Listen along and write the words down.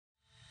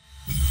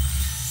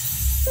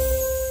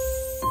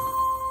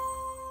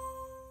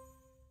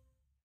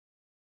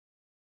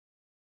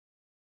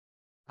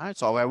All right,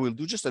 so I will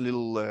do just a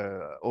little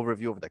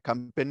overview of the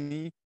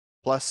company,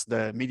 plus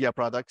the media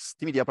products,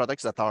 Tmedia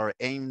products that are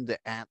aimed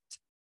at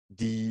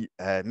the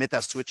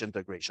Metaswitch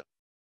integration.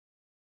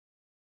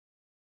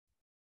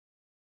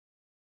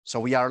 So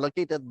we are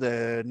located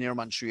near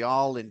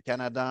Montreal in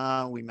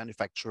Canada. We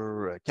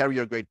manufacture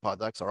carrier-grade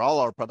products, or all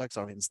our products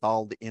are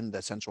installed in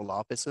the central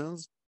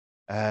offices.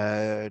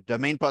 The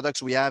main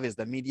products we have is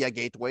the media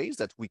gateways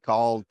that we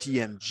call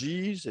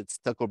TMGs. It's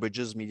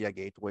TelcoBridges Media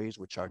Gateways,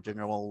 which are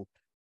general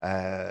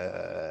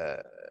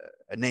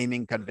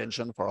naming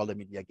convention for all the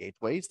media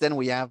gateways. Then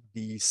we have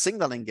the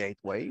signaling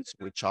gateways,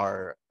 which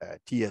are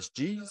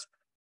TSGs.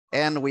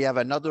 And we have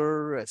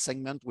another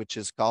segment, which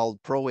is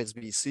called Pro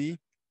SBC,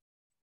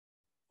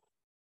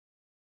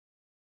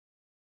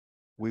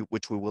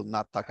 which we will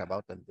not talk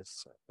about in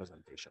this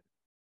presentation.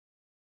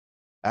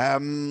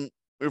 We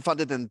were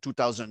founded in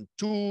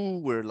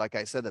 2002. We're, like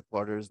I said, at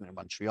headquarters near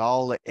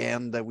Montreal,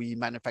 and we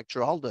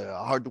manufacture all the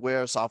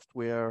hardware,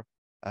 software,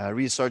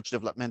 research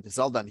development is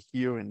all done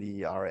here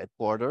in our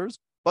headquarters.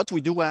 But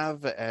we do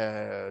have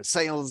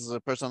sales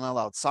personnel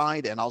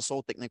outside and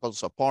also technical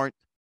support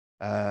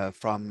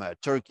from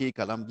Turkey,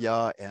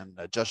 Colombia, and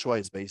Joshua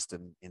is based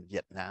in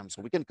Vietnam.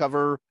 So we can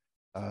cover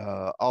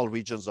all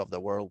regions of the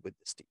world with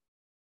this team.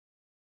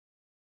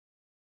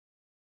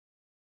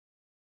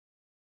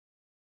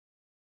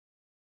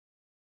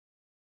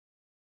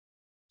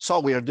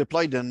 So we are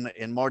deployed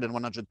in more than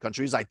 100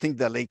 countries. I think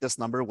the latest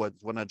number was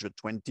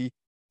 120.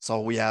 So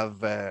we have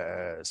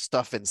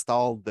stuff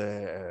installed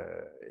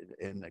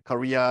in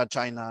Korea,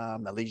 China,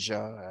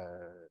 Malaysia,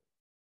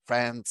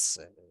 France,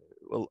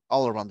 well,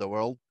 all around the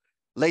world.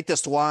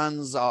 Latest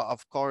ones,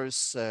 of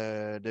course,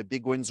 the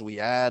big wins we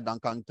had, Hong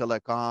Kong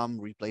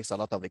Telecom replaced a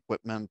lot of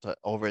equipment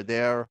over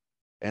there,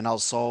 and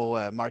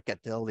also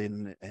Marketel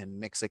in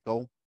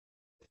Mexico,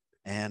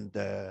 and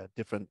the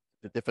different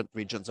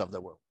regions of the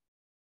world.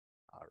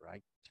 All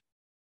right.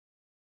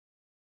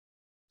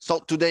 So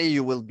today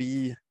you will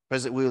be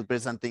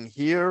presenting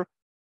here.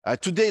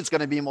 Today it's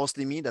going to be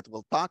mostly me that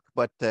will talk,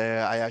 but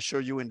I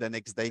assure you in the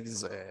next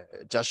days,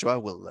 Joshua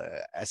will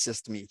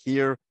assist me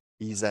here.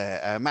 He's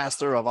a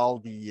master of all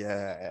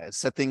the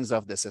settings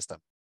of the system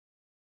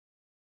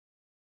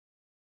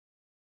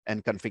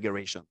and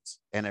configurations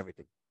and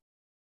everything.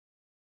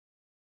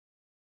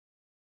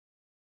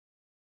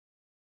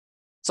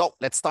 So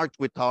let's start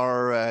with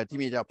our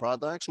Tmedia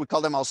products. We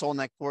call them also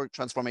network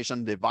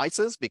transformation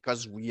devices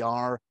because we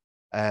are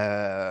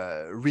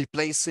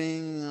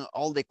replacing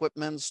all the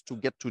equipments to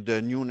get to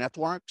the new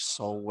networks.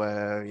 So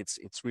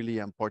it's really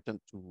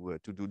important to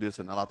do this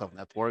in a lot of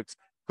networks.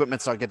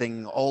 Equipments are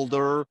getting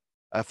older.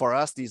 For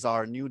us, these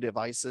are new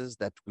devices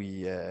that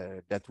we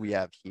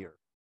have here.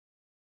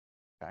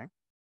 Okay.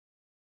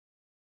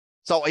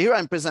 So here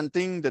I'm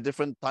presenting the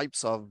different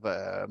types of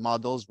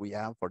models we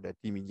have for the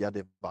Tmedia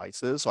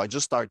devices. So I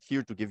just start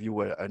here to give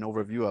you an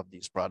overview of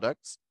these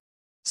products.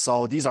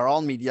 So these are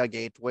all media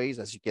gateways,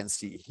 as you can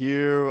see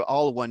here,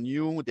 all one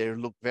new. They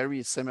look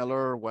very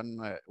similar, one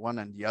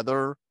and the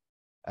other.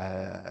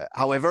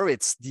 However,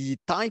 it's the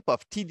type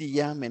of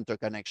TDM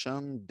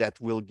interconnection that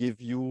will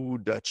give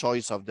you the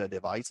choice of the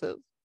devices.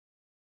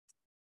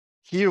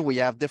 Here we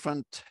have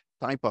different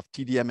type of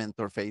TDM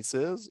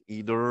interfaces,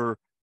 either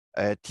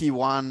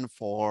T1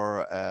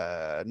 for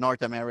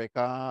North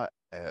America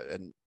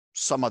and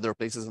some other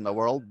places in the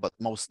world, but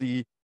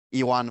mostly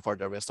E1 for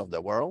the rest of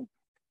the world.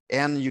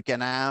 And you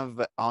can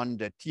have on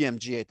the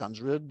TMG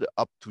 800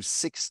 up to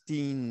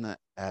 16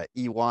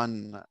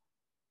 T1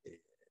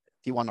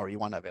 or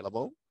E1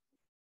 available.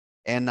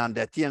 And on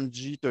the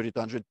TMG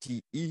 3200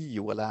 TE,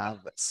 you will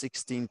have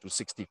 16 to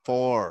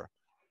 64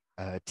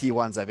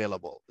 T1s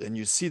available. And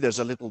you see there's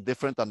a little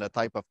different on the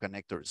type of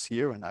connectors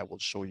here, and I will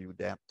show you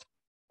that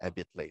a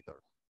bit later.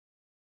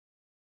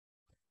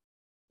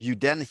 You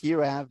then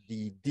here have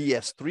the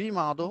DS3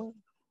 model.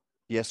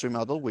 DS3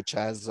 model, which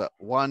has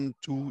 1,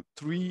 2,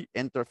 3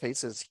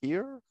 interfaces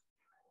here.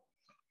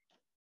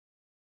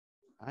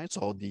 All right,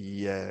 so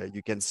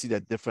you can see the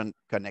different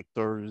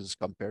connectors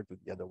compared to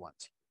the other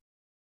ones.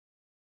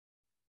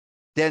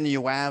 Then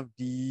you have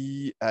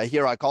the,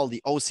 here I call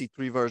the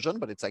OC3 version,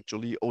 but it's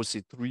actually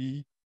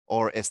OC3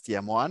 or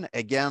STM1.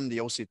 Again, the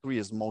OC3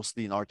 is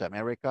mostly North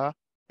America.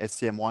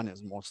 STM1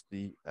 is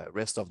mostly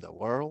rest of the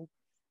world.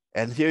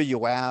 And here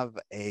you have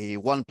a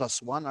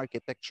 1+1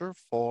 architecture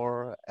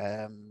for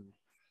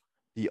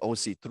the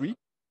OC3.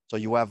 So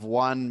you have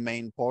one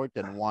main port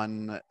and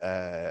one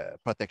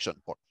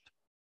protection port,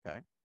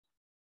 okay?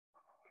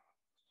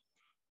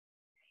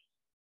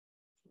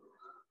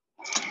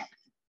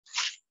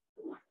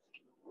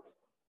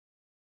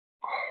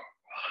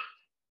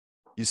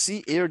 You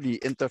see here the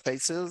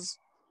interfaces.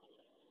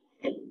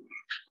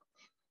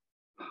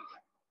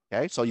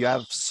 Okay, so you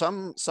have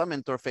some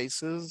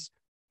interfaces,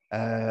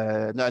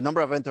 a number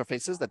of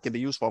interfaces that can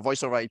be used for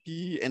voice over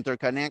IP,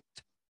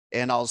 interconnect,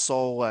 and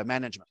also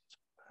management.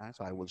 Okay,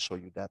 so I will show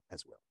you that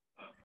as well.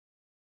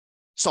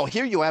 So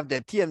here you have the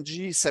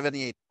TMG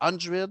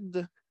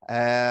 7800.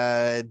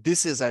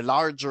 This is a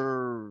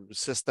larger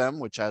system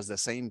which has the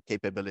same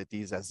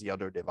capabilities as the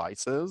other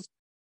devices.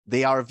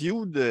 they are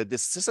viewed, the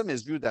system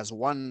is viewed as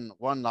one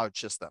large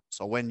system.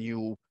 So when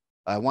you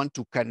want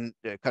to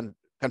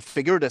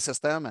configure the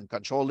system and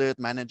control it,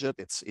 manage it,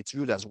 it's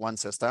viewed as one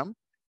system.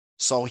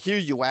 So here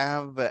you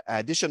have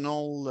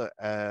additional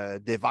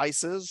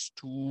devices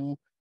to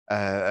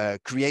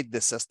create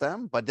the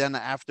system. But then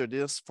after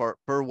this, per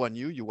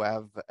 1U, you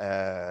have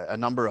a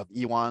number of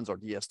E1s or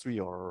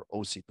DS3 or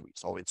OC3.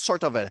 So it's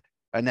sort of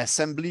an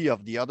assembly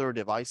of the other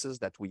devices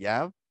that we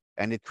have.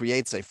 And it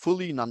creates a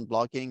fully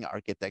non-blocking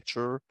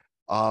architecture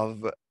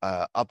of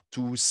up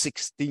to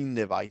 16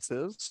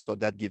 devices. So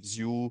that gives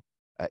you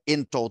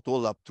in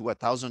total up to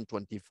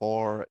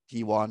 1,024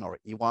 T1 or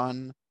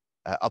E1,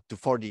 up to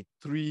 48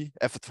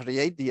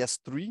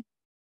 DS3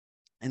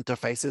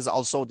 interfaces.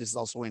 Also, this is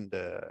also in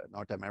the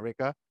North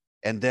America.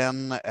 And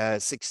then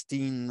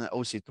 16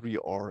 OC3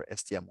 or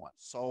STM1.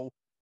 So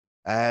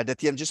the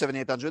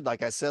TMG7800,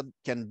 like I said,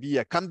 can be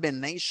a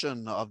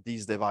combination of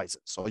these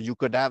devices. So you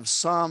could have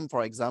some,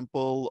 for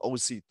example,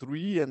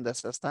 OC3 in the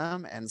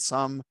system and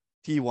some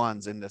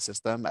T1s in the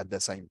system at the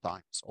same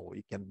time. So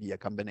it can be a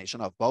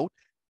combination of both.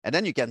 And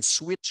then you can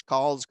switch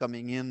calls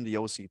coming in the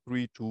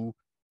OC3 to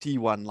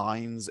T1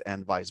 lines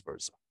and vice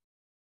versa.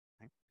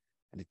 Okay?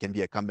 And it can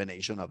be a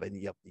combination of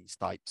any of these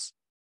types.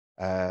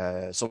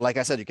 So like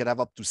I said, you can have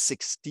up to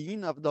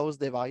 16 of those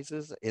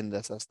devices in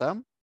the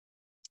system.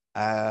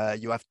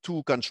 You have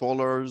two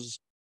controllers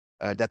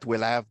that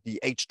will have the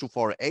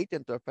H248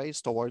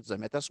 interface towards the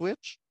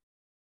Metaswitch.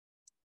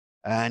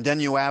 And then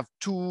you have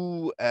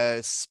two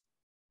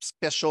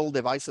special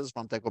devices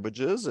from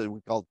TelcoBridges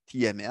we call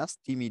TMS,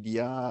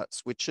 Tmedia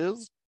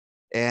switches.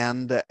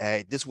 And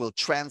this will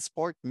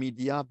transport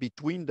media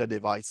between the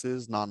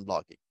devices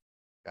non-blocking,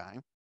 okay?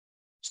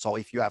 So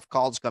if you have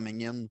calls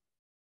coming in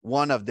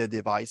one of the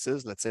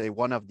devices, let's say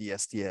one of the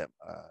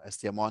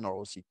STM1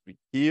 or OC3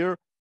 here,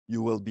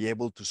 you will be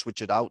able to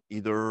switch it out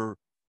either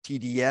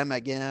TDM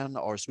again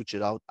or switch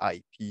it out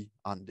IP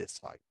on this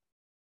side.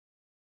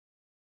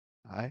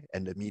 Right?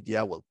 And the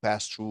media will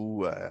pass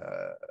through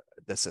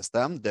the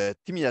system. The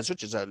Tmedia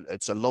switch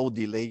it's a low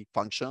delay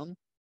function.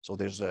 So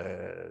there's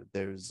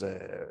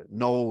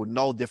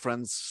no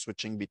difference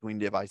switching between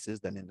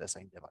devices than in the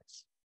same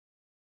device.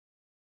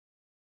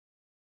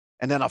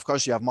 And then, of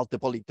course, you have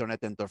multiple Ethernet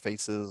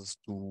interfaces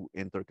to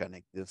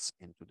interconnect this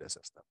into the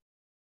system.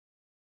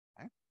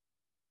 Okay.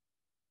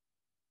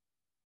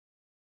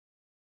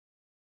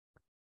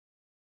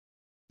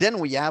 Then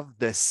we have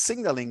the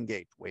signaling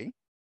gateway.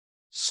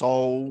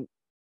 So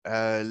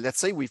let's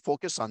say we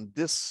focus on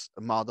this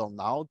model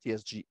now,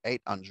 TSG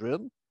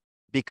 800,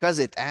 because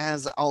it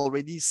has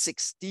already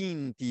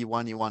 16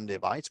 T1E1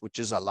 device, which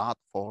is a lot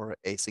for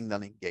a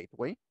signaling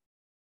gateway.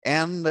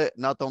 And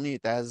not only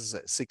it has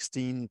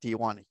 16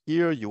 T1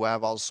 here, you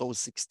have also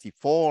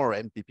 64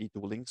 MPP2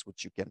 links,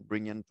 which you can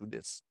bring into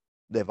this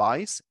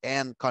device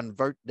and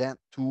convert that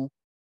to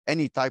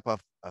any type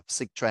of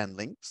SIG-TRAN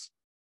links,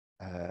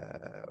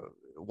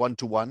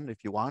 one-to-one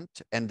if you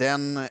want. And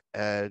then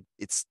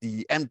it's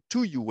the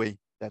M2 UA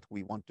that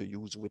we want to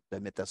use with the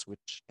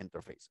Metaswitch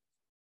interface.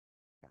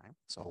 Okay.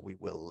 So we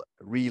will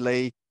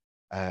relay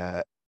SS7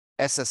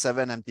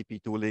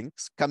 MTP2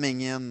 links coming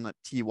in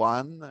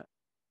T1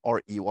 or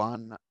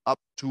E1 up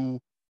to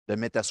the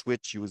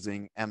Metaswitch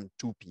using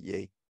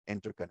M2PA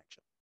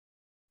interconnection.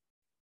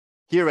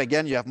 Here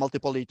again, you have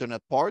multiple Ethernet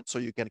ports, so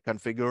you can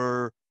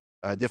configure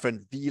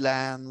different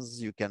VLANs,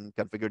 you can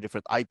configure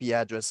different IP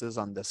addresses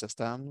on the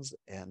systems,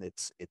 and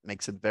it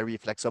makes it very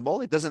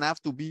flexible. It doesn't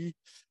have to be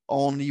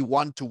only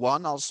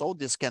one-to-one also.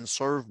 This can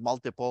serve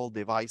multiple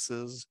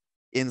devices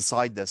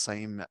inside the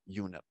same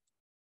unit.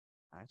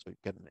 Right? So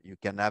you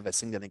can have a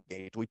single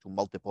gateway to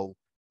multiple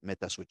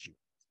Metaswitch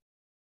units.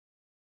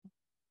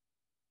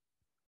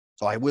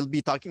 So I will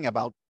be talking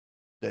about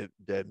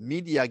the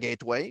media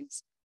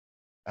gateways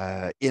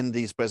in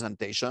these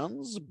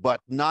presentations, but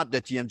not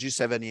the TMG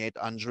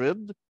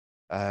 7800.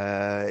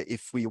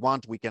 If we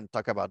want, we can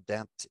talk about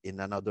that in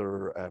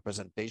another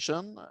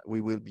presentation.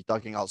 We will be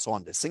talking also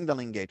on the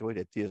signaling gateway,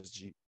 the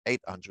TSG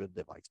 800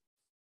 device.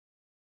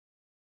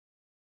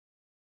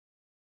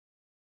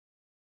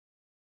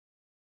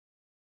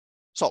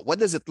 So what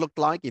does it look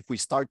like if we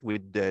start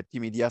with the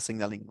Tmedia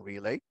signaling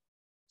relay?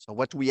 So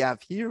what we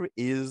have here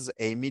is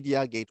a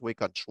media gateway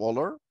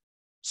controller.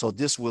 So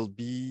this will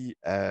be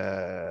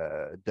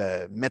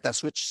the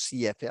Metaswitch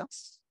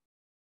CFS.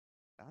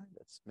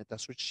 That's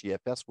Metaswitch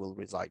CFS will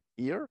reside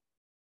here.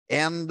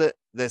 And the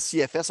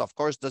CFS, of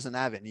course, doesn't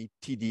have any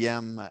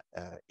TDM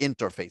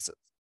interfaces.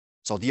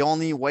 So the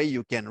only way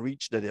you can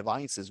reach the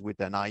device is with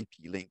an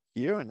IP link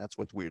here, and that's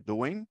what we're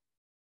doing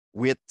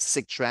with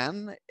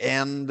SIG-TRAN,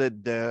 and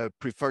the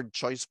preferred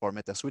choice for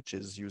Metaswitch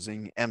is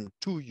using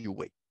M2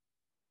 UA.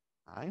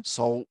 Right?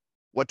 So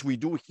what we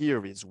do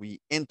here is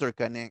we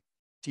interconnect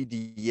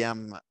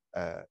TDM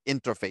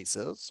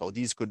interfaces. So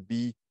these could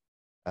be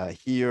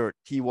here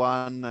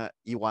T1,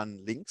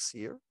 E1 links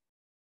here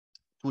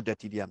to the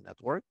TDM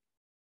network.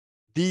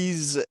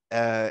 These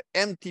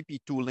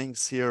MTP2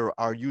 links here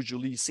are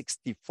usually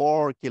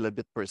 64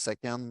 kilobit per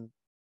second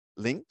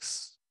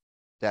links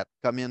that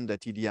come in the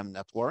TDM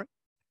network.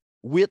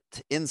 with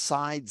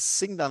inside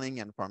signaling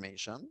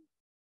information.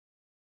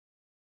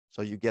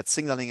 So you get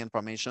signaling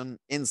information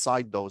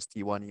inside those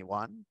T1,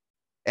 E1.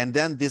 And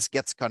then this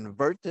gets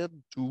converted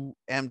to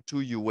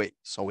M2 UA.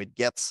 So it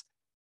gets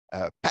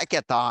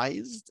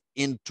packetized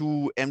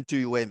into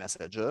M2 UA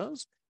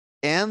messages.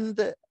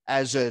 And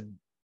as a,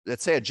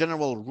 let's say, a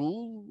general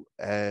rule,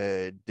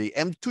 the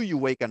M2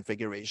 UA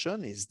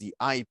configuration is the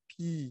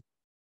IP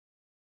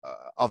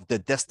of the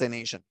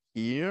destination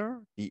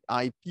here, the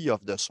IP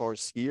of the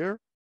source here,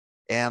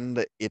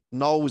 and it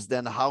knows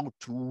then how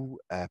to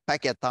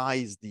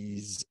packetize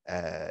these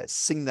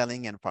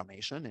signaling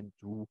information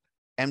into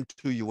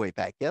M2 UA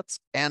packets,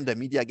 and the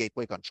media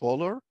gateway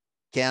controller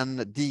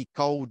can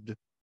decode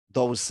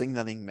those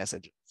signaling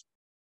messages.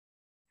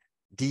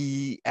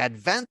 The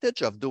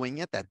advantage of doing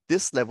it at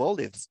this level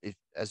is, if,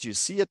 as you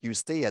see it, you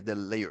stay at the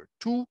layer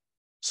 2.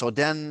 So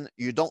then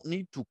you don't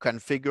need to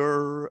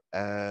configure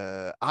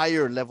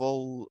higher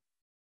level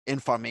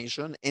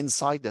information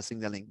inside the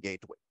signaling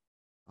gateway.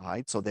 All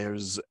right, so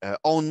there's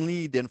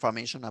only the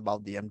information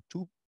about the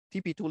M2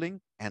 TP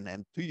tooling and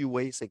M2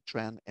 UA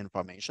SIGTRAN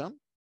information.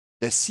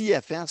 The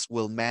CFS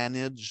will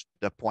manage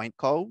the point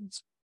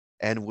codes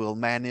and will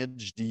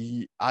manage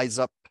the eyes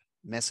up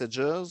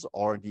messages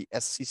or the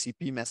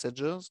SCCP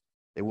messages.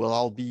 They will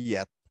all be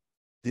at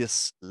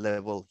this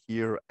level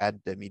here at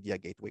the media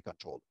gateway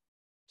controller.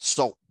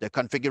 So the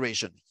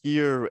configuration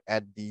here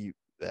at the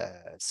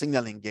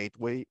signaling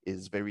gateway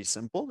is very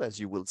simple, as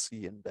you will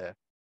see in the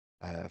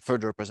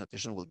further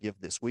presentation we'll give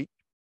this week.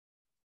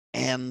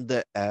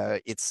 And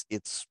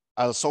it's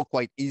also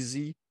quite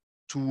easy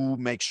to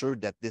make sure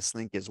that this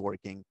link is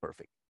working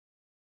perfect.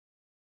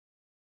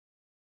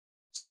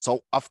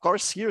 So of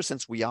course here,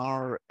 since we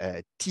are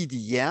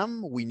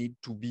TDM, we need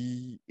to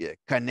be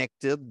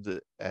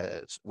connected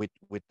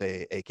with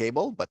a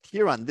cable. But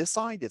here on this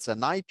side, it's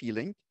an IP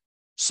link.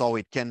 So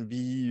it can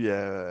be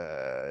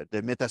the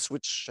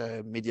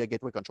Metaswitch media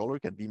gateway controller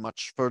can be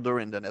much further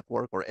in the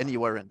network or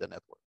anywhere in the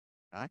network.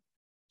 Right?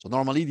 So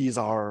normally these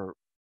are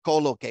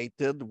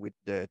co-located with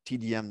the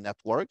TDM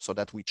network so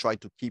that we try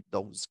to keep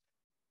those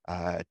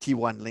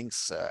T1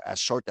 links as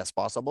short as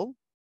possible.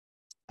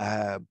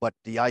 But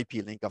the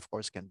IP link, of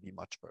course, can be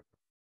much further.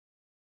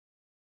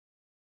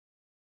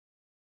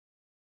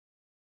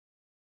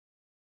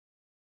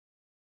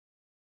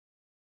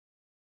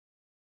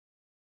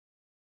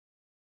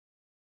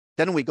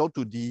 Then we go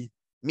to the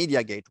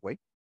media gateway.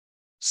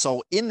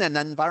 So in an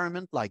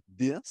environment like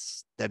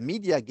this, the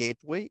media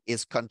gateway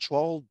is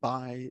controlled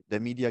by the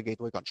media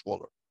gateway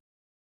controller.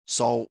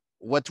 So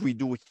what we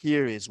do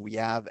here is we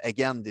have,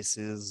 again, this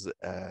is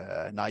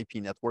an IP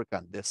network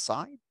on this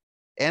side,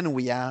 and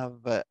we have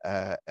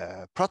a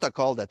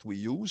protocol that we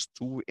use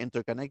to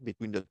interconnect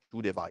between the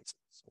two devices.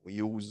 So we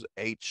use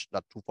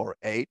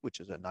H.248, which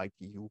is an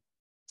ITU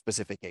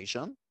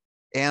specification.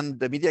 And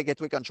the media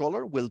gateway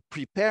controller will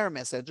prepare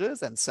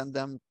messages and send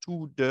them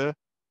to the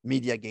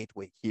media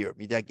gateway here.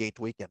 Media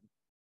gateway can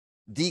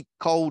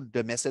decode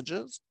the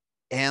messages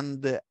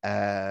and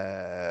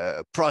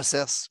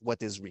process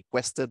what is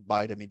requested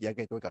by the media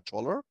gateway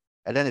controller.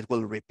 And then it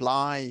will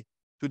reply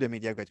to the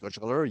media gateway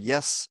controller,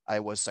 yes, I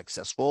was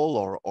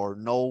successful, or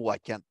no, I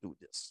can't do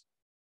this.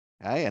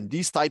 Okay? And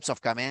these types of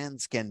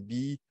commands can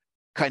be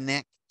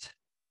connect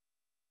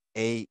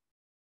a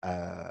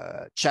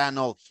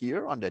channel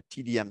here on the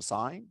TDM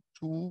side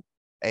to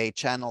a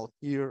channel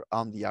here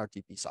on the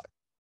RTP side.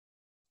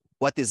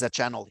 What is a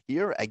channel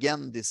here?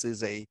 Again, this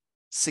is a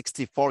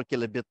 64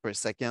 kilobit per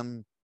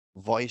second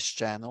voice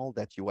channel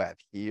that you have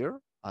here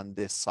on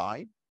this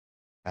side.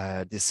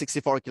 The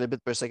 64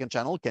 kilobit per second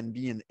channel can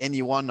be in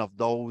any one of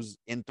those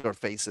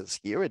interfaces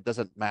here. It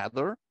doesn't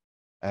matter.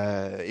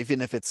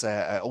 Even if it's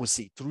a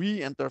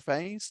OC3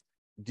 interface,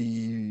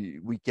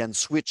 we can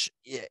switch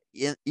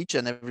each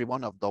and every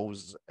one of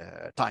those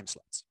time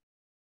slots.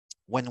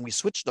 When we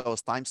switch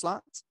those time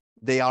slots,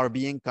 they are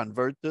being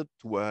converted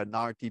to an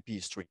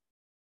RTP stream.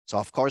 So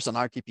of course, an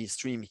RTP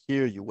stream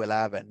here, you will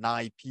have an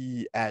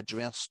IP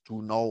address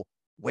to know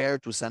where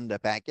to send the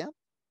packet.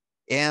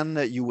 And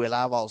you will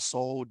have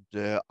also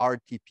the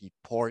RTP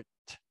port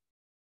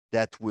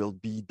that will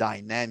be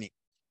dynamic.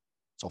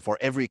 So for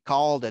every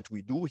call that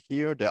we do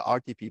here, the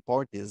RTP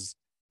port is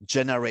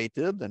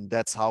generated, and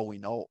that's how we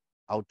know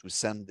how to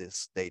send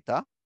this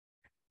data.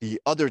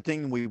 The other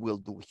thing we will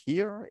do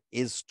here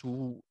is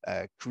to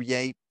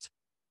create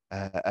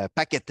a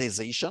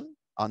packetization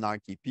on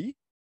RTP.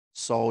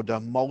 So the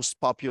most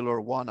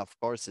popular one, of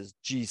course, is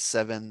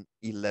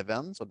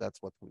G711. So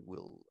that's what we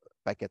will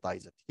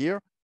packetize it here.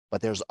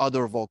 But there's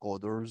other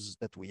vocoders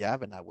that we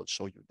have, and I will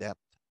show you that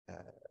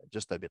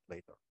just a bit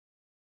later.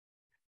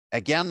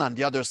 Again, on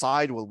the other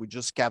side, we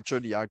just capture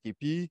the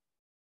RTP,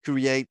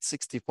 create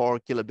 64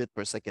 kilobit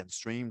per second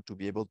stream to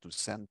be able to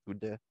send to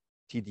the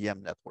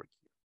TDM network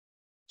here.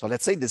 So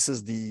let's say this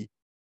is the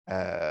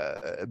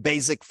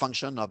basic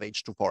function of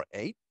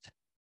H.248,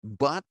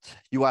 but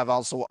you have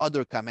also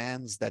other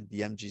commands that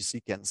the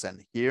MGC can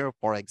send here.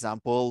 For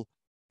example,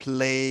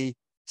 play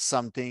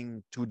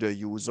something to the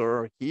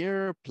user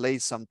here, play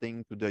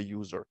something to the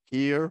user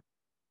here.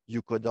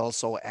 You could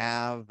also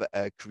have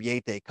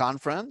create a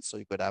conference. So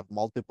you could have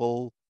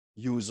multiple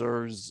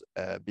users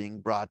being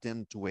brought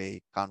into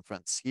a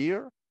conference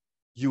here.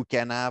 You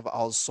can have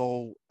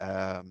also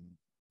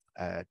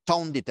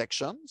tone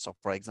detection. So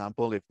for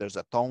example, if there's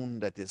a tone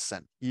that is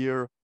sent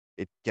here,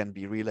 it can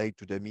be relayed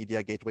to the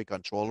media gateway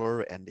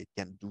controller and it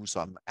can do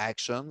some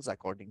actions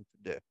according to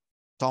the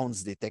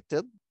tones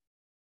detected.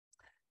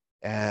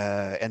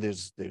 And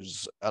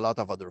there's a lot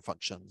of other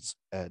functions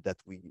that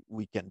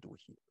we can do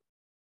here.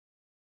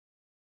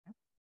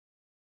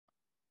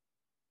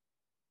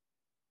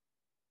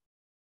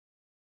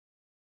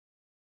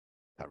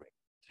 Correct.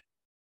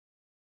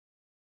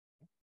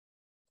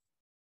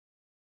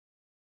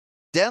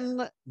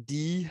 Then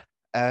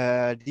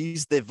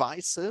these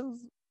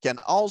devices can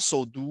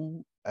also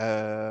do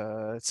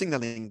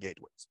signaling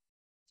gateways.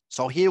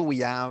 So here we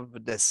have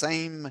the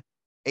same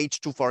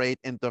H248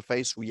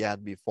 interface we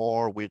had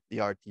before with the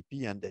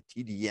RTP and the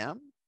TDM,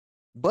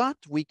 but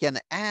we can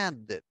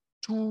add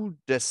to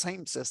the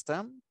same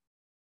system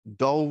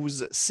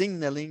those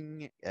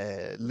signaling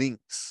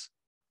links.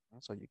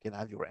 So you can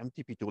have your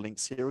MTP2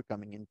 links here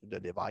coming into the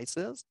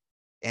devices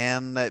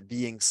and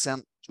being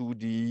sent to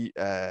the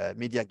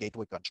media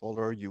gateway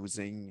controller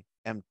using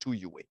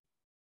M2UA.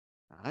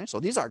 All right, so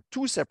these are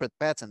two separate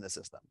paths in the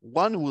system.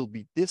 One will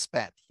be this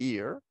path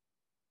here,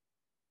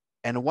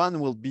 and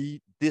one will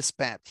be this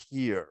path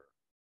here.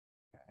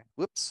 Okay.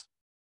 Whoops.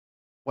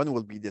 One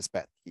will be this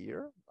path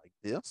here, like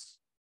this.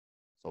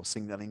 So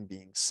signaling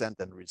being sent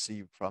and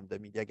received from the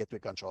media gateway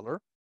controller.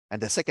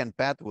 And the second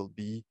path will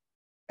be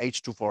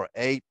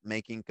H248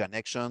 making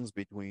connections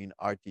between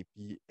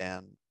RTP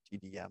and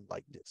TDM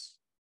like this.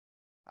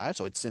 All right,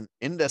 so it's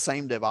in the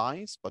same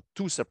device, but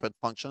two separate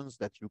functions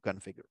that you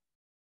configure.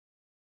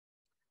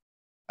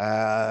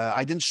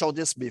 I didn't show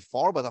this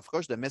before, but of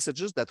course, the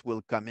messages that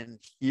will come in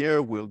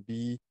here will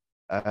be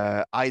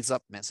eyes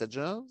up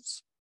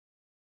messages,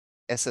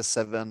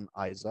 SS7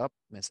 eyes up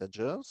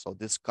messages. So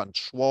this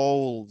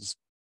controls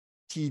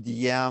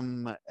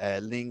TDM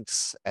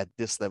links at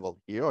this level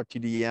here, or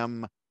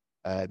TDM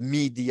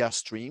media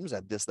streams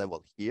at this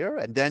level here.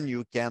 And then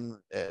you can,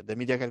 the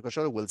media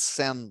controller will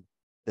send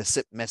the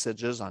SIP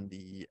messages on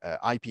the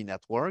IP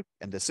network.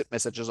 And the SIP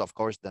messages, of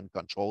course, then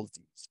controls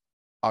these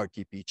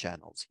RTP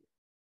channels here.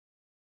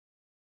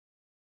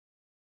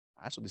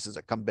 So this is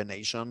a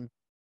combination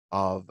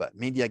of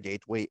media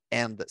gateway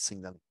and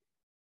signaling.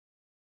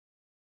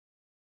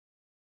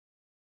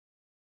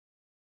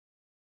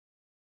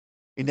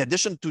 In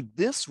addition to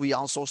this, we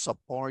also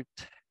support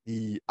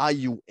the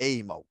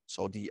IUA mode.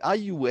 So the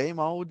IUA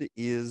mode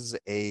is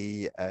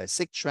a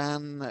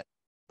SIGTRAN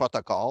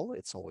protocol.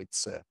 It's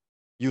a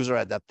user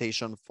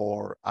adaptation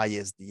for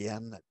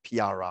ISDN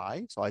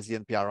PRI. So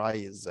ISDN PRI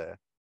is a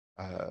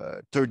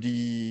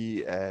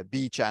 30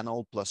 B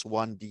channel plus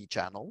 1 D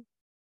channel.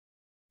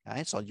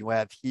 Okay, so you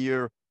have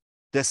here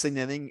the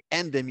signaling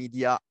and the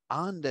media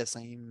on the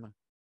same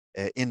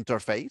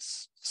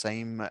interface,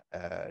 same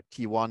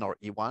T1 or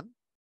E1.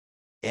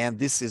 And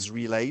this is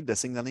relayed, the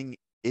signaling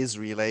is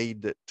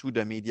relayed to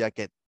the media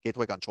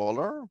gateway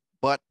controller,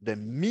 but the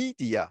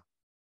media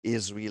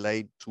is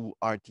relayed to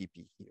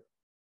RTP here.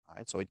 All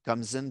right, so it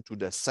comes into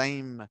the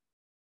same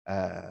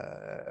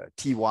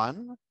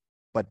T1,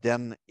 but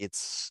then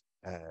it's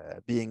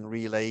being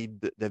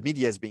relayed, the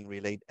media is being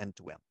relayed end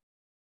to end.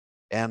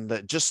 And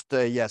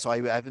yeah, so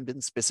I haven't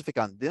been specific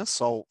on this.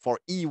 So for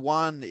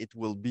E1, it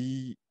will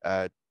be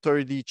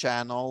 30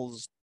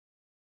 channels,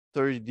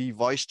 30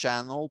 voice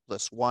channel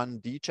plus 1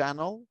 D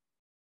channel,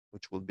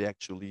 which will be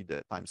actually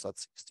the time slot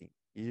 16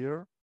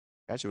 here.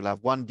 Okay, so you'll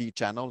have 1 D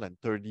channel and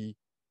 30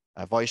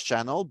 voice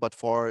channel. But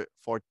for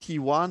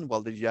T1,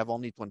 well, you have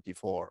only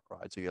 24,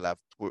 right? So you'll have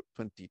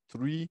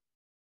 23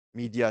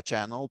 media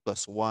channel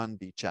plus 1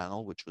 D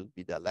channel, which will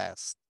be the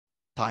last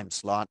time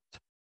slot.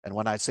 And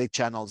when I say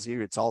channels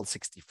here, it's all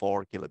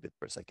 64 kilobit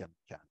per second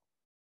channel.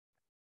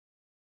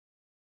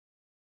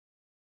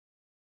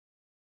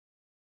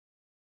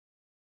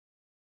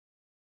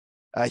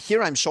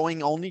 Here I'm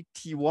showing only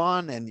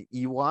T1 and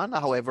E1.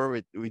 However,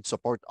 it would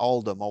support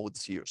all the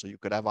modes here. So you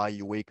could have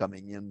IUA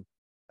coming in,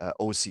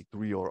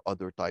 OC3 or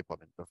other type of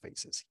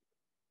interfaces.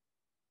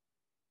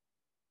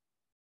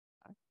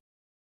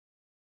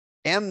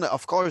 And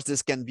of course,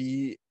 this can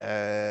be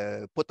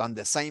put on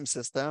the same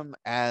system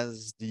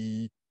as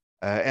the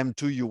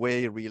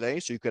M2UA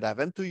relay. So you could have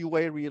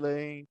M2UA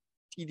relay,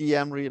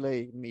 TDM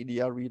relay,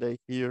 media relay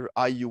here,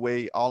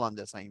 IUA, all on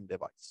the same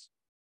device.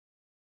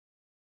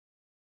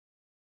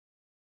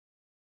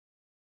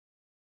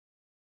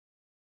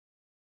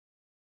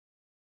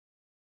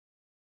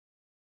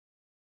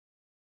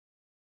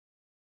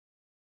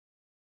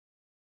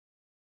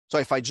 So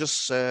if I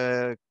just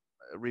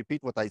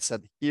repeat what I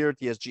said here,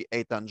 TSG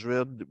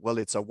 800, well,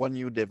 it's a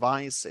 1U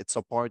device. It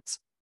supports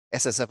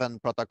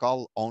SS7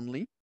 protocol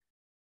only.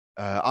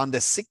 On the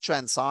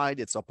SIGTRAN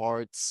side, it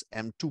supports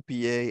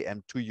M2PA,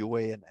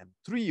 M2UA, and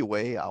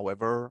M3UA.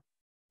 However,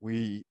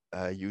 we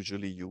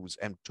usually use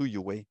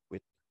M2UA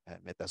with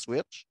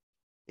Metaswitch.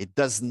 It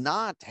does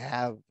not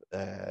have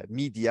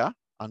media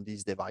on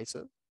these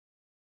devices.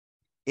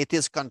 It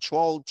is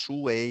controlled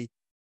through a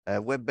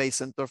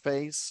web-based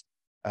interface.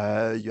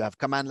 You have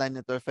command line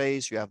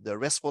interface. You have the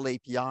RESTful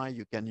API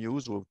you can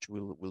use, which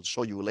we'll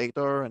show you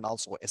later, and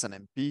also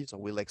SNMP. So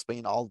we'll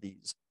explain all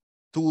these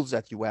tools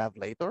that you have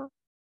later.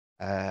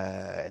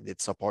 And it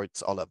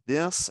supports all of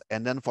this.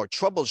 And then for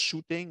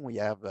troubleshooting, we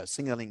have a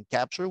signaling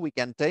capture we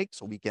can take.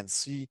 So we can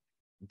see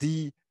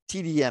the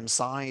TDM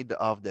side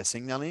of the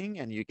signaling,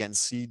 and you can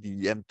see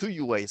the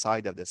M2UA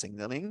side of the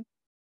signaling.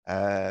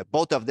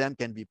 Both of them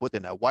can be put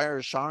in a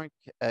Wireshark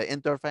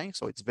interface.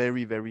 So it's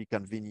very, very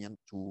convenient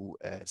to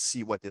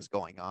see what is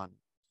going on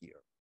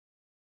here.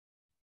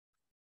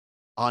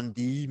 On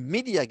the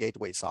media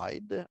gateway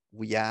side,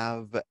 we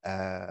have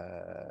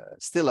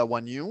still a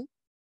 1U.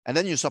 And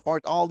then you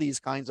support all these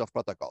kinds of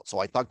protocols. So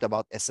I talked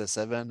about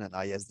SS7 and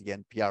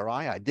ISDN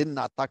PRI. I did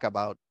not talk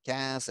about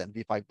CAS and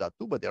V5.2,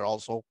 but they're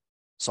also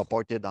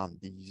supported on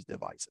these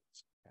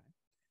devices.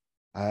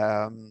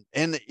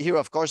 And here,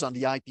 of course, on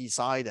the IP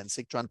side and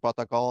SIGTRAN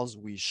protocols,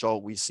 we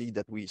see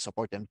that we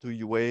support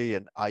M2UA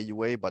and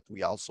IUA, but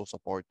we also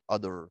support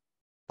other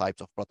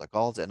types of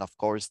protocols. And of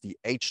course, the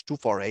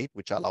H248,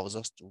 which allows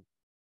us to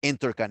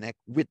interconnect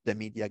with the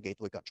media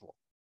gateway control.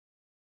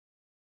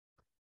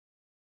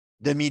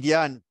 The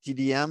media and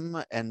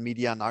TDM and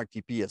media and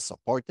RTP is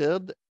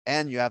supported,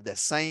 and you have the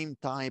same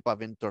type of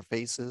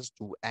interfaces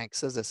to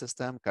access the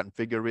system,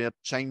 configure it,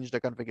 change the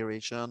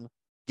configuration,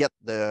 get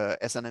the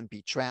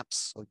SNMP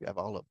traps. So you have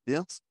all of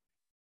this.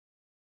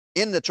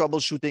 In the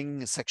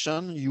troubleshooting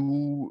section,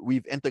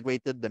 we've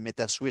integrated the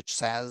Metaswitch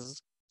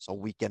SAS, so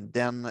we can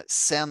then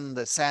send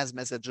the SAS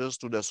messages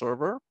to the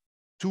server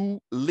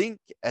to link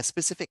a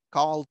specific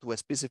call to a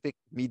specific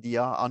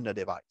media on the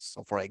device.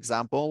 So for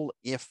example,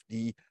 if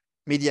the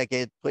media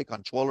gateway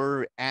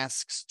controller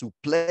asks to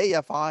play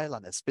a file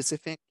on a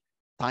specific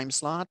time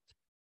slot,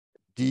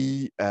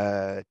 the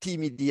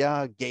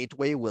Tmedia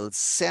gateway will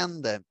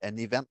send an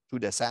event to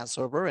the SAS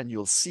server, and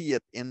you'll see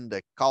it in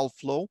the call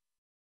flow,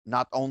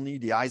 not only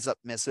the ISUP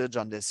message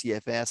on the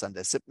CFS and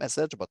the SIP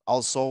message, but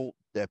also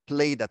the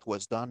play that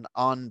was done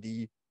on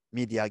the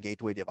media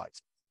gateway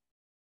device.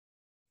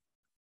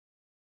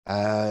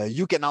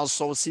 You can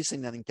also see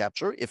signaling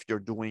capture if you're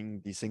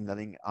doing the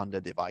signaling on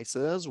the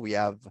devices. We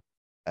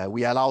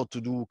allow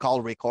to do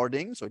call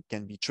recording, so it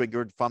can be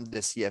triggered from the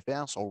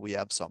CFS, or we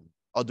have some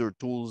other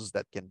tools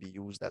that can be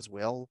used as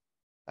well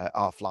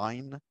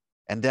offline.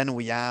 And then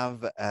we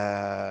have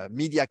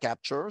media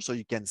capture, so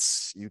you can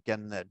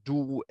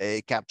do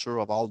a capture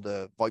of all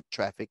the VoIP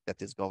traffic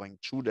that is going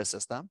through the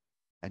system,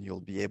 and you'll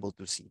be able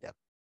to see that.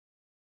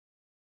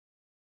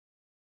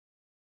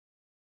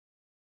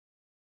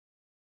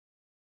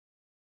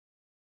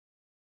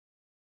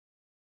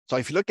 So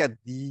if you look at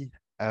the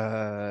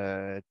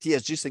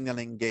TSG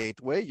signaling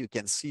gateway, you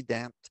can see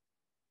that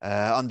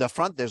on the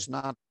front, there's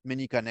not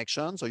many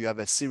connections. So you have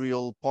a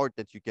serial port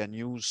that you can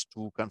use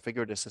to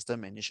configure the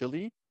system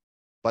initially.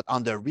 But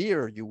on the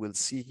rear, you will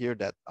see here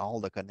that all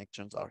the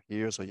connections are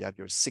here. So you have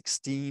your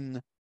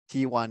 16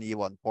 T1,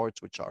 E1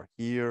 ports, which are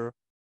here.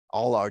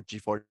 All our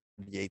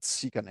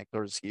G48C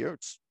connectors here.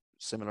 It's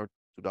similar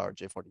to the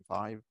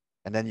RJ45.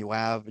 And then you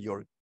have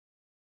your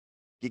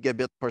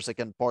gigabit per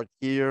second port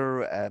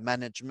here,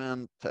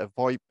 management,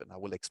 VoIP, and I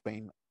will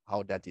explain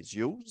how that is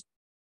used.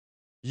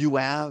 You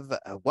have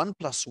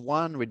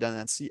 1+1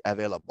 redundancy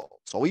available.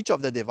 So each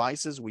of the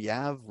devices we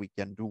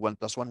can do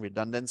 1+1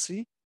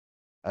 redundancy.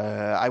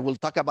 I will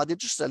talk about it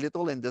just a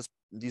little in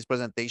these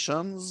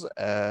presentations.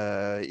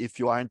 If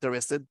you are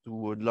interested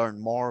to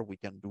learn more, we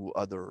can do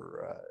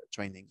other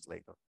trainings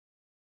later.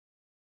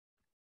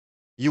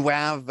 You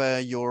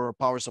have your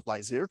power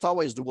supplies here. It's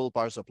always dual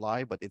power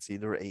supply, but it's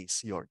either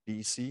AC or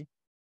DC.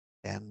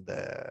 And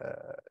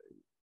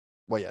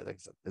well, yeah,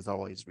 it's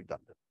always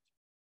redundant.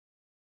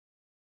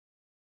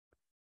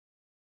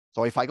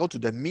 So if I go to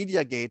the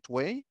media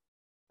gateway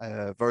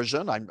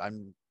version,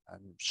 I'm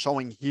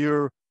showing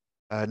here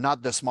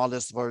not the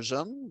smallest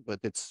version, but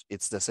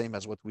it's the same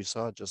as what we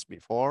saw just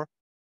before.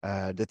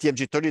 The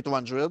TMG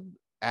 3200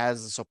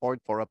 has support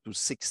for up to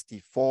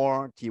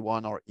 64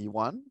 T1 or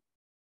E1.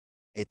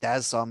 It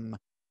has some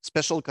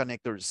special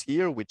connectors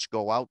here, which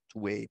go out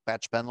to a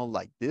patch panel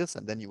like this,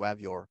 and then you have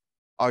your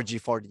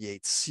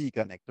RG48C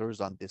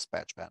connectors on this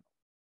patch panel.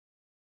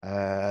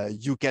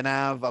 You can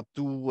have up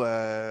to,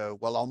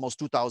 well, almost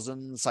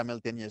 2,000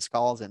 simultaneous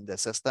calls in the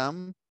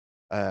system.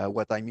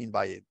 What I mean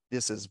by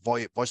this is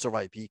voice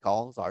over IP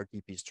calls,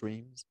 RTP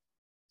streams.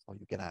 So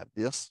you can have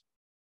this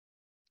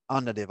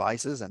on the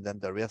devices, and then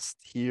the rest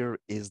here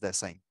is the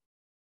same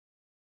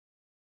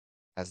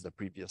as the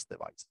previous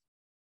device.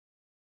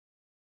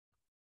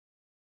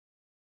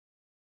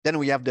 Then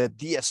we have the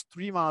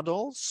DS3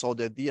 model. So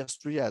the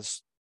DS3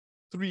 has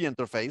 3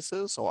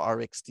 interfaces. So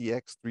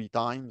RxTX 3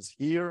 times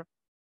here,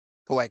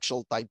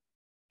 coaxial type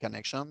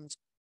connections.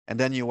 And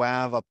then you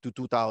have up to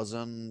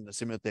 2,000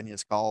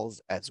 simultaneous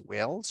calls as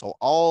well. So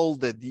all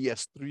the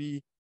DS3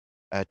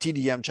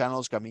 TDM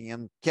channels coming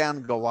in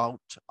can go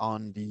out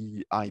on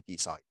the IP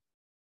side.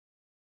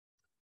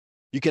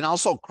 You can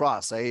also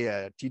cross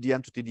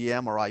TDM to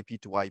TDM or IP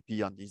to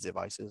IP on these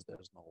devices.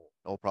 There's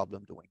no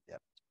problem doing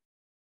that.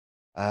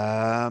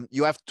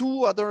 You have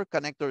two other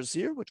connectors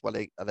here, which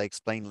I'll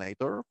explain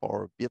later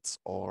for bits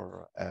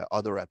or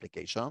other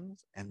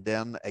applications. And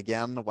then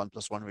again,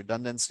 1+1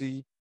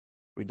 redundancy,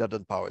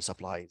 redundant power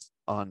supplies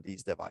on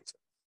these devices.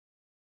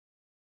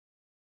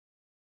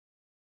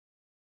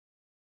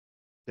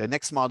 The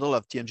next model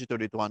of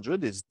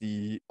TNG3200 is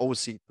the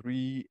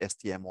OC3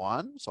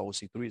 STM1. So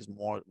OC3 is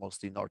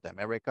mostly North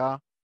America,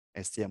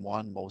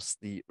 STM1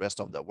 mostly rest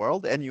of the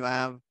world, and you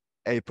have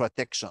a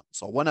protection.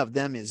 So one of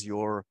them is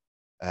your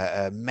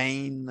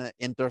main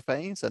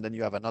interface, and then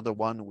you have another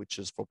one which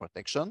is for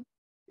protection.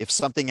 If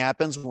something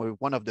happens with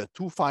one of the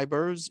two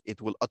fibers,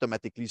 it will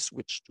automatically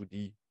switch to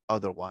the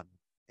other one,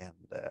 and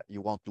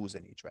you won't lose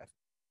any traffic.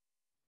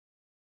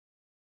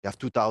 You have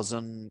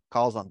 2,000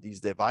 calls on these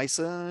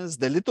devices.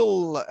 The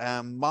little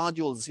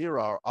modules here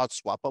are hot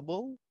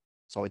swappable,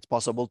 so it's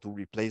possible to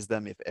replace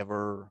them if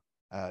ever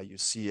you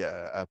see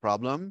a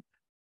problem.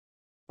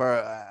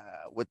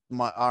 With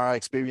our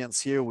experience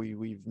here,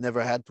 we've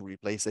never had to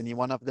replace any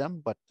one of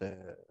them, but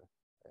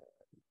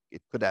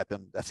it could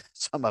happen that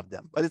some of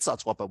them, but it's not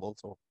swappable,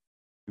 so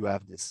you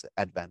have this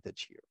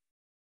advantage here.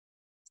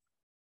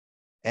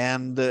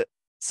 And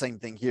same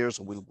thing here,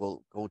 so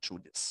we'll go through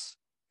this.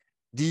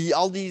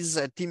 All these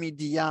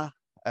Tmedia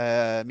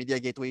media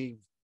gateway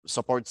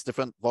supports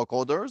different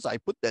vocoders. I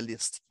put the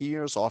list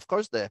here. So of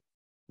course, the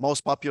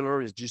most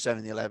popular is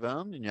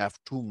G711, and you have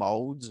two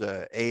modes,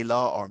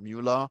 ALA or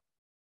MULA.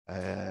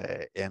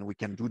 And we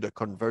can do the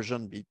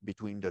conversion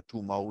between the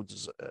two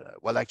modes.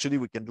 Well, actually,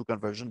 we can do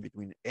conversion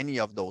between any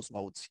of those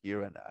modes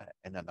here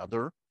and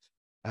another.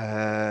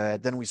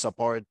 Then we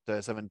support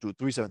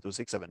 723,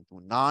 726,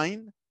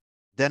 729.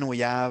 Then we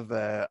have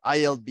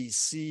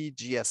ILBC,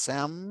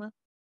 GSM,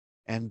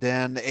 and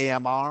then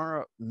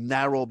AMR,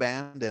 narrow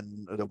band,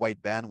 and the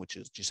wide band, which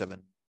is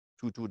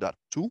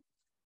G722.2.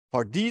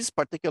 For these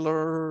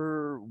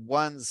particular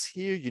ones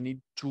here, you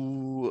need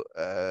to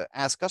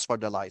ask us for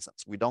the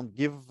license. We don't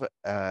give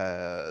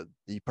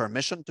the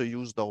permission to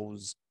use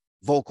those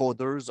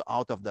vocoders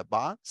out of the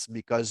box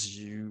because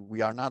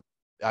we are not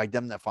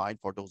identified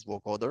for those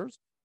vocoders.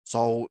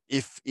 So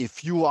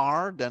if you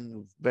are,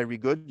 then very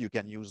good, you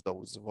can use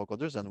those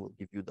vocoders and we'll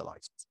give you the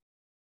license.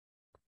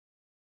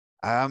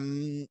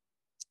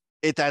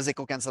 It has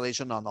echo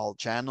cancellation on all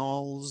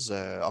channels.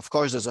 Of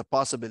course, there's a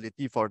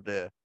possibility for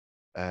the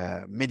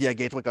media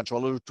gateway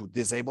controller to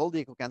disable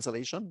the echo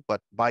cancellation, but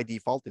by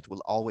default, it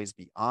will always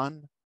be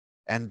on.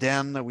 And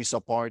then we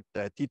support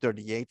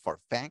T38 for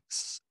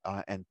fax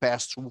and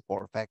pass-through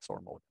for fax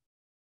or modem.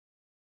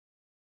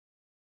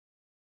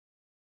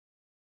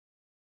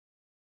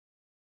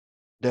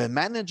 The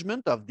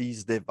management of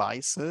these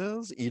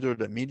devices, either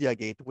the media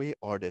gateway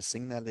or the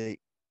signaling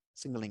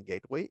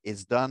gateway,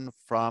 is done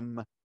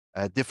from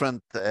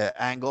different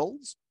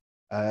angles.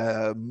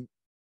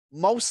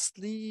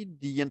 Mostly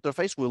the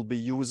interface we'll be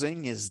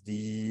using is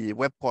the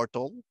web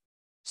portal.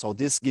 So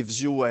this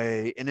gives you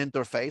an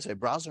interface, a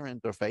browser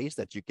interface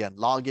that you can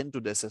log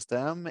into the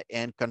system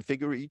and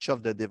configure each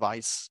of the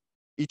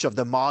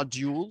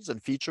modules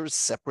and features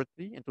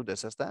separately into the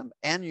system.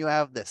 And you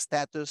have the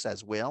status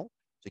as well.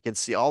 So you can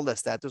see all the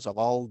status of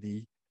all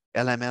the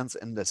elements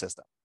in the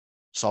system.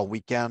 So we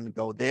can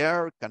go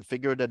there,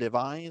 configure the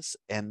device,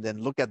 and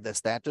then look at the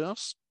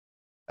status.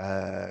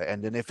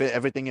 And then if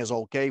everything is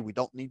okay, we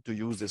don't need to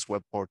use this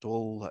web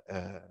portal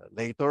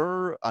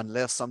later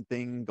unless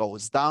something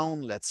goes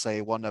down. Let's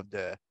say one of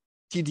the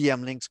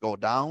TDM links go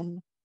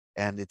down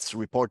and it's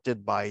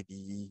reported by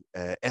the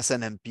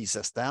SNMP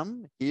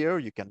system. Here,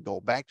 you can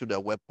go back to the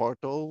web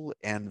portal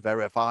and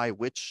verify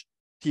which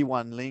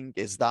T1 link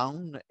is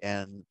down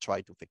and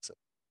try to fix it.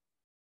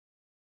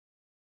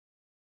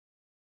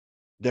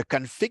 The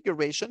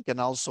configuration can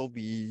also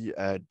be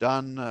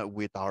done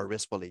with our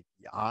RESTful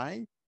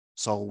API.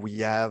 So we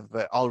have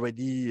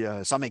already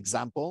some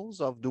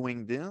examples of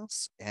doing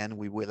this, and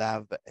we will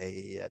have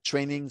a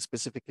training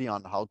specifically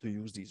on how to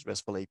use these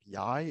RESTful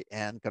API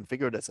and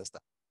configure the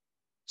system.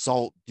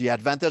 So the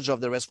advantage of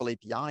the RESTful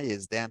API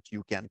is that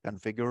you can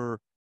configure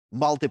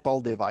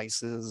multiple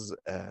devices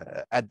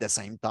at the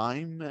same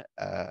time,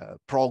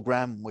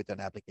 program with an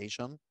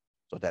application.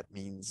 So that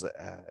means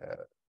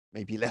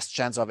maybe less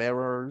chance of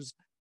errors.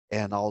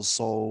 And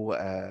also,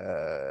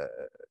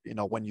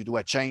 when you do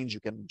a change, you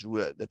can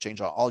do the change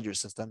on all your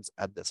systems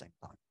at the same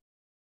time.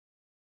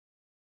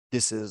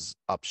 This is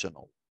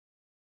optional.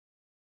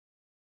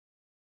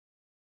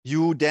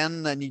 You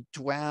then need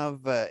to have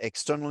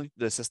externally to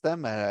the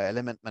system,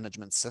 element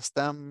management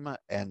system,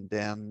 and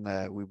then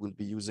we will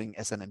be using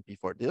SNMP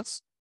for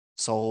this.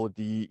 So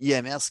the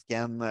EMS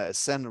can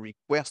send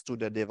requests to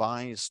the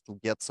device to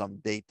get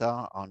some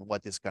data on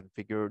what is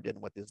configured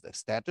and what is the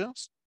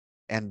status.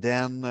 And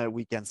then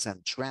we can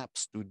send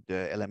traps to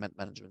the element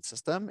management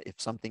system. If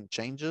something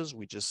changes,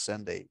 we just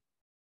send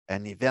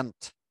an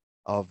event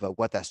of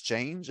what has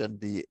changed, and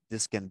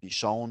this can be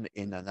shown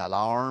in an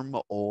alarm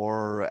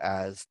or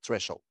as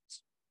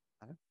thresholds.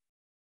 Okay?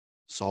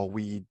 So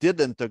we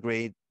did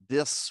integrate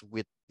this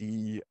with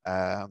the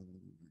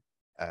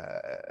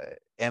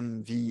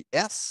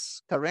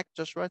MVS, correct,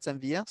 Joshua? It's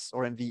MVS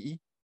or MVE?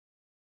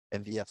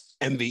 MVS.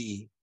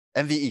 MVE.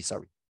 MVE,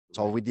 sorry.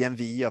 So with the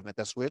MVE of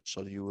Metaswitch,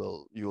 so you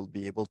will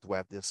be able to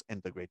have this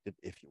integrated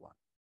if you want.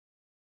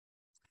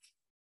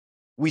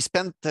 We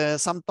spent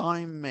some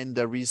time in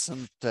the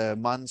recent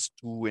months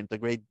to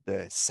integrate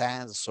the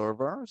SaaS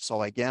server.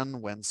 So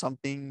again, when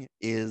something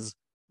is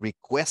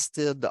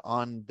requested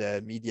on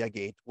the media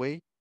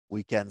gateway,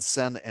 we can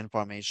send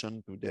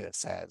information to the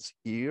SaaS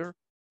here.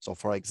 So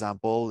for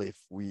example, if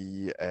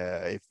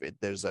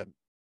there's a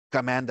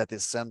command that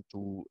is sent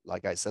to,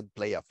 like I said,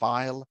 play a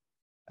file,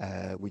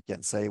 we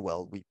can say,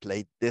 well, we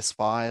played this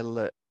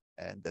file,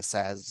 and the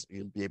SaaS,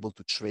 you'll be able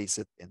to trace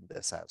it in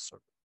the SaaS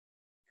server.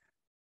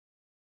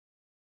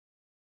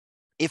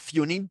 If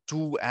you need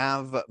to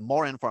have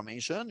more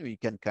information, you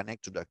can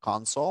connect to the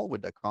console.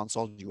 With the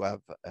console, you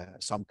have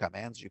some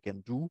commands you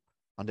can do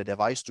on the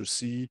device to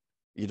see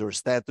either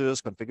status,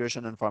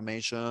 configuration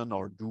information,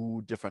 or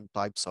do different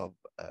types of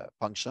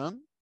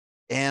function.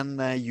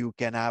 And you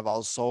can have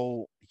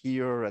also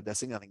here the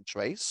signaling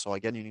trace. So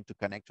again, you need to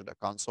connect to the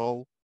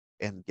console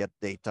and get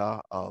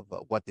data of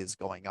what is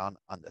going on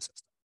the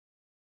system.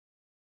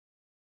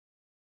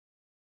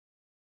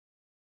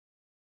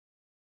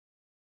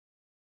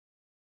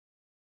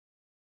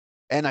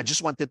 And I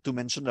just wanted to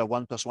mention the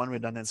 1+1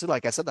 redundancy.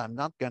 Like I said, I'm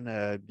not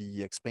gonna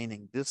be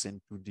explaining this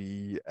into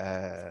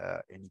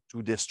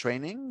this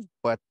training,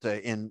 but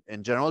in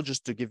general,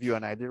 just to give you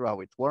an idea how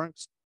it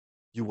works,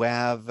 you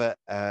have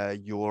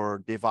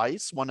your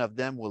device. One of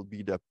them will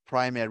be the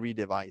primary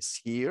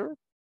device here,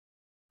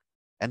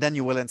 and then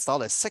you will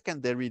install a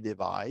secondary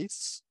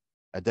device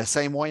the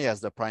same way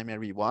as the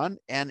primary one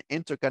and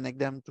interconnect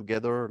them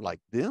together like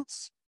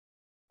this.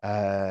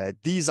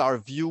 These are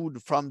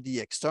viewed from the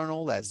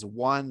external as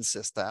one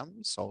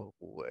system. So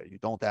you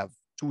don't have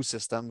two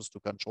systems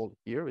to control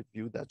here. It's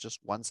viewed as just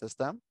one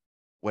system.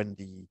 When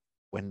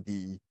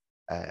the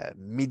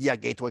media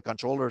gateway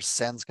controller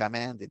sends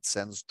command, it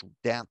sends to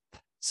that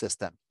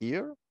system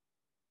here.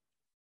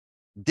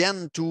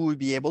 Then to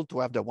be able to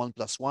have the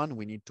 1+1,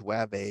 we need to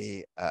have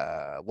a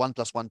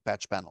 1+1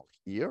 patch panel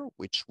here,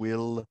 which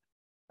will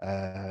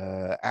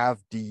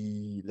have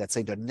the, let's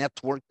say, the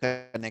network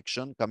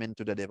connection come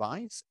into the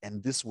device,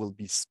 and this will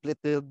be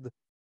splitted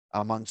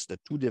amongst the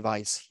two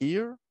devices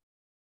here.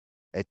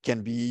 It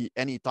can be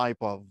any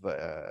type of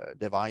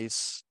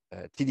device,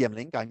 TDM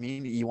link, I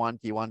mean,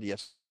 E1, T1,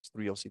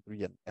 DS3,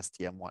 OC3, and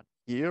STM1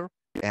 here.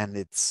 And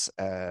it's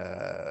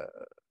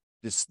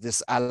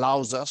this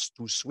allows us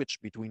to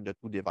switch between the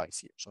two devices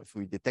here. So if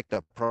we detect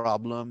a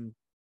problem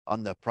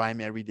on the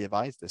primary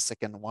device, the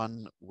second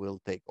one will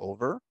take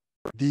over.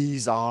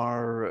 These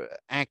are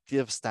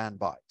active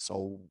standby.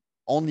 So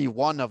only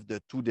one of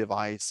the two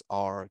devices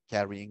are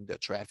carrying the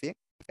traffic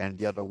and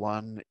the other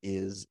one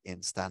is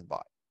in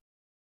standby.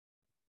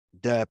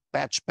 The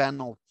patch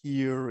panel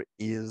here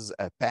is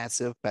a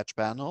passive patch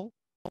panel.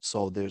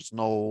 So there's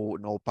no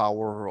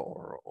power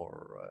or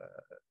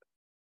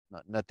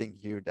nothing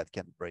here that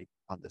can break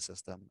on the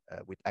system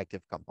with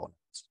active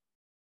components.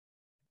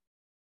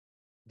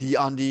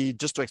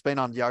 Just to explain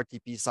on the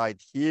RTP side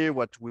here,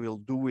 what we'll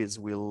do is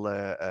we'll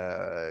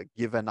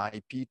give an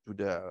IP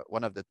to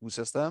one of the two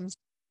systems,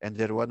 and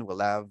the other one will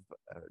have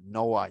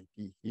no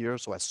IP here.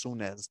 So as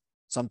soon as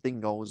something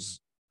goes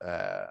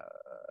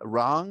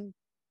wrong,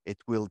 it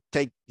will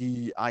take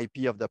the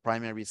IP of the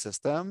primary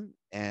system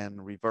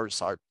and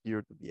reverse art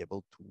here to be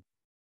able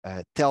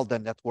to tell the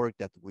network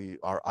that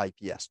our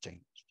IP has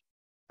changed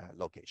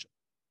location.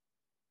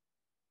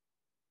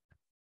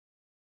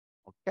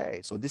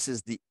 Okay, so this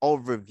is the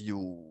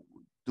overview.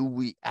 Do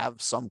we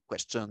have some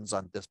questions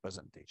on this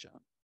presentation?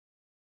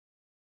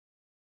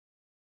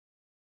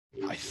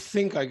 I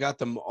think I got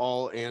them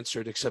all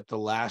answered, except the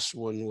last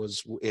one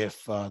was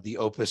if the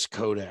Opus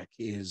codec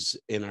is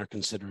in our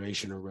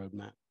consideration or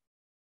roadmap.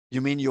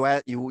 You mean you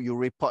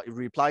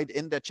replied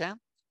in the chat?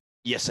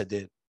 Yes, I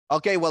did.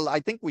 Okay, well, I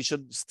think we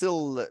should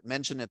still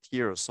mention it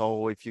here.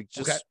 So if you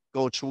just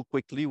go through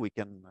quickly, we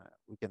can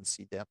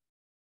see that.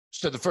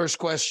 So the first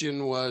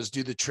question was,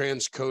 do the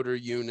transcoder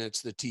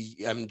units, the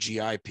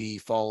TMGIP,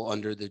 fall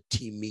under the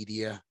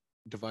Tmedia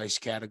device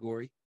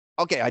category?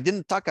 Okay, I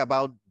didn't talk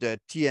about the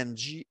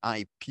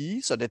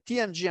TMGIP. So the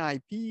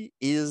TMGIP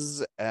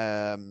is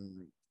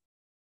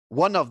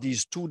one of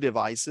these two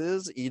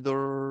devices,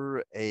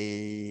 either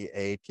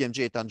a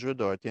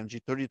TMG800 or a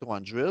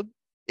TMG3200,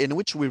 in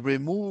which we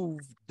remove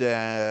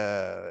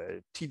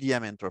the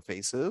TDM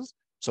interfaces.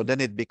 So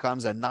then it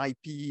becomes an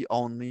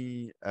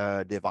IP-only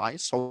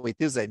device. So it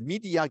is a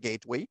media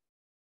gateway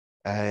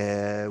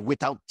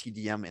without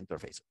TDM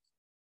interfaces.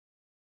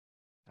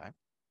 Okay.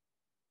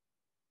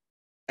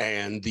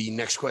 And the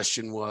next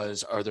question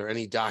was, are there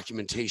any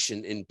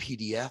documentation in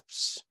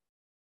PDFs?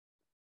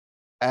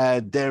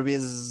 There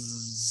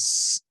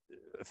is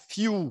a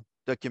few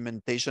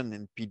documentation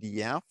in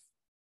PDF.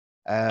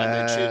 I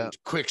mentioned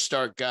quick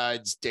start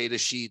guides, data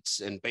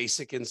sheets, and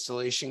basic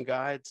installation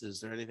guides.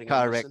 Is there anything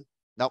I'm missing?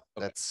 No,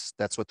 okay.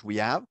 That's what we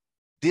have.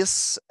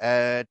 This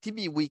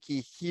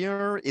TB-Wiki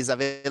here is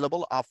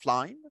available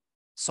offline.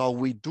 So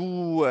we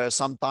do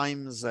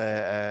sometimes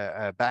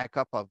a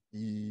backup of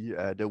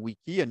the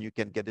wiki, and you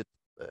can get it.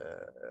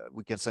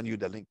 We can send you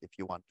the link if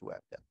you want to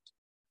have that.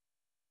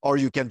 Or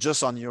you can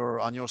just on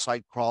your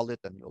site crawl it,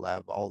 and you'll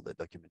have all the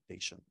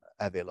documentation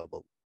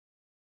available.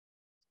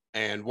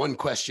 And one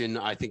question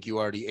I think you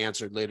already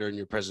answered later in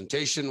your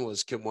presentation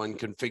was, can one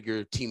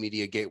configure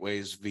Tmedia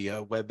gateways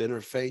via web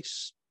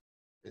interface?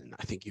 And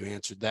I think you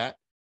answered that.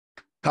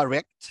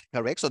 Correct.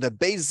 So the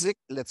basic,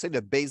 let's say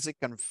the basic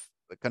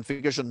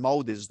configuration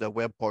mode is the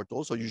web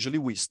portal. So usually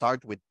we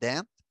start with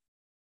that.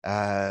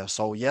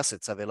 So yes,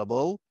 it's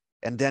available.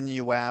 And then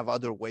you have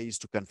other ways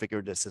to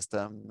configure the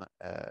system,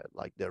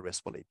 like the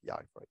RESTful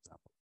API, for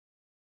example.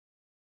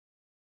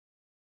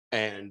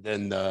 And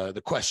then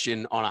the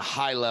question on a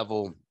high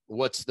level,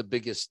 what's the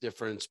biggest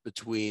difference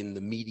between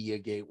the media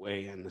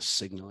gateway and the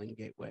signaling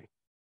gateway?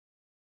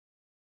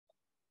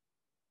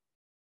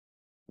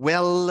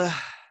 Well,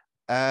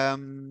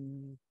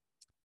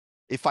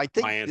 if I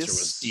think my answer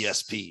was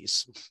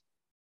DSPs.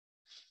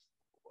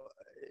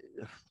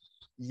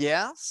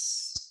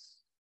 Yes.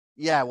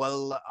 Yeah,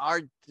 well,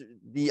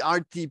 the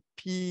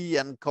RTP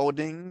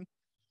encoding,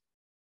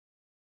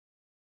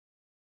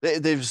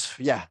 there's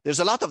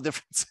a lot of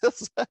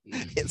differences.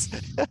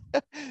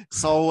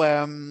 So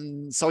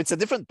it's a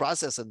different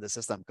process in the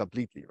system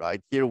completely,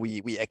 right? Here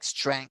we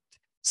extract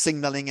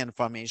signaling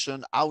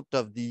information out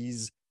of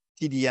these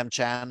TDM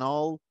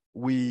channel.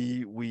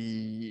 We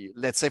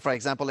let's say, for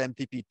example,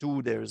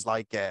 MTP2, there's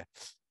like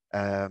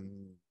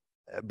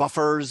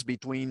buffers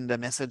between the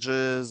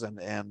messages and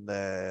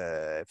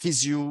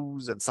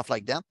FISUs and stuff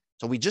like that.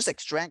 So we just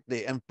extract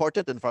the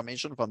important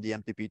information from the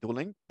MTP2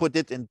 link, put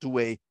it into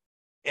a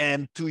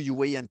M2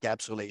 UA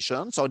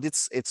encapsulation. So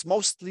it's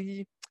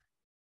mostly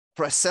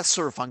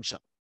processor function.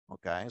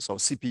 Okay, so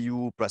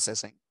CPU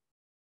processing.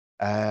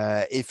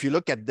 If you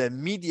look at the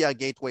media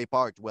gateway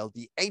part, well,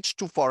 the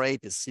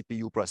H248 is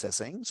CPU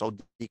processing, so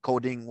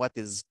decoding what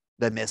is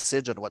the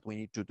message and what we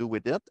need to do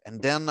with it. And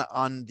then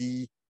on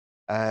the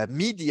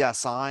media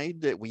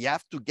side, we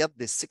have to get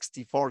the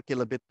 64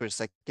 kilobit per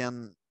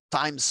second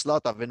time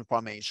slot of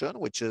information,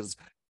 which is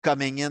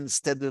coming in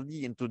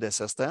steadily into the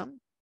system.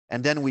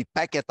 And then we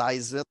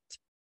packetize it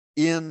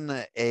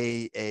in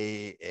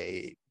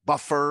a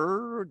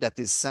buffer that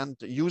is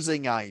sent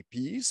using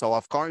IP. So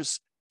of course,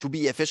 to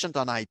be efficient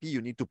on IP,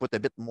 you need to put a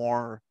bit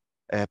more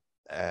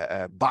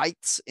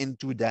bytes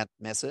into that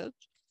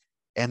message.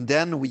 And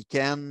then we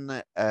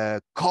can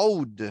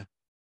code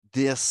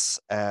this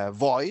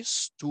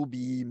voice to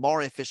be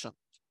more efficient.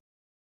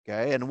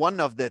 Okay. And one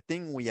of the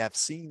things we have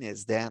seen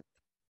is that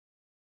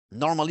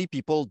normally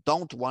people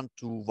don't want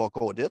to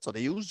vocode it. So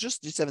they use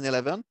just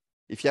G711.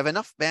 If you have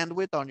enough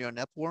bandwidth on your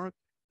network,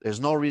 there's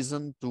no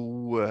reason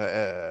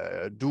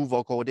to do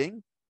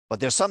vocoding. But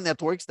there's some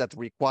networks that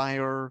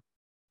require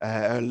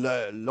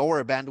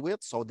lower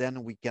bandwidth. So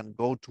then we can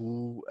go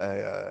to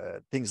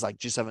things like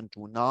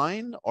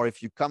G729, or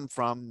if you come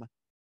from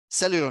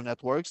cellular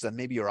networks, then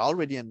maybe you're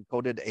already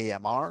encoded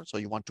AMR. So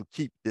you want to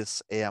keep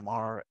this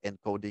AMR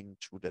encoding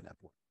through the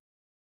network.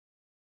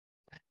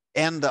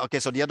 And okay,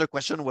 so the other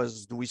question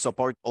was, do we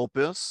support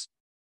Opus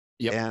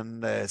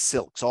and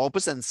Silk? So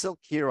Opus and Silk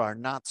here are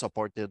not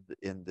supported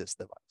in this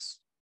device.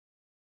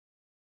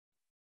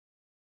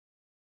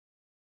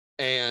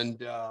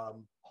 And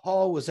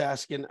Paul was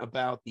asking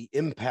about the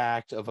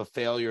impact of a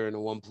failure in a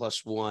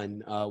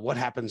 1+1. What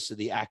happens to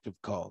the active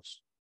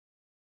calls?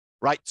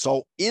 Right.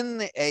 So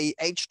in a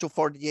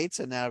H248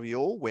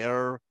 scenario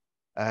where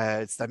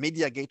it's the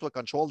media gateway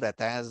control that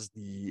has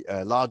the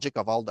logic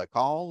of all the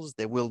calls,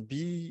 there will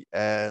be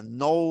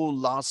no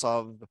loss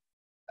of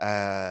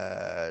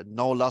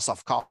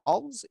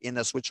calls in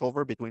a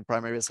switchover between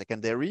primary and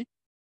secondary.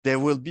 There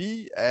will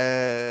be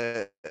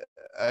a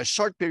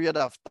short period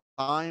of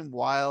time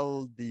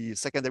while the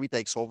secondary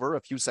takes over,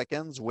 a few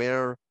seconds,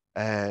 where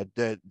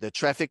the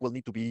traffic will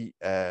need to be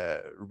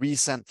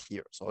resent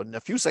here. So in a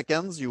few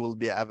seconds, you will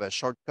have a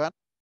shortcut,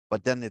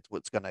 but then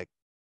it's going to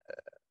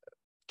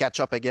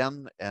catch up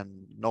again,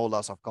 and no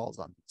loss of calls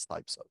on these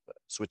types of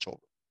switchover.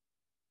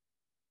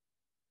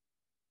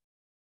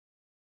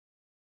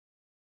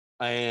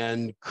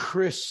 And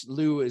Chris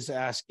Liu is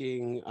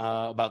asking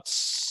about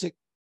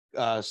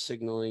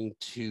signaling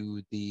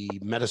to the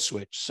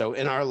Metaswitch. So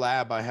in our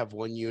lab, I have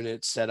one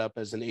unit set up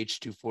as an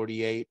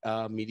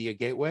H248 media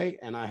gateway,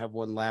 and I have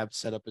one lab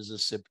set up as a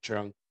SIP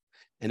trunk,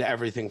 and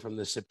everything from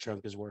the SIP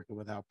trunk is working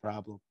without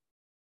problem.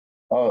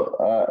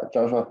 Oh,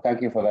 Joshua,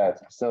 thank you for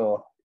that.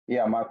 So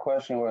yeah, my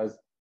question was,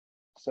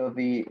 so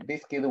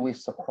this gateway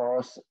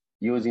supports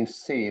using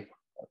SIP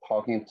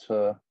talking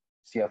to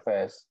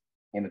CFS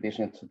in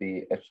addition to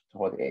the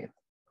H248,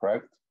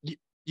 correct?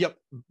 Yep,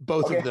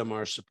 both of them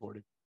are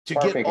supported. To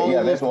Perfect. get all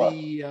of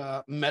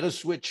the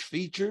Metaswitch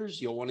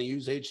features, you'll want to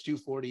use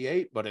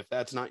H248, but if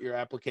that's not your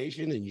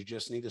application and you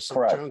just need a SIP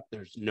trunk,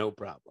 there's no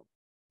problem.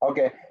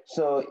 Okay,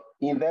 so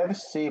in that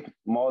SIP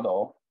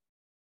model,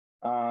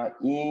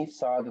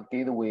 inside the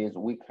gateways,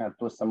 we can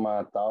do some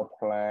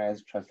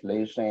downplans,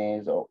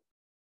 translations, or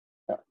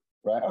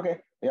Right. Okay.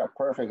 Yeah.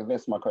 Perfect.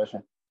 That's my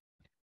question.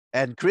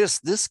 And Chris,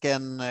 this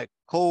can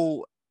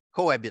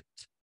cohabit,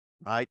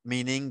 right?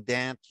 Meaning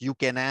that you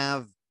can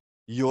have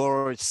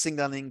your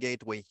signaling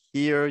gateway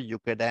here, you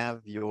could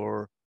have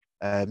your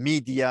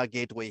media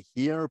gateway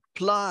here.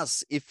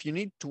 Plus, if you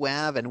need to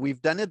have, and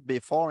we've done it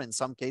before in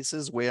some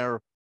cases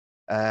where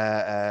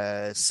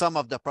some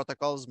of the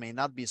protocols may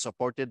not be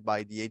supported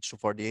by the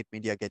H248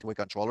 media gateway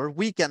controller,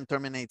 we can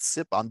terminate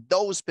SIP on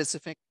those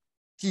specific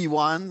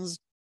T1s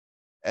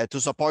to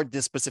support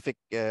this specific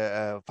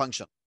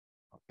function.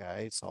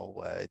 Okay,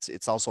 so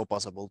it's also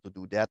possible to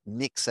do that,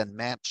 mix and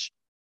match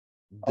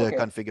the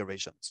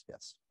configurations.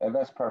 Yes.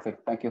 That's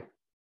perfect. Thank you.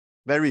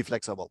 Very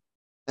flexible.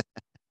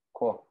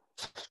 Cool.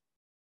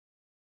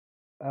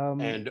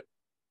 And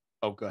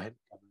oh, go ahead,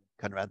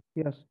 Conrad.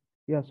 Yes.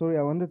 Yeah. Sorry,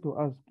 I wanted to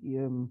ask.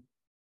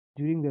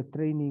 During the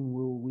training,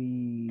 will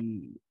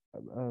we?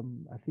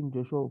 I think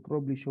Joshua will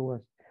probably show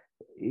us.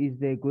 Is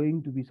there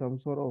going to be some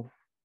sort of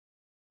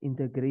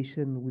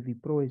integration with the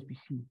Pro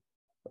SBC,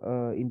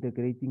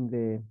 integrating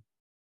the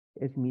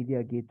S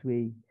media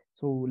gateway?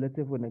 So let's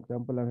say, for an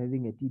example, I'm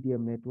having a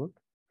TDM network,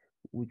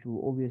 which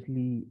will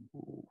obviously,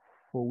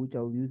 for which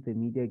I'll use the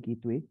media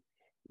gateway.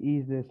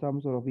 Is there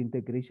some sort of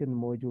integration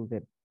module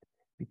that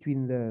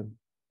between the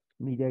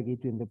media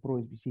gateway and the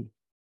Pro SBC?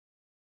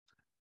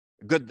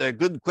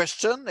 Good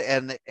question.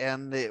 And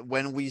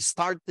when we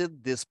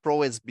started this Pro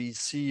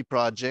SBC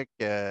project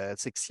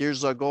 6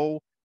 years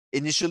ago,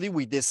 initially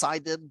we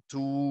decided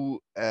to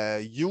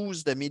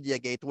use the media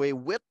gateway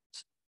with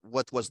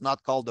what was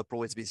not called the Pro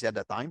SBC at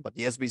the time, but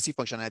the SBC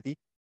functionality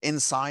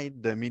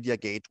inside the media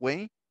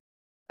gateway.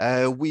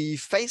 We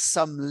faced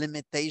some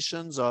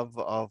limitations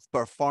of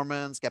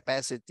performance,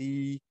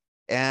 capacity,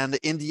 and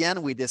in the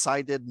end, we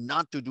decided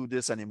not to do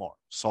this anymore.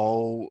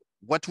 So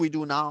what we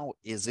do now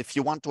is if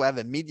you want to have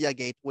a media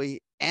gateway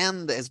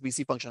and the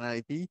SBC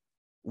functionality,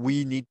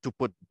 we need to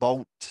put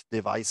both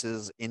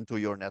devices into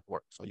your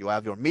network. So you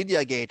have your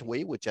media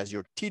gateway, which has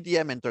your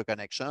TDM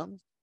interconnections,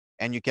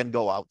 and you can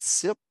go out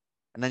SIP.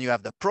 And then you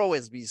have the Pro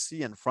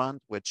SBC in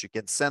front, which you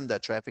can send the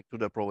traffic to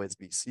the Pro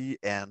SBC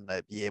and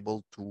be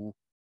able to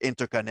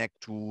interconnect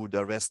to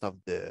the rest of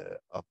the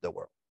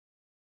world.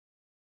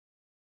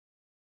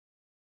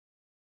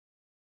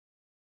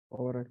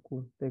 All right,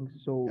 cool. Thanks.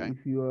 So Okay.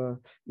 if you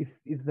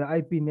if the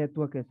IP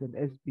network has an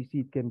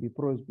SBC, it can be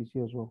Pro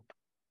SBC as well.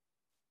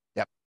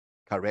 Yep,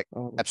 correct.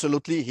 Right.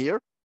 Absolutely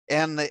here.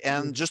 And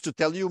Yes. just to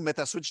tell you,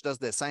 Metaswitch does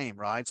the same,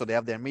 right? So they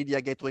have their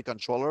media gateway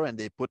controller and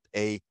they put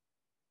their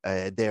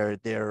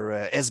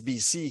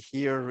SBC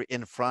here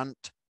in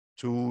front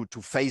to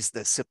face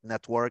the SIP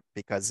network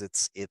because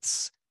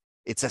it's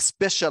a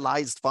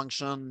specialized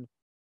function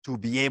to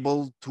be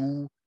able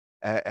to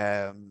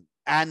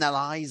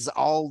analyze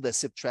all the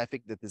SIP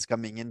traffic that is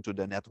coming into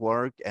the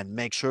network and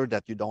make sure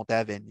that you don't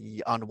have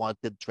any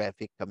unwanted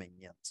traffic coming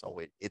in.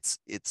 So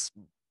it's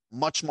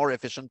much more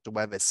efficient to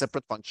have a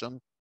separate function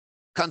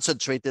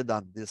concentrated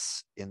on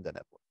this in the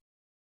network.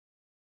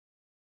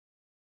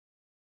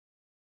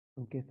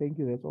 Okay, thank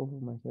you. That's all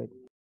from my side.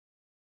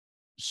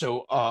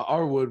 So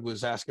Arwood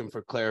was asking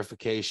for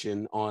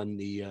clarification on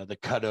the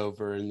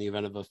cutover in the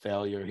event of a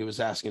failure. He was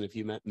asking if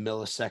you meant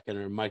millisecond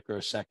or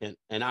microsecond,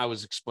 and I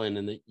was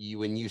explaining that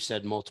when you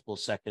said multiple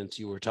seconds,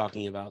 you were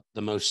talking about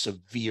the most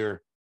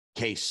severe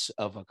case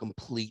of a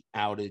complete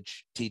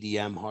outage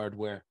TDM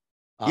hardware.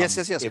 Yes,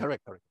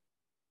 correct.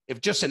 If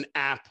just an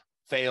app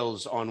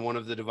fails on one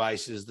of the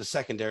devices, the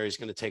secondary is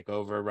going to take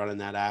over running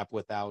that app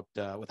without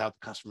the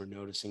customer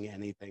noticing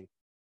anything.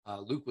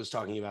 Luc was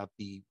talking about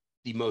the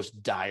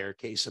most dire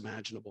case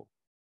imaginable.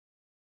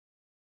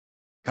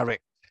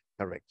 Correct.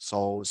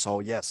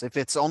 So yes, if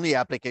it's only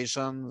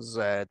applications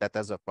that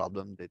has a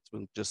problem, it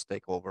will just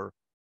take over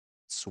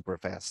super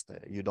fast.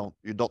 You don't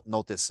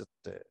notice it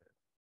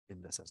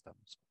in the system.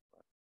 So,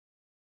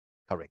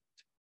 correct.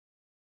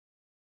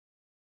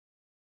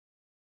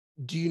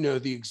 Do you know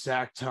the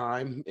exact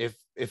time if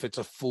it's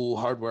a full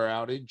hardware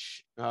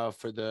outage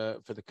for the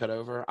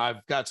cutover?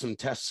 I've got some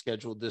tests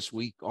scheduled this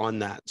week on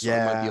that, so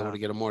I might be able to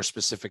get a more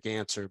specific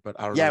answer, but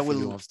I don't know if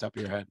you know off the top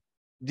of your head.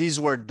 These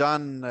were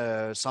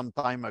done some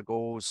time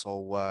ago,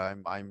 so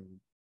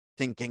I'm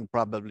thinking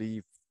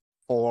probably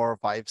 4 or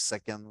 5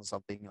 seconds,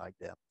 something like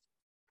that.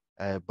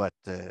 But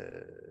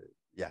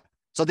yeah,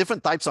 so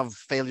different types of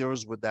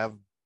failures would have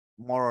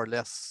more or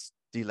less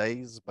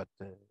delays, but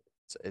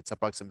it's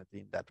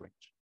approximately in that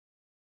range.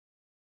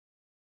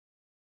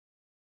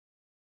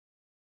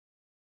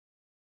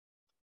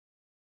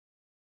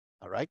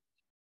 All right.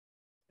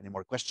 Any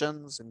more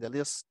questions in the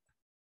list?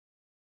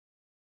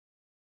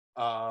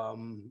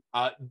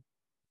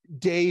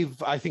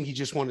 Dave, I think he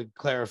just wanted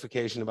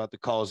clarification about the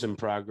calls in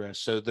progress.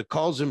 So the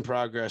calls in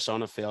progress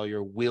on a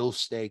failure will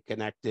stay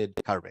connected.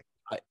 Correct.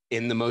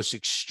 In the most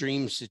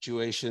extreme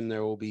situation,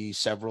 there will be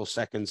several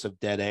seconds of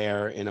dead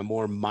air. In a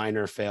more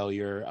minor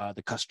failure,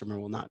 the customer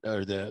will not,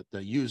 or the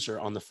user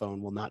on the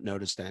phone will not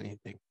notice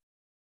anything.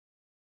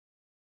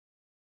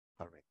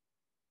 Correct.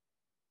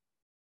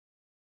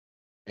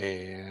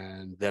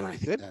 And then I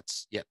think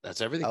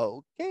that's everything.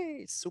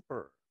 Okay,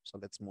 super. So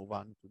let's move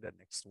on to the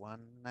next one.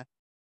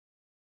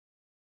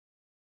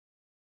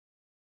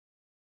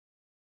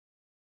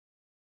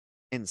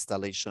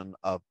 Installation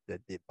of the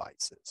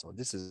devices. So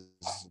this is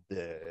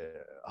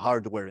the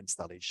hardware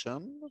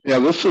installation. Yeah,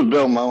 this is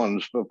Bill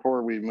Mullins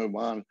before we move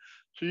on.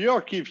 So you all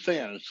keep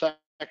saying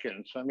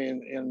seconds. I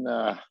mean, in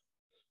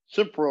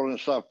SIP world and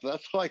stuff,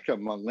 that's like a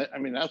moment. I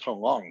mean, that's a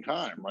long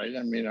time, right?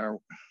 I mean,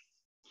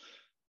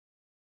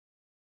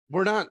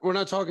 We're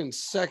not talking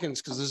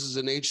seconds because this is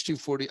an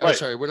H240. Right.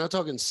 Sorry, we're not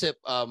talking SIP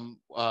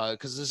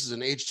because this is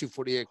an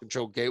H248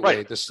 control gateway.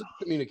 Right. The SIP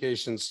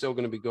communication is still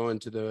going to be going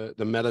to the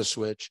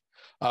Metaswitch.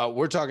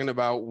 We're talking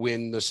about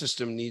when the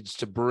system needs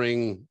to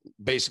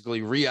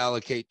basically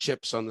reallocate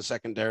chips on the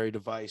secondary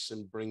device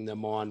and bring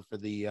them on for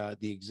the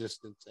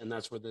existence, and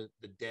that's where the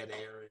dead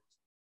air is.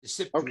 The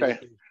SIP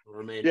communication will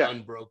remain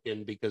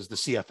unbroken because the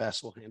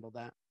CFS will handle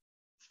that.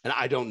 And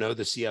I don't know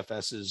the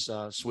CFS's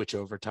switch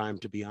over time,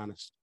 to be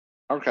honest.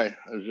 Okay,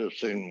 it just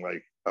seemed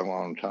like a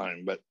long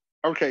time, but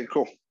okay,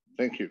 cool.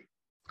 Thank you.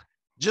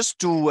 Just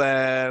to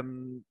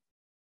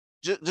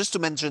just to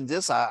mention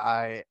this,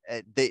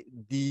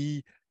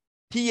 the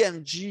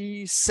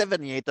TMG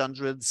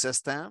 7800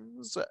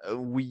 systems,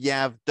 we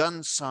have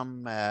done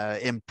some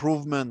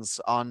improvements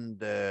on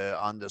the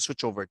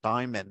switchover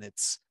time, and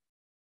it's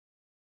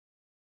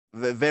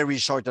very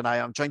short. And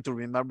I'm trying to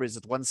remember, is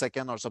it 1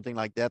 second or something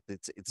like that?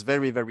 It's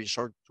very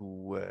short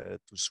to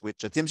switch.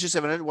 The TMG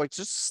 700 works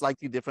just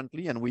slightly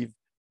differently, and we've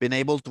been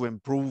able to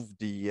improve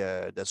the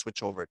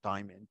switchover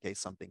time in case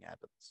something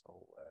happens.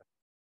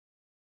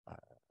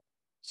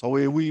 So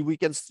we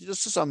can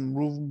just some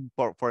room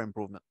for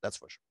improvement. That's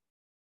for sure.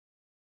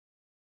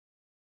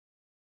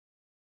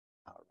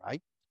 All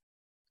right.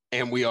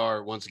 And we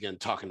are once again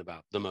talking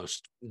about the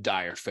most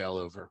dire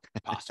failover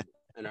possible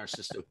in our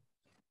system.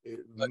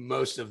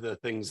 Most of the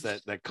things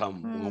that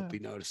come won't be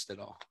noticed at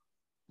all.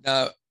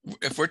 Now,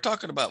 if we're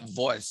talking about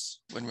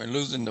voice, when we're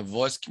losing the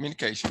voice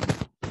communication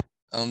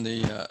on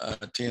the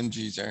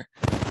TMGs there,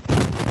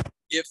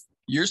 if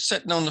you're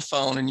sitting on the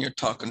phone and you're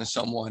talking to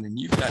someone and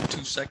you've got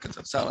 2 seconds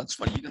of silence,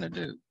 what are you going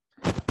to do?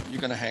 You're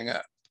going to hang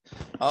up.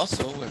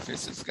 Also, if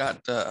it's got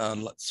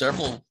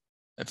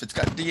if it's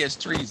got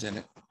DS3s in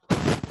it,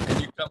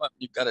 and you come up and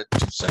you've got a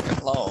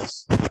 2-second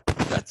loss,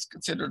 that's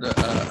considered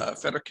a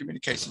Federal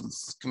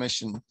Communications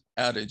Commission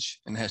outage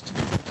and has to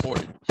be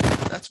reported.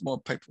 That's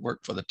more paperwork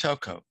for the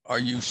telco. Are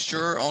you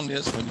sure on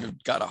this when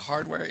you've got a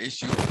hardware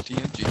issue with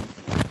TMG?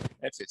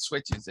 If it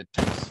switches, it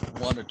takes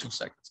 1 or 2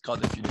 seconds.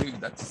 Because if you do,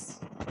 that's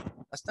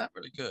not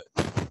really good.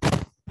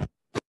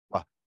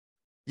 Well,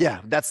 yeah,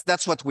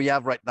 that's what we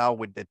have right now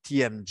with the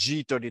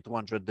TMG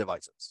 3200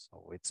 devices.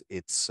 So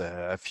it's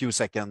a few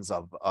seconds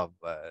of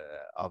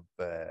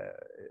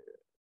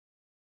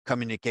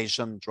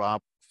communication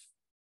drop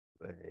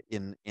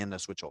in a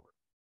switchover.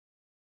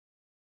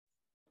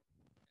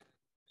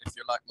 If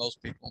you're like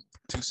most people,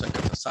 2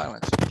 seconds of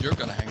silence, you're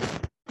going to hang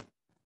up.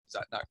 Is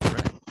that not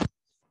correct?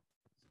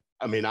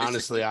 I mean,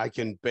 honestly, I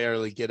can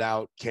barely get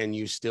out. Can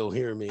you still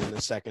hear me in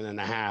 1.5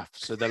 seconds?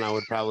 So then I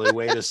would probably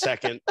wait a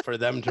second for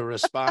them to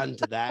respond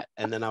to that,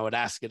 and then I would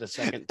ask it a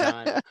second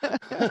time.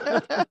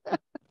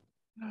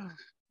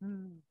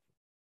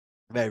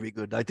 Very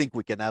good. I think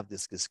we can have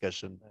this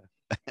discussion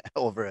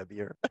over a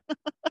beer.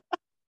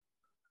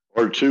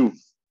 Or 2.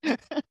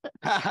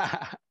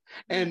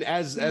 And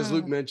as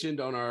Luc mentioned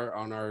on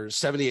our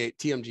 78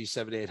 TMG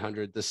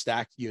 7800, the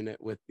stacked unit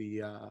with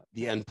the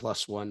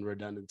N+1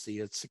 redundancy,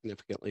 it's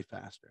significantly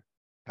faster.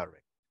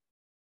 Correct.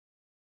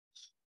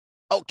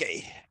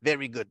 Okay,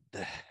 very good.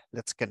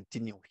 Let's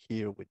continue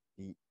here with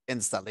the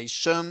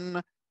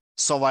installation.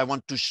 So I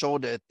want to show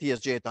the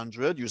TSG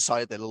 800. You saw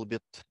it a little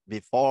bit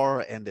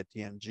before, and the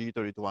TMG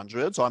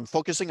 3200. So I'm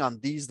focusing on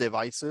these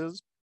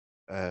devices.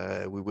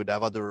 We would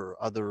have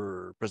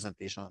other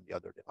presentation on the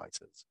other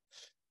devices.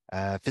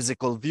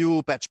 Physical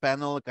view, patch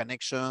panel,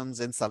 connections,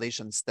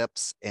 installation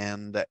steps,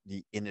 and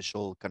the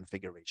initial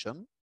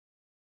configuration.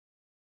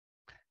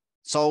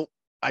 So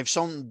I've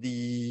shown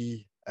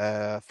the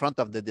front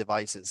of the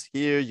devices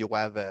here. You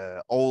have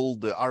an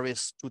old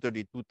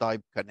RS-232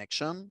 type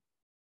connection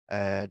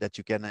that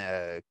you can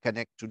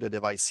connect to the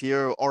device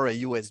here, or a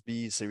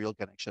USB serial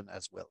connection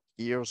as well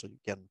here, so you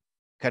can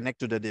connect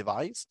to the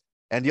device.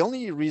 And the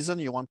only reason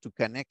you want to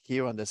connect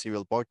here on the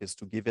serial port is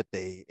to give it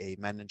a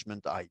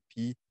management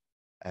IP.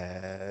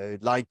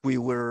 Like we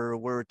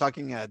were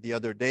talking the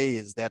other day,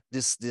 is that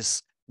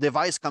this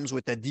device comes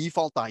with a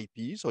default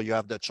IP, so you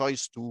have the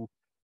choice to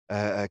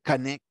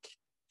connect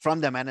from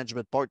the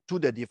management port to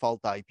the default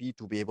IP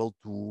to be able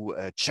to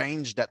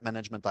change that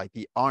management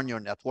IP on your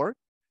network.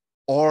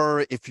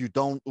 Or if you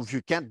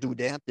can't do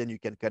that, then you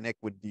can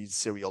connect with these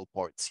serial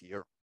ports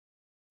here.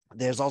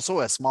 There's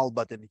also a small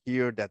button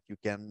here that you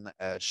can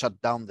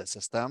shut down the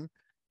system.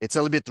 It's a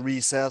little bit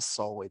recessed,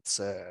 so it's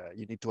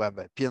you need to have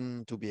a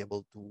pin to be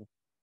able to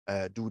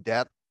do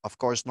that. Of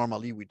course,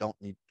 normally we don't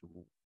need to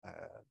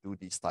do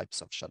these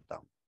types of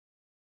shutdown.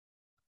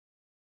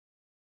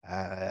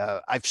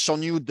 I've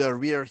shown you the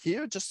rear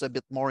here, just a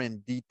bit more in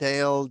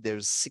detail.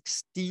 There's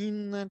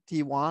 16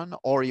 T1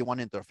 or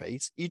E1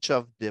 interface. Each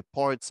of the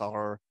ports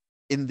are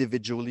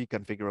individually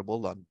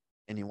configurable on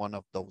any one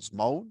of those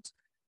modes.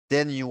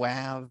 Then you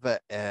have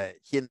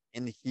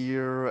in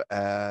here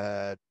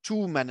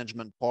 2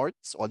 management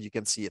ports. Well, you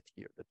can see it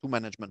here. The 2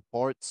 management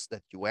ports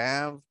that you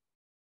have,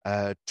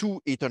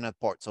 2 Ethernet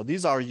ports. So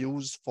these are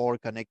used for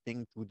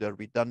connecting to the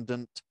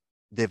redundant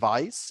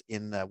device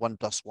in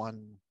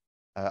 1+1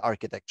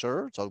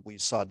 architecture. So we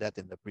saw that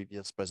in the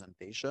previous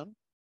presentation.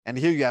 And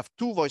here you have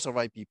 2 voice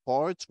over IP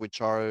ports, which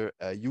are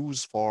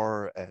used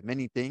for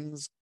many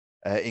things,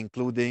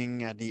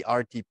 including the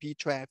RTP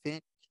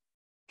traffic,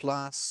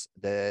 plus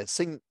the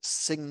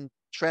SYNC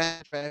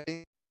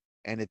traffic,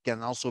 and it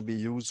can also be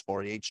used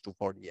for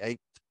H248.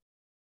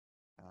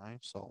 Okay,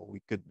 so we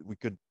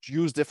could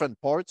use different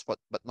ports, but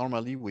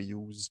normally we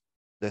use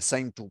the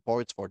same 2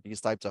 ports for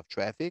these types of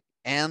traffic,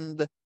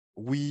 and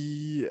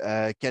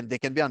they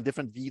can be on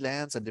different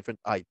VLANs and different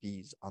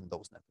IPs on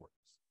those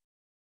networks.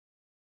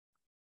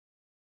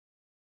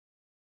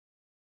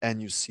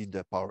 And you see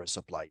the power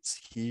supplies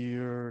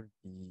here.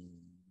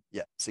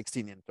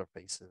 16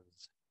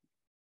 interfaces.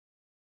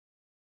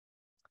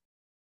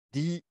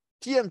 The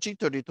TMG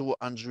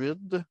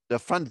 3200, the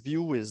front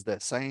view is the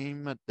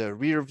same. The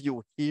rear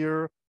view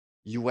here,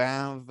 you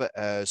have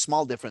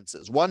small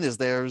differences. One is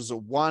there's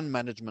 1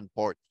 management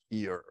port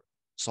here.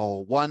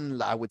 So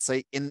one, I would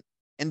say,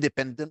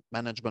 independent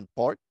management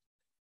port.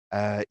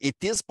 It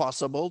is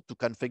possible to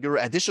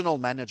configure additional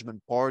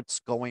management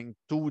ports going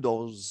to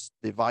those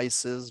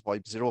devices,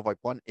 VoIP 0, VoIP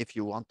 1, if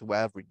you want to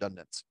have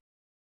redundancy.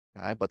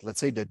 Okay, but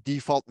let's say the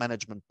default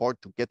management port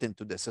to get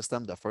into the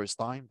system the first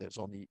time, there's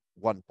only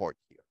 1 port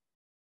here.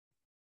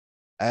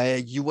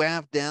 You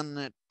have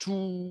then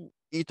 2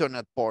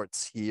 Ethernet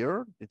ports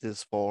here. It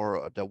is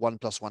for the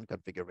 1+1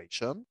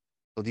 configuration.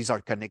 So these are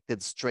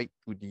connected straight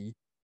to the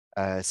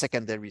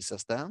secondary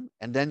system.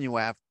 And then you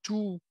have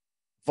 2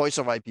 voice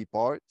over IP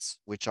ports,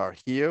 which are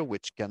here,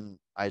 which can,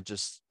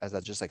 as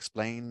I just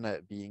explained,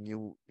 be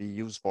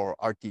used for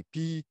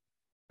RTP,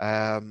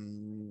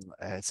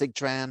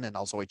 SIGTRAN, and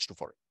also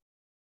H248.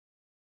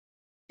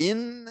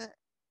 In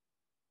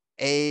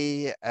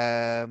a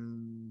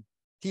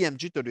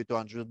TMG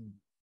 3200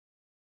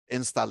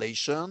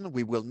 installation,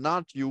 we will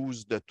not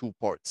use the 2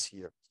 ports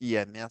here,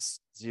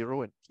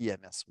 TMS0 and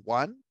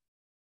TMS1.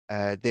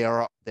 They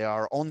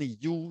are only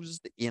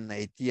used in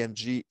a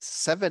TMG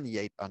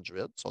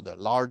 7800, so the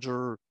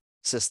larger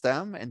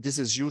system, and this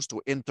is used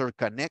to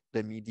interconnect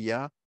the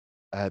media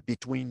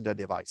between the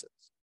devices.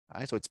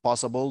 Right? So it's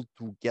possible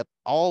to get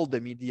all the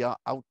media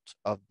out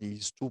of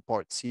these 2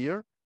 ports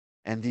here,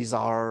 and these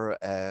are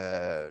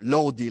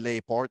low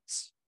delay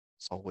ports,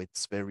 so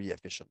it's very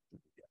efficient to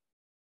do that.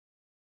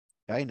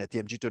 Okay? In a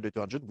TMG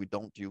 3200, we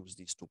don't use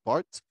these 2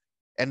 ports.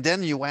 And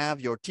then you have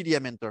your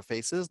TDM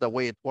interfaces. The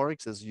way it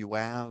works is you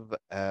have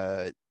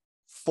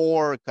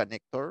 4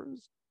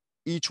 connectors.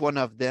 Each one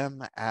of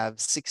them have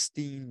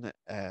 16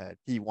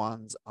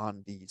 T1s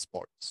on these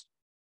ports.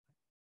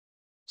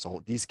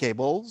 So these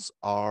cables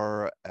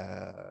are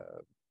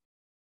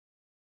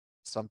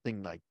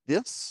something like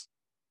this,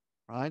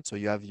 right? So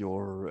you have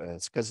your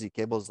SCSI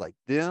cables like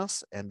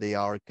this, and they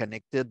are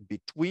connected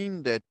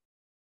between the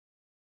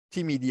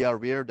Tmedia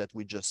rear that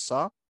we just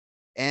saw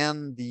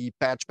and the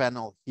patch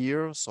panel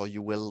here. So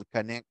you will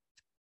connect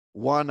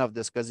one of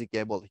the SCSI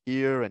cable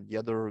here and the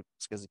other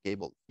SCSI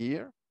cable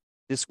here.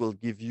 This will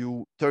give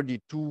you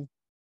 32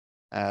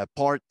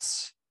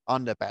 ports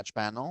on the patch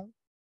panel.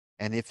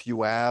 And if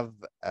you have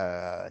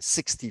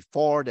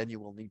 64, then you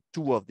will need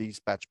 2 of these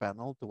patch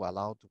panels to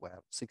allow to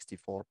have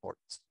 64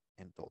 ports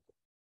in total.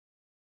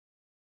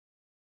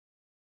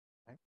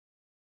 Okay.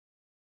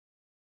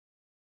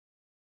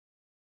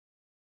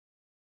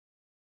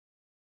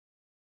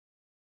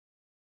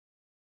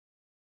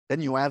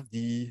 Then you have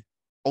the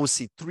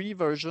OC3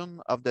 version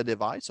of the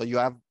device. So you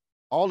have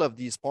all of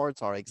these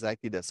ports are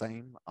exactly the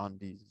same on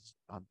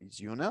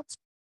these units.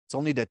 It's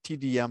only the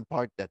TDM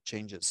part that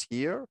changes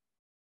here.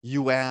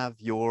 You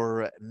have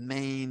your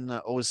main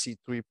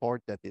OC3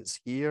 port that is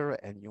here,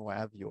 and you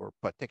have your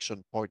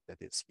protection port that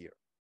is here.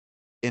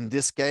 In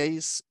this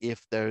case,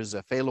 if there's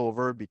a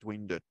failover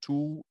between the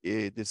 2,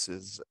 this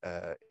is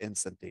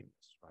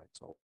instantaneous, right?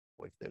 So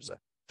if there's a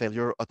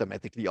failure,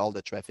 automatically all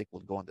the traffic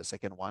will go on the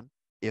second one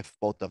if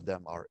both of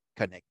them are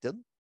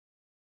connected.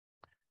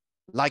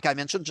 Like I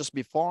mentioned just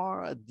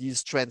before,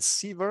 these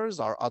transceivers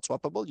are hot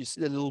swappable. You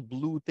see the little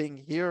blue thing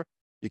here?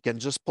 You can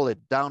just pull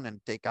it down and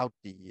take out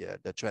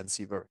the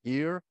transceiver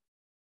here.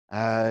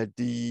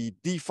 The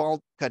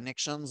default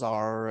connections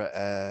are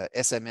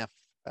SMF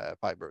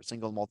fiber,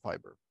 single mode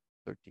fiber,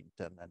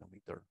 1310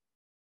 nanometer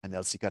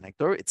NLC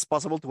connector. It's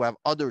possible to have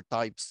other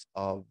types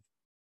of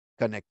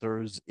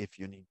connectors if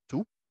you need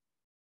to.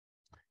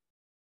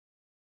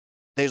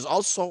 There's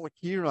also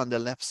here on the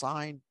left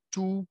side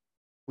 2,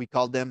 we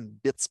call them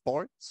bits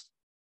ports.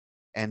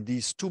 And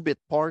these 2 bit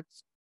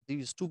ports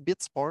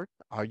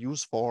are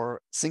used for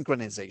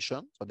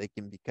synchronization. So they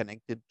can be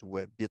connected to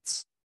a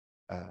bits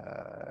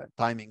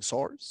timing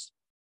source,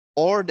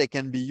 or they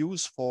can be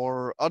used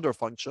for other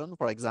function.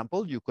 For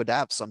example, you could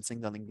have some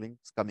signaling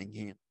links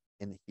coming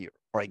in here.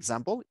 For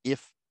example,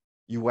 if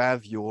you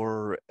have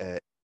your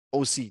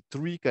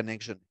OC3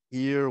 connection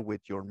here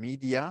with your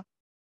media,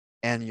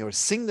 and your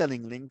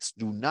signaling links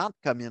do not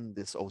come in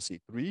this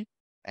OC3,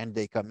 and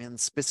they come in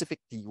specific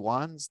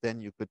T1s,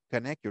 then you could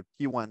connect your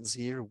T1s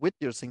here with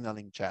your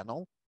signaling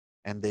channel,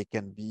 and they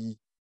can be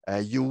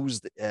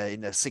used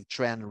in a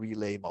SIGTRAN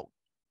relay mode.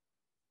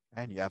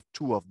 And you have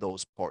two of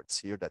those ports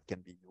here that can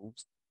be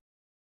used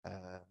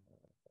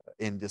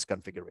in this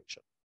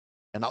configuration.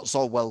 And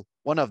also, well,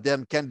 one of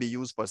them can be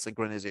used for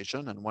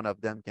synchronization, and one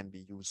of them can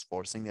be used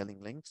for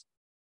signaling links,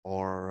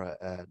 or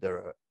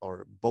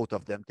both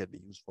of them can be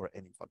used for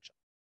any function.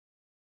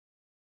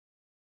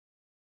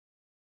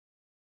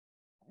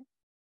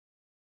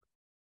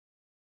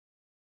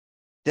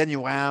 Then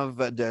you have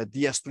the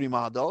DS3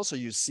 model. So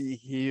you see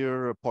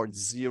here port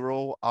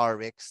 0,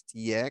 RX,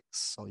 TX.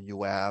 So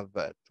you have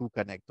two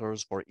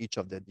connectors for each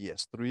of the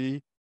DS3,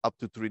 up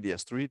to 3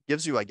 DS3. It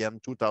gives you, again,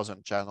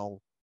 2,000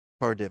 channel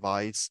per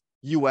device.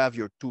 You have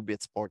your 2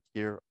 bits port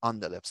here on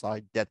the left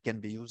side that can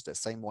be used the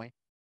same way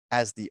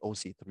as the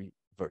OC3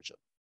 version.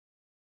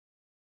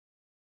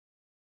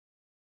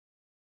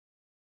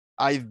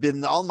 I've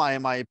been, all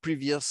my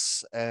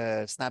previous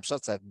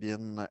snapshots have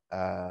been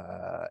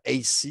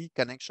AC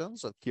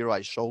connections. So here I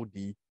show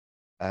the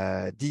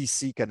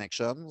DC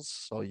connections.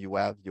 So you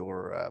have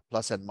your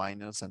plus and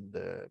minus and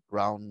the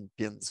ground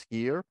pins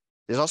here.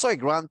 There's also a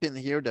ground pin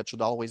here that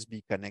should always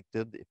be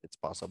connected if it's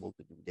possible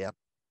to do that.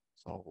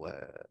 So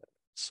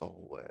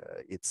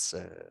it's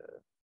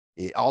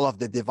all of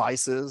the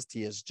devices,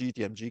 TSG,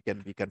 TMG, can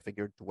be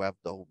configured to have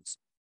those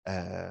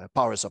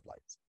power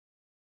supplies.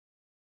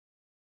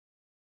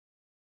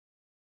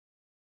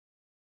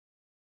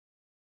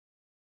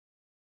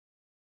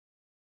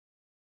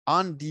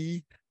 On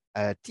the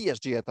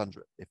TSG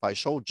 800, if I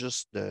show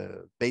just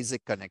the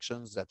basic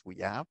connections that we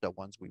have, the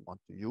ones we want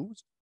to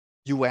use,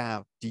 you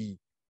have the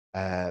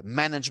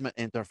management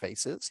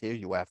interfaces. Here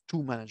you have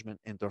two management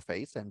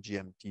interface,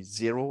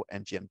 MGMT0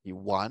 and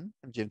GMT1.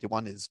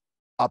 MGMT1 is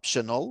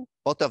optional.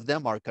 Both of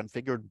them are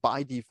configured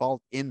by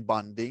default in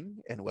bonding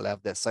and will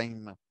have the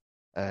same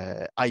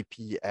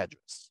IP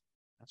address.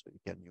 So you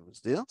can use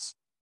this.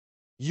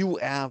 You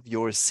have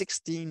your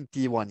 16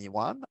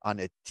 T1E1 on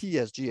a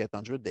TSG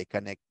 800. They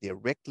connect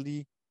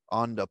directly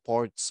on the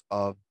ports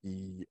of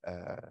the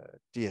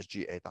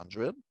TSG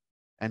 800.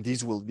 And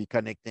these will be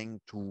connecting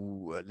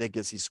to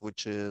legacy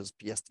switches,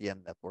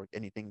 PSTN network,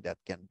 anything that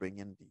can bring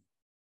in the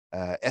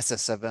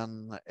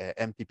SS7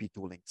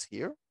 MTP2 links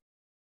here.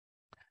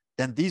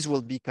 Then these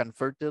will be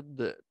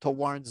converted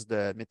towards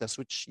the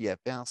Metaswitch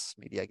EFS,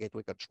 Media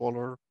Gateway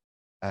Controller,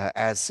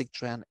 as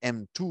SIGTRAN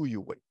M2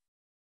 UA.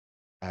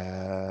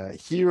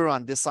 Here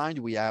on this side,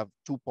 we have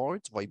two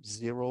ports, VoIP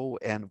 0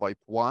 and VoIP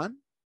 1.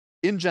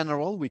 In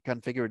general, we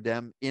configure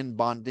them in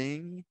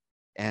bonding,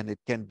 and it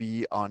can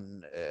be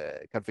on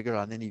configured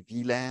on any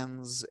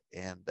VLANs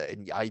and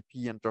any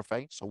IP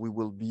interface. So we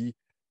will be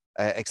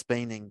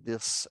explaining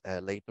this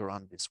later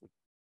on this week,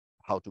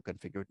 how to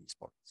configure these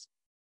ports.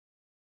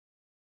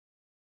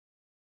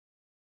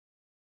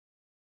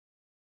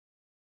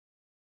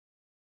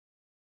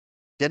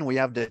 Then we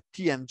have the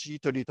TMG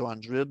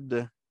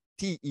 3200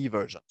 TE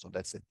version. So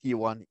that's the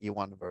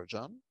T1E1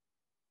 version.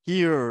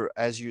 Here,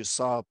 as you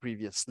saw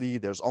previously,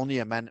 there's only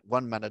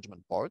one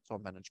management port, so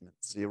management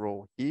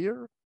 0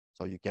 here.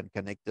 So you can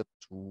connect it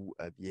to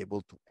be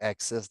able to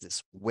access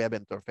this web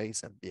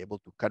interface and be able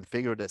to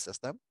configure the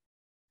system.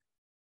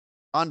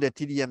 On the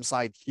TDM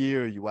side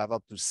here, you have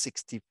up to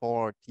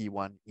 64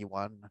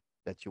 T1E1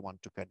 that you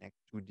want to connect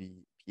to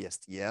the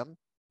PSTN.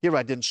 Here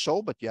I didn't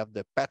show, but you have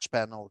the patch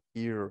panel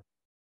here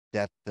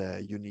that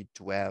you need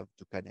to have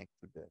to connect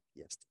to the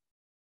PSTN.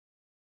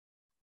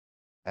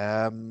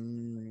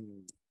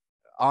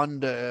 On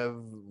the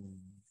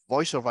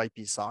voice over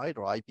IP side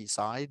or IP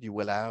side, you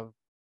will have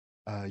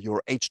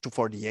your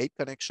H248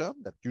 connection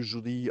that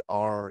usually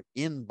are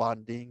in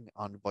bonding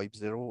on VoIP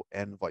 0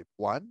 and VoIP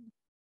 1.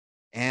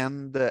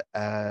 And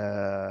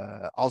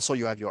also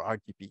you have your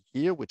RTP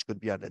here, which could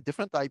be on a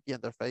different IP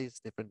interface,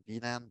 different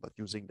VLAN, but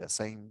using the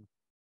same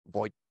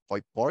VoIP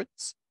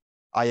ports.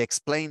 I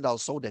explained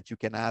also that you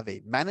can have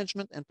a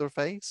management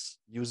interface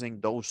using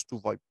those two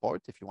VoIP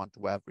ports if you want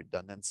to have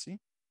redundancy.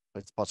 So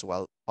it's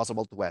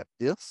possible to have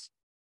this.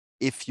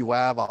 If you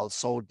have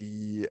also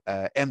the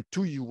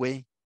M2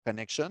 UA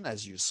connection,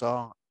 as you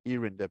saw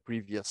here in the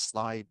previous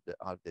slide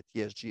of the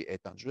TSG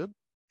 800, if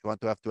you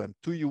want to have to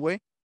M2 UA,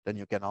 then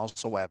you can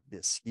also have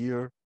this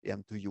here, the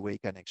M2 UA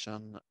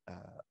connection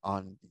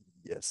on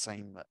the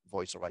same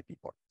voice or IP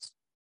ports.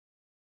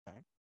 Okay.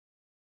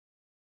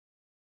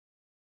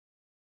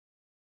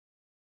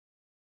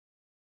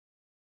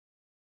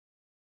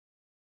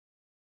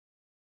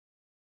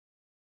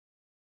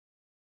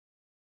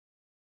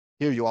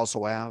 Here you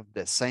also have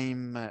the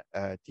same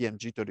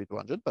TMG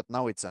 3200, but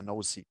now it's an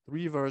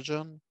OC3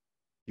 version.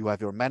 You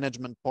have your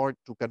management port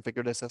to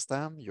configure the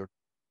system, your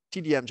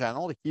TDM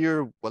channel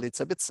here, well, it's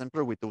a bit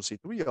simpler with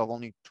OC3. You have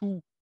only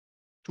two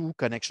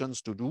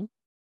connections to do.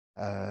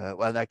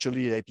 Well,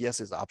 actually,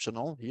 APS is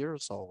optional here,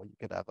 so you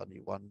can have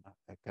only one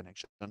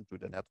connection to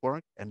the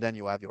network. And then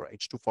you have your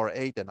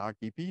H.248 and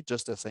RTP,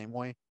 just the same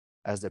way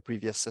as the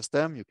previous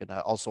system. You can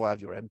also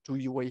have your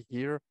M2 UA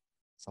here,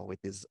 so it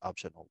is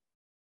optional.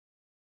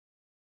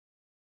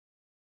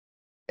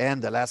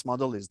 And the last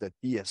model is the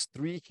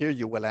DS3. Here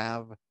you will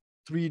have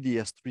 3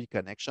 DS3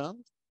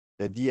 connections.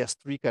 The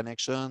DS3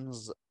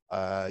 connections,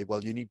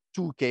 well, you need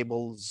 2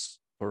 cables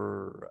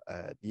per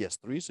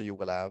DS3, so you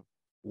will have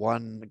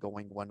one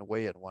going one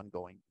way and one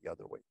going the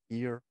other way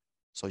here.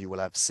 So you will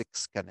have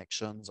 6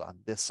 connections on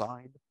this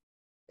side,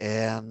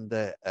 and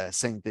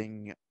same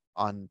thing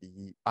on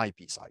the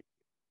IP side.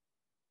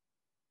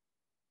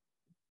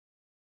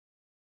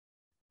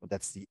 So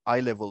that's the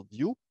eye-level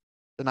view.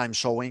 Then I'm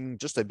showing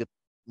just a bit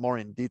more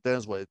in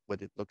details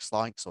what it looks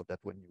like, so that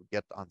when you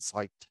get on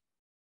site,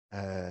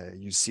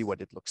 you see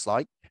what it looks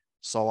like.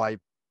 So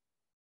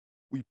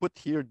we put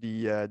here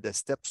the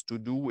steps to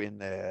do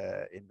in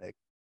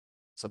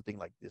something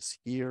like this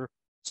here.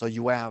 So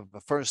you have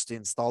first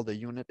install the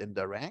unit in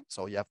the rack.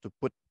 So you have to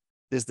put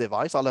this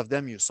device. All of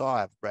them you saw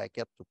have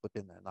bracket to put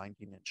in a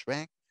 19-inch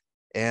rack.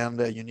 And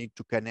you need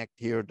to connect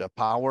here the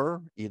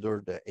power,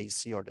 either the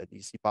AC or the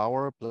DC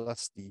power,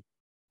 plus the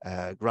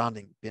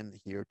grounding pin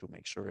here to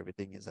make sure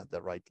everything is at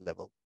the right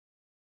level.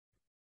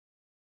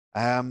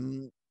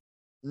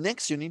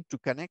 Next, you need to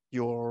connect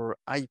your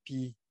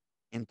IP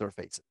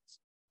interfaces.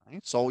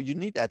 Right? So you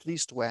need at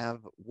least to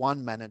have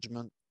one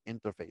management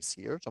interface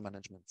here, so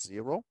management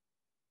 0.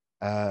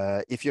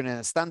 If you're in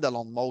a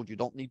standalone mode, you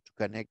don't need to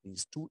connect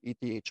these 2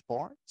 ETH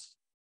ports,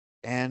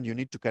 and you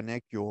need to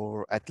connect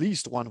your at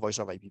least 1 voice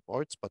over IP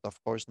ports. But of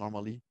course,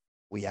 normally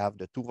we have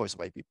the 2 voice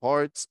over IP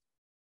ports.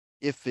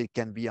 If it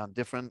can be on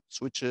different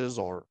switches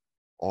or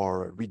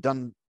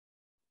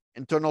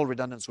internal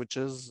redundant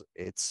switches,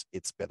 it's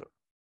better.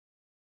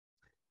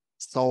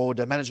 So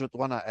the management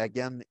one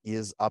again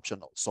is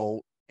optional.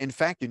 So in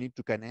fact, you need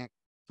to connect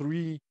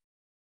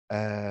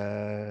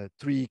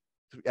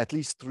at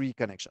least three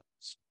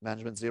connections: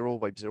 management 0,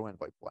 VoIP 0, and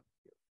VoIP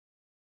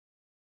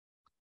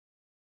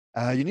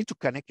 1. You need to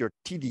connect your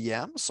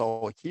TDM.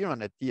 So here on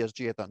the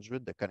TSG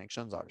 800, the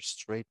connections are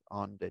straight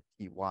on the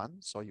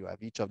T1. So you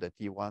have each of the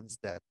T1s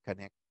that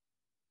connect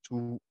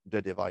to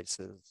the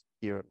devices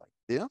here like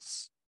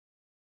this.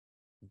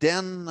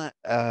 Then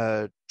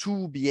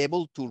to be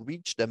able to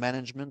reach the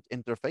management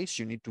interface,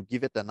 you need to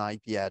give it an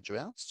IP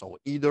address. So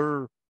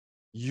either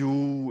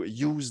you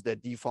use the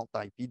default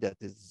IP that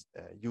is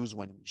used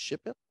when we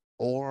ship it,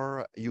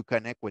 or you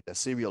connect with a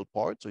serial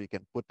port. So you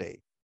can put a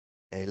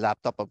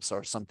laptop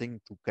or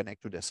something to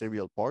connect to the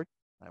serial port.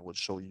 I will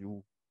show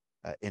you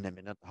in a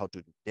minute how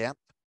to do that.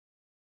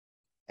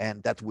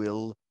 And that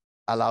will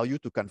allow you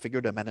to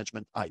configure the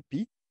management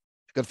IP.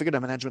 To configure the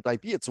management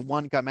IP, it's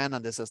one command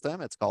on the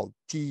system. It's called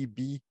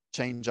TB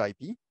change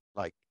IP,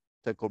 like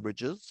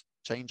TelcoBridges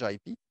change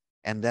IP.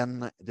 And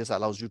then this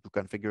allows you to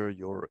configure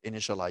your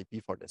initial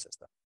IP for the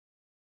system.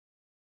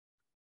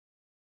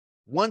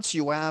 Once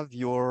you have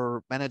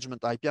your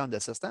management IP on the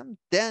system,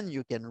 then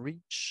you can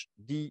reach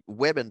the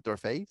web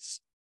interface.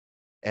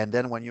 And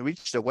then when you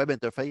reach the web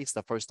interface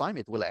the first time,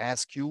 it will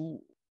ask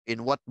you,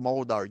 in what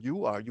mode are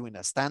you? Are you in a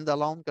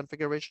standalone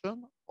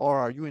configuration, or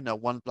are you in a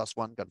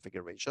 1+1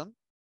 configuration?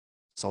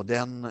 So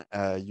then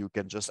you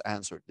can just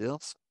answer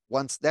this.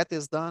 Once that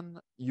is done,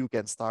 you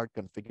can start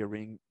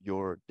configuring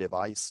your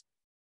device.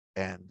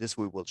 And this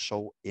we will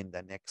show in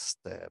the next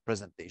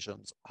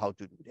presentations how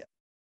to do that.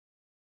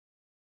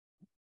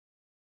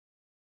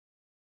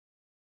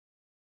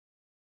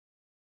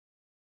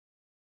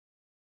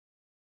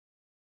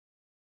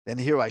 Then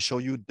here I show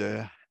you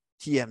the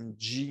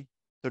TMG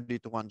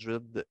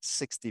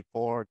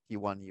 3264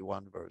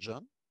 T1E1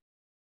 version.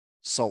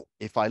 So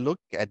if I look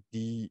at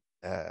the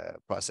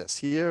process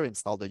here,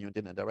 install the unit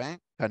in the rack,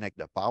 connect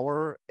the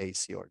power,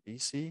 AC or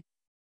DC,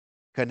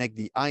 connect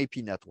the IP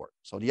network.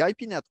 So the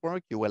IP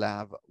network, you will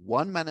have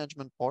one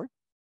management port,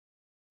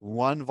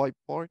 one VoIP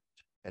port,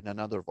 and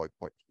another VoIP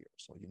port here.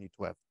 So you need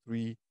to have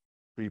three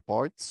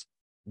ports.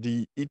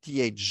 The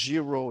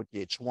ETH0,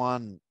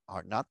 ETH1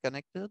 are not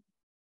connected.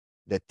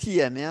 The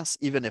TMS,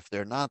 even if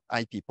they're not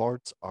IP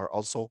ports, are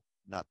also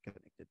not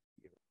connected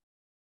here.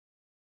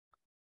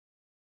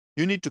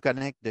 You need to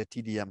connect the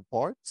TDM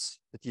ports.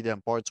 The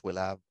TDM ports will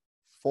have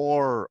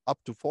up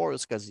to four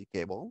SCSI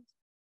cables.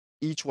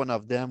 Each one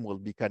of them will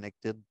be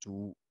connected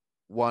to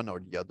one or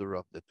the other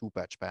of the 2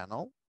 patch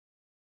panel.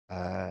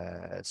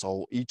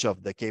 So each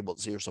of the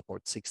cables here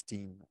support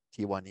 16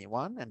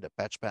 T1E1, and the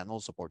patch panel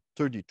support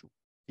 32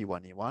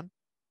 T1E1,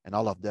 and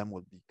all of them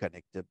will be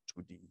connected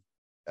to the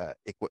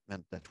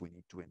equipment that we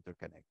need to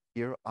interconnect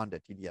here on the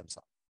TDM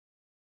side.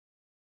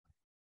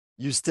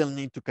 You still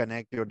need to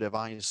connect your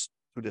device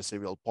to the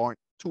serial port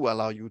to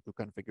allow you to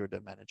configure the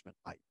management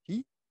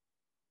IP,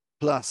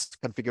 plus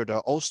configure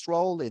the host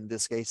role. In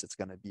this case, it's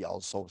going to be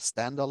also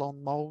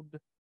standalone mode,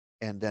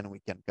 and then we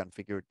can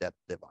configure that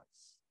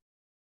device.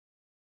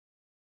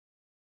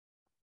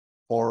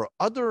 For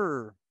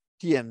other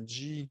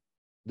TNG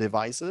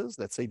devices,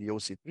 let's say the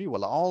OC3,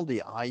 well, all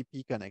the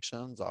IP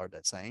connections are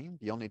the same.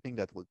 The only thing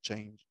that will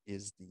change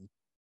is the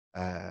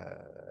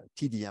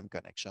TDM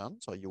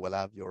connection. So you will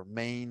have your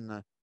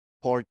main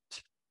port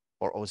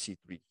for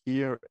OC3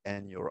 here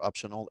and your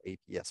optional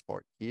APS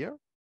port here.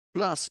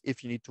 Plus,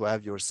 if you need to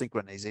have your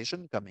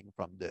synchronization coming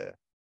from the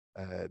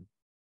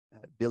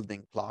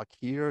building clock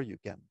here, you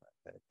can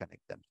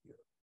connect them here.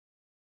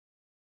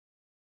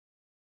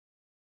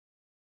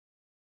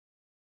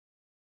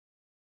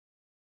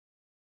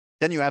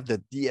 Then you have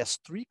the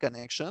DS3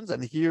 connections.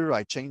 And here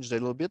I changed a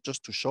little bit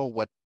just to show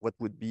what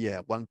would be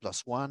a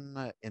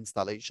 1+1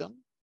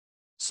 installation.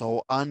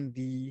 So on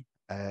the,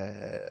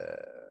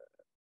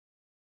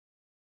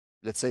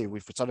 let's say we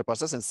start the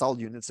process, install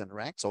units in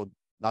rack. So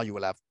now you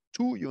will have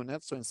 2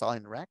 units to install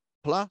in rack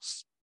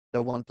plus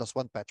the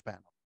 1+1 patch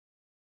panel.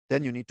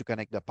 Then you need to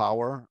connect the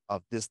power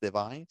of this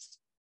device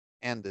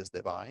and this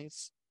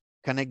device.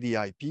 Connect the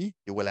IP.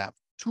 You will have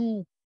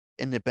 2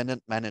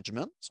 independent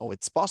management. So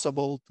it's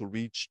possible to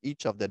reach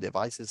each of the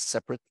devices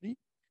separately,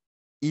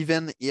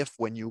 even if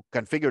when you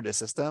configure the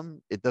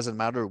system, it doesn't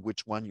matter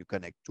which one you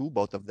connect to,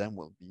 both of them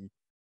will be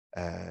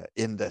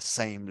in the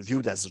same,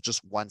 viewed as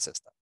just one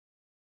system.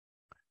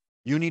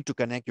 You need to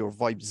connect your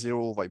VoIP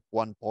 0, VoIP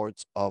 1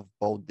 ports of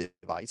both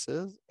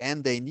devices.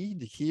 And they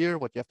need here,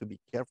 what you have to be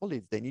careful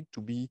is they need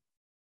to be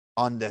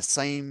on the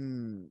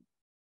same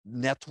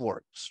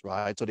networks,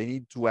 right? So they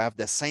need to have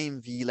the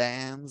same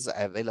VLANs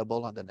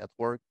available on the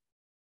network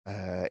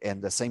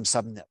and the same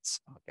subnets,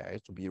 okay,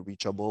 to be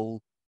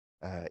reachable.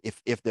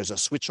 If there's a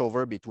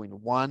switchover between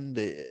one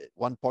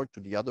port to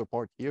the other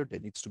port here, there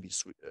needs to be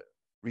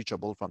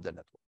reachable from the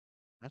network.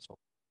 Right? So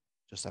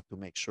just have to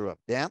make sure of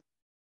that.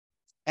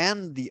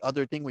 And the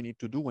other thing we need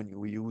to do when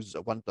you use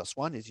a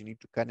 1+1 is you need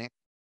to connect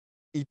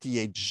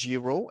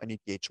ETH0 and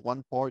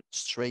ETH1 port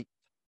straight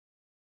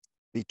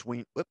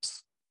between,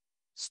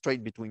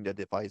 straight between the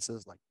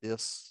devices like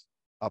this,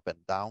 up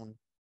and down.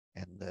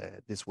 And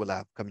this will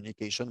have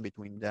communication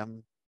between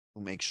them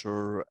to make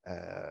sure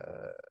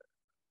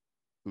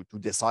to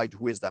decide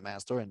who is the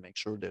master and make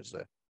sure there's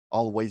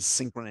always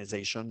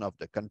synchronization of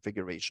the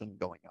configuration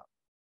going on.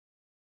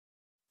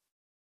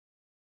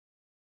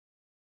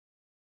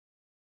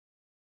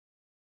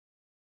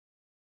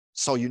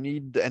 So you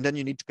need, and then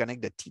you need to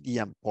connect the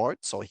TDM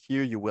port. So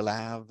here you will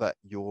have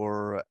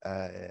your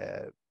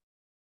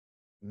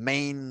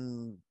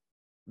main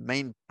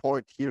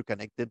port here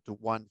connected to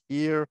one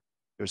here,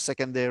 your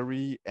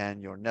secondary,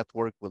 and your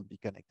network will be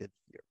connected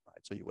here, right?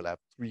 So you will have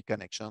 3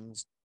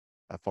 connections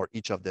for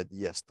each of the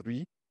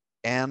DS3.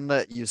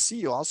 And you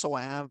see you also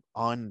have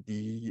on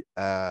the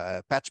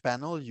patch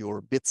panel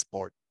your bits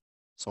port.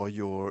 So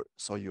your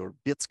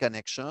bits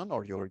connection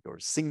or your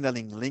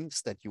signaling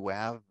links that you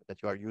have,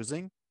 that you are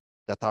using,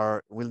 that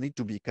will need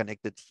to be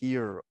connected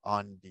here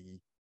on the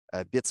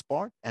bits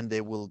port, and they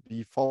will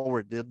be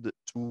forwarded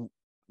to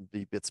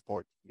the bits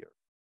port here.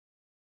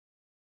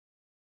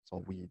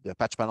 So the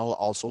patch panel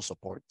also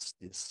supports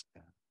this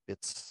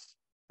bits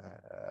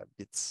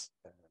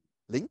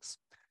links.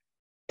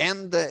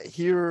 And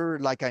here,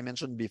 like I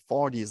mentioned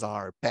before, these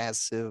are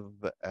passive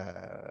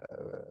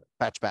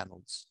patch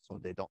panels, so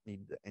they don't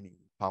need any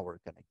power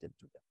connected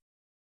to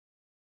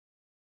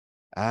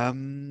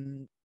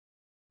them.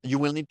 You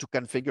will need to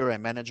configure a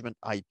management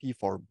IP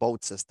for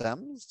both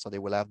systems, so they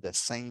will have the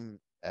same,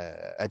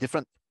 a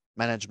different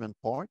management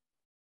port.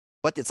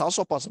 But it's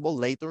also possible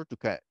later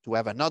to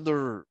have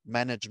another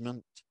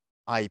management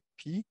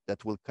IP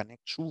that will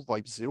connect through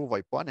VoIP 0,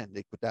 VoIP 1, and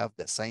they could have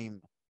the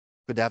same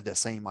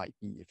IP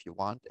if you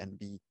want and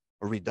be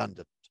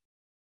redundant.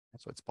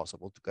 So it's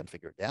possible to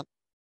configure that.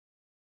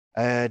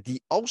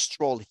 The host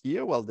role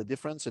here, well, the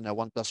difference in a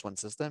 1+1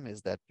 system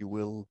is that you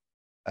will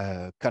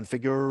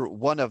configure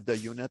one of the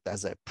unit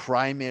as a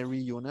primary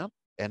unit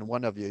and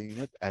one of your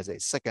unit as a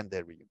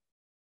secondary unit.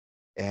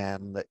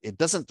 And it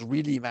doesn't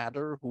really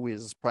matter who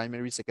is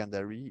primary,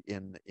 secondary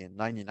in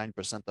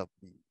 99%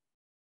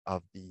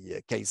 of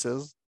the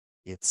cases.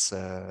 It's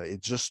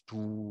just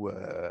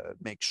to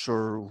make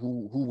sure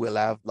who will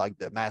have like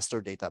the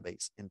master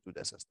database into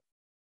the system.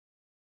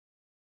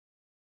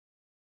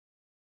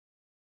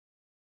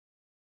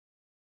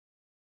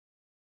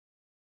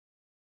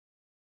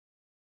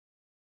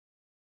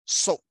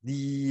 So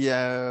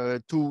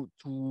to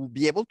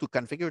be able to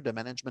configure the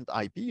management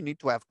IP, you need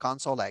to have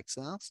console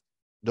access.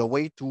 The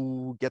way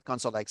to get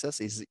console access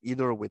is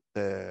either with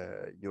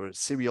your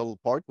serial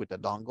port with a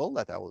dongle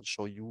that I will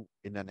show you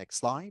in the next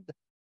slide,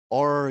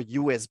 or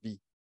USB.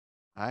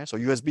 All right, so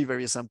USB,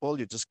 very simple.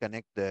 You just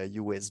connect the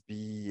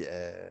USB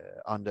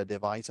on the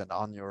device and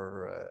on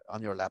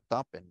your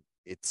laptop, and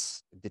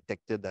it's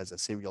detected as a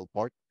serial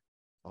port.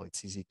 So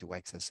it's easy to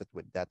access it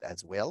with that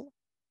as well.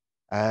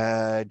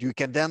 You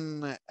can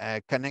then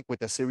connect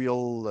with a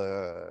serial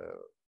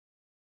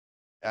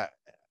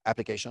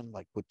application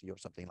like PuTTY or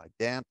something like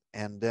that.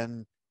 And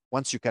then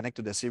once you connect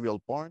to the serial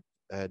port,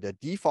 the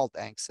default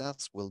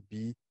access will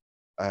be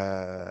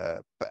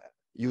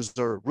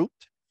user root,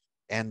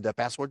 and the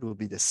password will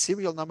be the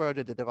serial number of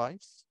the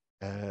device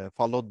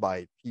followed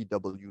by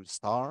PW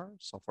star.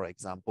 So for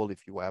example,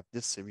 if you have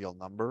this serial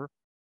number,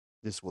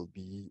 this will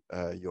be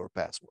your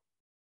password.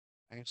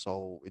 Okay?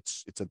 So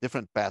it's a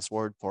different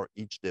password for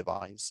each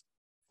device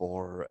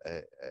for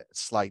a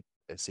slight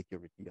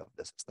security of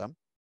the system.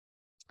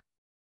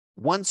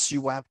 Once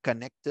you have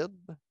connected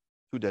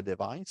to the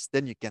device,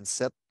 then you can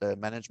set the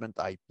management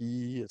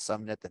IP,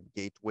 subnet, and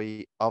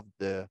gateway of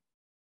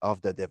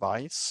the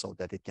device so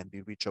that it can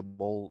be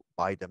reachable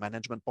by the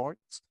management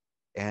ports.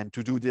 And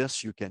to do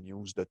this, you can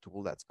use the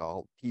tool that's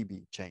called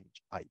TB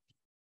change IP.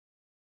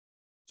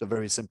 It's a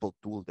very simple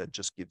tool that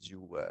just gives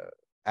you,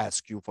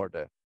 ask you for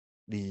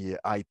the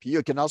IP.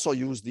 You can also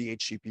use the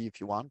HTTP if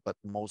you want, but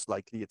most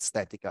likely it's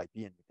static IP,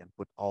 and you can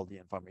put all the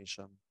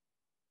information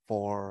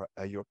for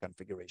your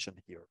configuration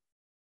here.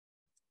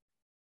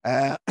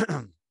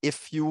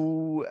 If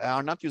you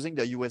are not using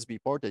the USB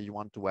port and you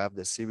want to have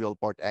the serial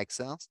port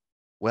access,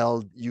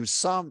 well, you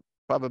saw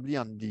probably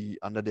on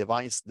the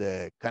device,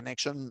 the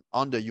connection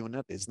on the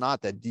unit is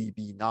not a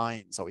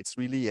DB9. So it's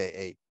really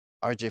a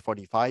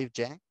RJ45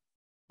 jack,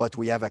 but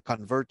we have a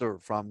converter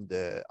from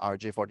the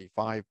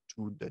RJ45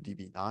 to the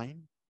DB9.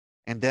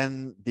 And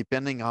then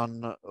depending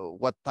on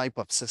what type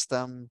of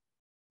system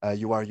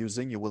you are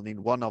using, you will need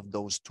one of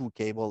those two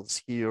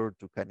cables here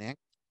to connect.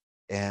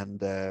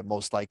 And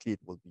most likely it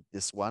will be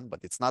this one, but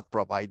it's not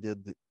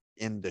provided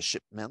in the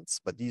shipments.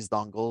 But these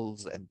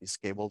dongles and these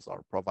cables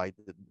are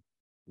provided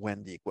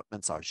when the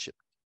equipments are shipped.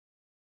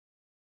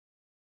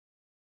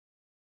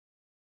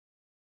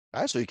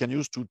 All right, so you can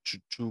use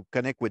to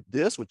connect with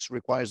this, which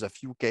requires a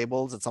few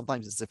cables, and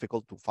sometimes it's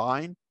difficult to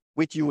find.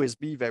 With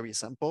USB, very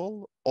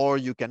simple, or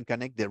you can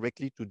connect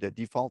directly to the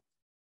default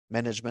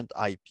management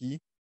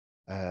IP,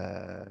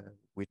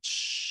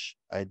 which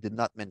I did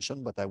not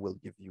mention, but I will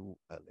give you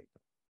later.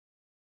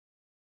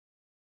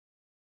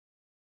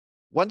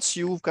 Once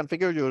you've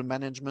configured your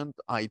management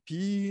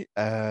IP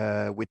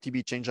with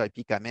TB change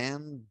IP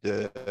command,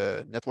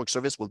 the network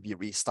service will be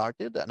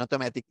restarted, and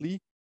automatically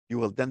you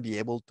will then be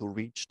able to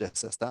reach the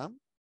system.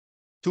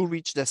 To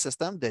reach the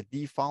system, the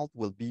default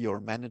will be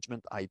your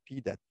management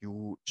IP that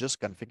you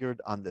just configured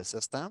on the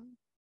system.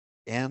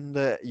 And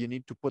you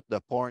need to put the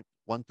port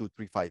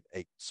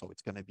 12358. So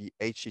it's going to be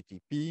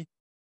HTTP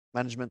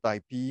management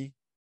IP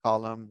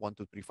column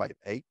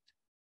 12358.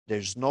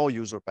 There's no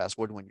user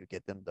password when you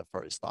get in the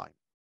first time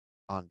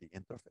on the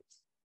interface.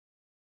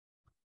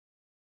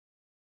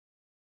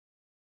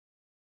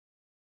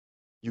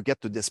 You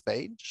get to this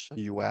page.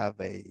 You have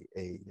a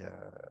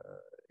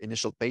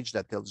initial page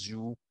that tells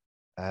you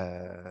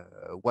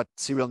what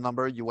serial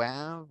number you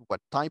have,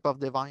 what type of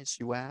device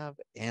you have,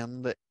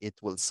 and it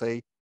will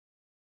say,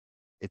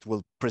 it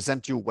will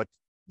present you what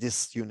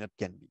this unit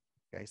can be.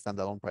 Okay,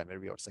 standalone,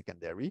 primary, or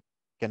secondary. You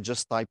can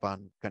just type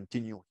on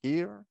continue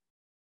here.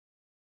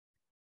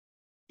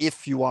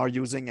 If you are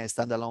using a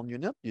standalone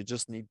unit, you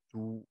just need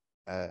to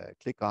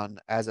click on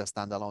as a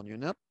standalone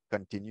unit,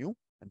 continue,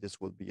 and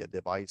this will be a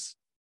device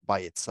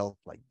by itself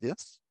like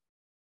this.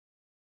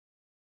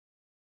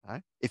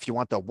 Right? If you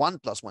want a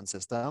 1+1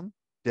 system,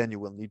 then you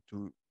will need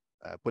to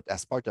put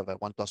as part of a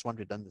 1+1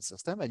 redundant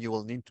system, and you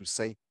will need to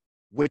say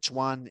which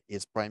one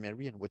is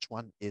primary and which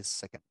one is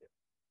secondary.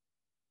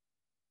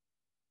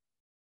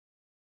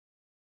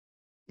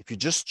 If you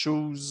just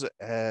choose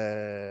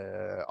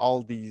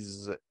all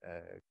these,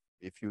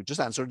 if you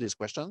just answer these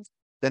questions,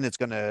 then it's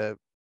going to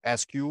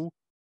ask you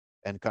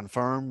and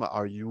confirm,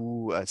 are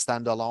you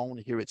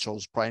standalone? Here it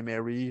shows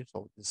primary,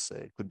 so this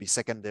could be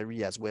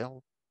secondary as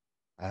well.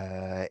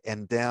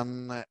 And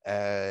then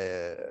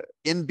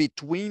in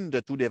between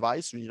the two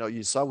devices,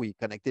 you saw we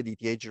connected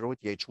ETH0,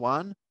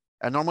 ETH1,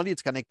 and normally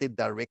it's connected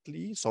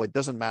directly, so it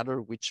doesn't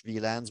matter which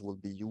VLANs will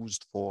be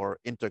used for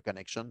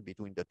interconnection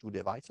between the two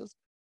devices.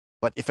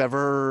 But if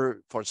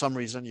ever, for some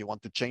reason, you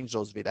want to change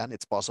those VLAN,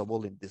 it's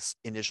possible in this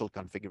initial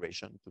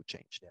configuration to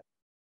change them.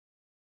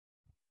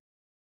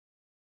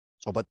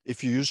 So, but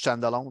if you use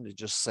standalone, you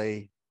just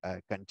say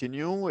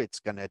continue. It's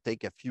going to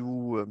take a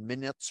few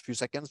minutes, few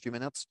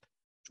minutes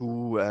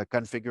to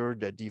configure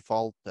the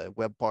default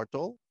web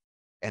portal.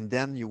 And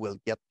then you will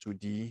get to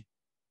the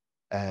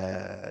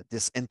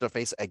this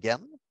interface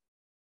again.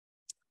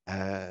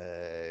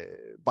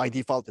 By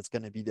default, it's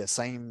going to be the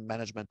same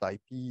management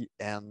IP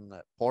and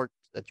port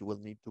that you will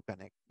need to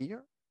connect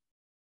here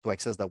to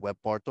access the web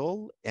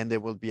portal. And there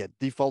will be a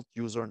default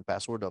user and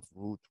password of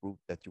root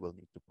that you will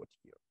need to put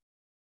here.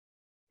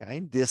 Okay,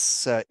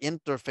 this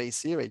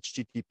interface here,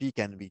 HTTP,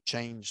 can be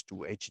changed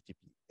to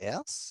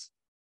HTTPS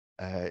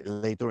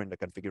later in the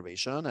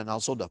configuration. And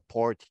also the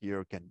port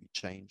here can be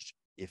changed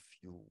if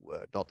you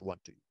don't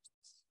want to use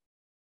this.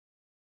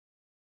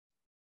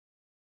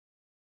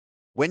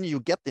 When you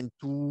get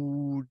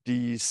into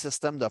the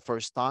system the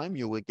first time,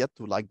 you will get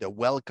to like the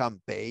welcome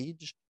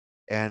page.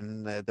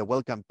 And the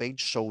welcome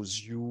page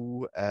shows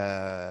you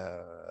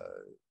a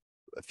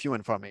few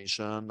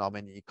information, how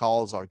many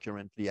calls are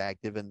currently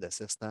active in the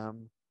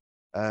system,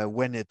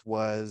 when it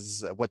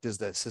was, what is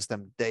the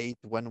system date,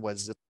 when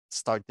was it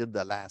started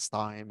the last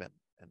time,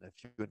 and a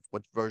few,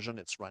 what version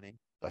it's running.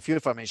 So a few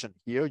information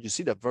here. You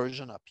see the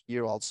version up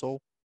here also.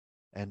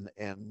 And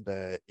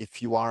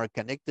if you are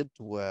connected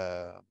to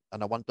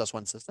on a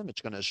 1+1 system,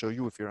 it's going to show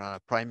you if you're on a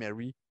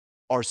primary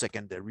or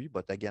secondary.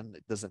 But again,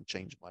 it doesn't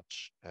change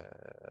much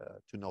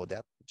to know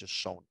that. It's just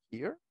shown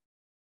here.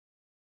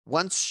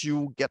 Once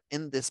you get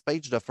in this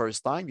page the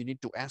first time, you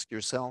need to ask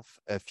yourself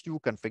a few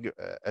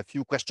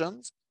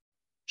questions.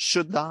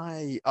 Should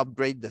I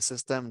upgrade the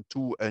system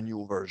to a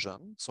new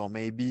version? So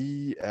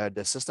maybe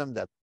the system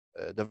that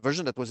the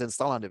version that was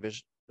installed on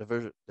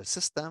the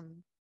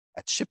system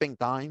at shipping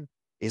time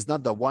is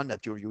not the one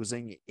that you're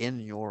using in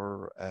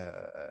your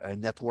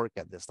network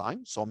at this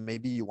time. So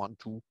maybe you want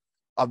to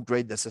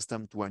upgrade the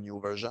system to a new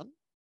version.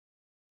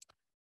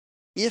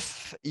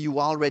 If you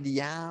already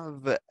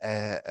have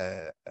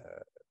a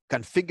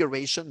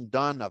configuration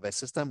done of a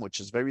system which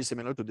is very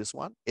similar to this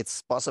one,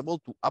 it's possible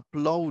to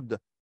upload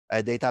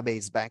a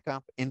database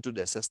backup into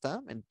the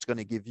system, and it's going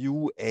to give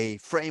you a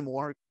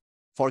framework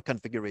for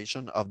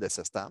configuration of the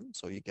system.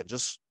 So you can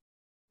just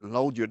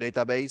load your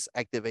database,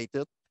 activate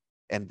it,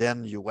 and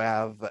then you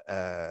have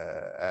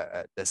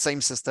the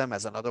same system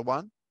as another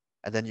one,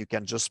 and then you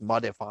can just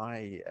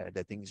modify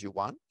the things you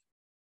want.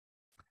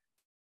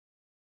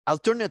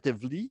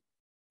 Alternatively,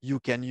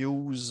 you can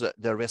use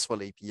the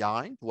RESTful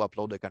API to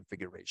upload the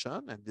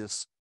configuration, and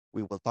this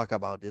we will talk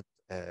about it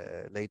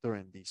later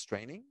in these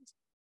trainings.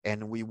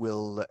 And we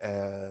will,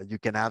 you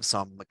can have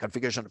some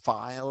configuration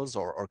files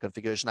or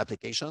configuration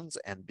applications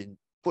and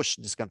push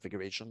this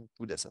configuration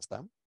to the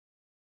system.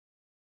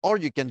 Or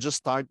you can just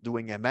start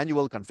doing a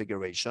manual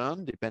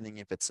configuration, depending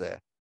if it's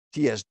a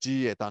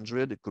TSG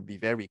 800, it could be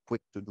very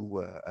quick to do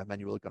a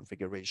manual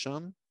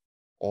configuration,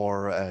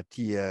 or a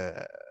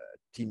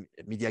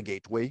Media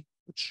Gateway,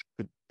 which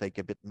could take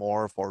a bit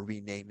more for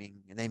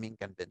naming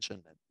convention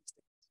and these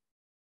things.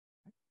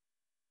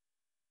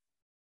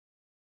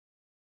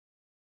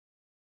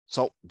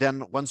 So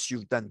then once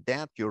you've done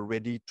that, you're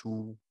ready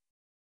to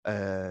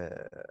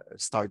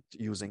start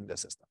using the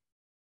system.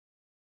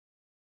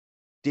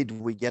 Did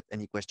we get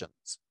any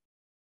questions?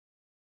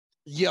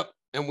 Yep.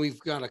 And we've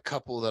got a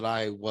couple that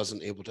I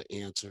wasn't able to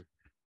answer.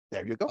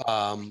 There you go.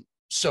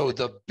 So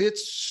the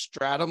bits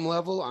stratum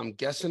level, I'm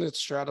guessing it's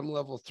stratum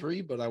level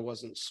 3, but I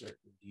wasn't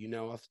certain. Do you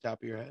know off the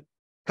top of your head?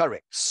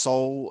 Correct.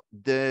 So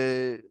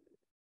let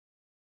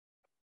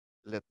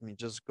me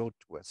just go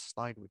to a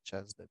slide which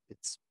has the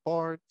bits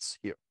parts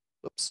here.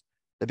 Oops,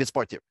 the bits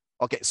part here.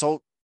 Okay,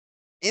 so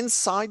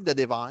inside the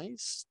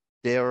device,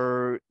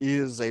 there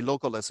is a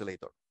local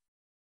oscillator.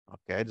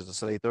 Okay, there's an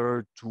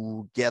oscillator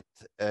to get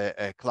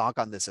a clock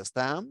on the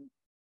system.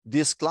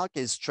 This clock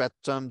is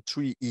stratum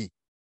 3E.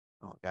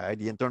 Okay,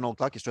 the internal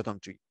clock is stratum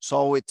 3.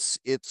 So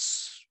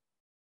it's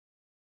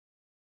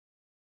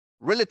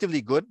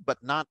relatively good, but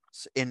not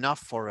enough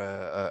for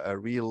a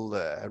real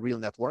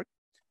network.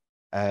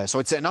 So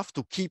it's enough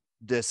to keep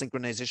the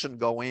synchronization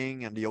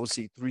going, and the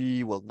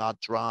OC3 will not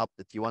drop,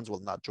 the T1s will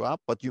not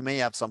drop, but you may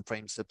have some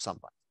frame slips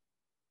sometimes.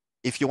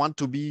 If you want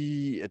to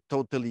be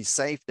totally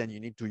safe, then you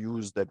need to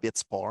use the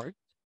bits part.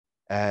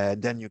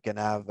 Then you can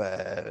have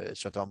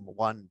stratum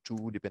 1,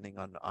 2, depending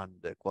on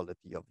the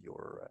quality of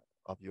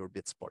your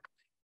bits part.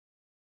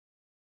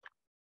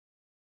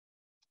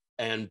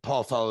 And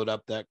Paul followed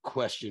up that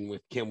question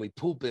with, can we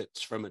pull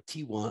bits from a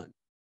T1?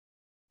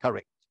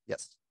 Correct.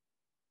 Yes.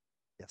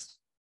 Yes.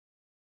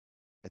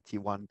 A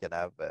T1 can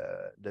have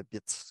the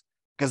bits,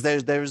 because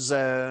there's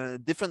a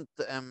different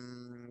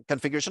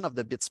configuration of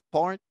the bits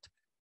part.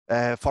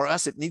 For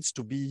us, it needs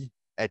to be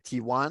a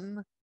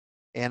T1.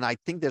 And I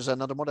think there's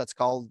another one that's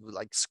called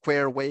like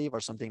square wave or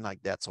something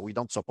like that. So we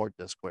don't support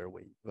the square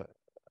wave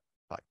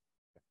type.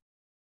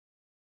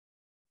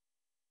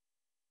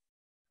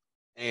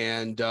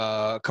 And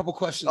a couple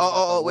questions.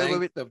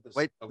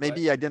 Wait.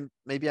 Maybe I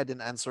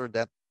didn't answer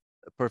that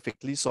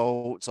perfectly.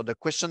 So the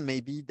question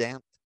may be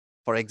that,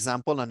 for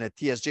example, on a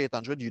TSG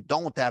 800, you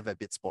don't have a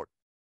bits port.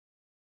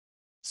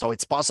 So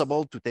it's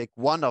possible to take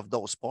one of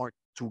those ports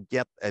to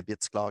get a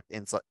bits clock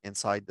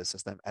inside the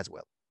system as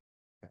well.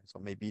 Okay, so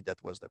maybe that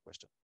was the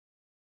question.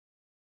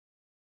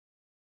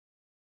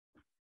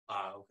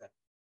 Okay.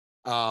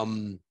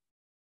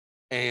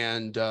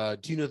 And do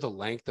you know the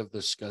length of the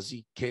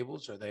SCSI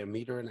cables? Are they 1.5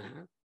 meters?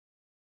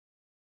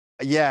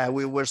 Yeah,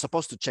 we were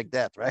supposed to check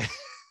that, right?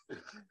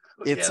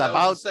 It's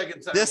about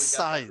this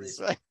size,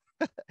 right?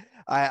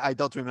 I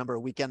don't remember.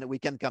 We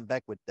can come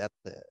back with that.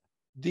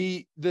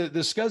 The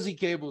SCSI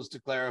cables, to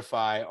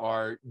clarify,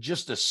 are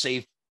just a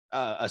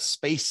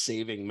space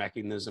saving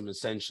mechanism,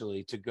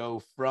 essentially, to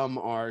go from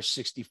our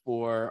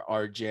 64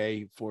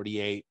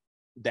 RJ48,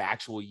 the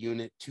actual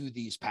unit, to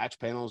these patch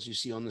panels you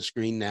see on the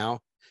screen now.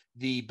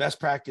 The best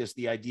practice,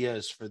 the idea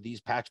is for these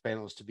patch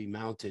panels to be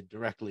mounted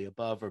directly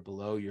above or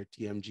below your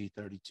TMG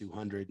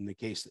 3200 in the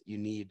case that you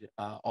need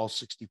all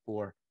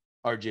 64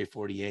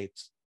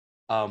 RJ48s.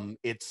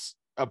 It's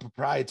a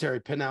proprietary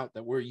pinout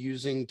that we're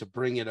using to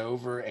bring it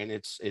over, and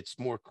it's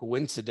more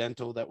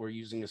coincidental that we're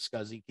using a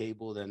SCSI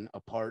cable than a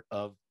part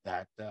of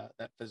that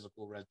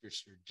physical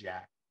register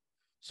jack.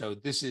 So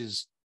this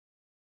is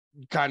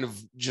kind of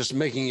just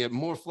making it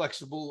more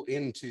flexible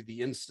into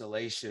the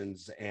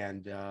installations.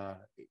 And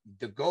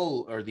the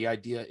goal or the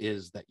idea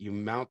is that you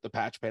mount the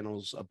patch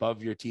panels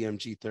above your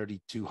TMG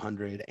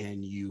 3200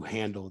 and you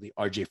handle the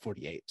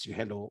RJ48s.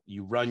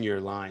 You run your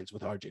lines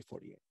with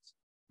RJ48s.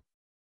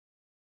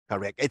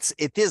 Correct.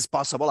 It is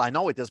possible. I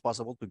know it is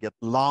possible to get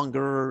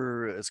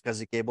longer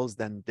SCSI cables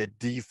than the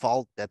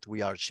default that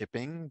we are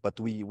shipping, but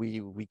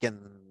we can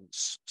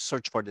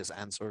search for this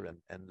answer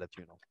and let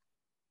you know.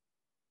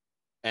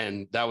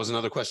 And that was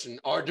another question.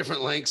 Are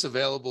different lengths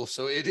available?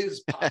 So it is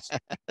possible.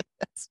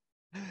 Yes.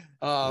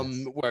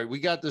 Where we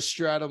got the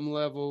stratum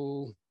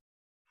level.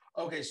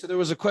 Okay, so there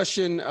was a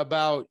question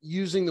about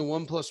using the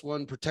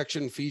 1+1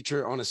 protection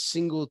feature on a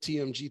single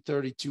TMG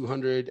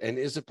 3200, and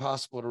is it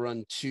possible to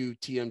run two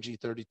TMG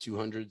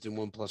 3200s in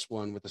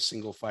 1+1 with a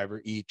single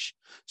fiber each?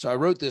 So I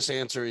wrote this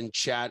answer in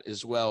chat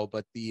as well,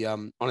 but the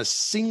on a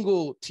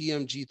single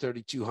TMG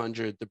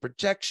 3200, the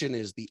protection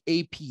is the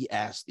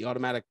APS, the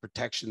automatic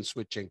protection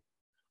switching,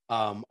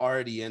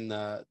 already in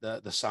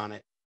the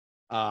Sonnet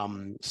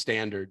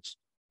standards.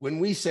 When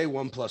we say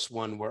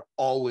 1+1, we're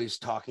always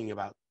talking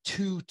about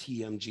two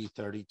TMG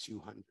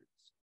 3200s,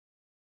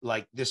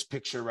 like this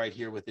picture right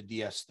here with the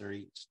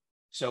DS3s.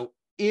 So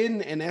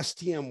in an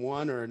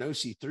STM1 or an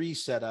OC3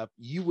 setup,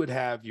 you would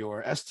have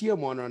your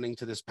STM1 running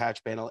to this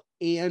patch panel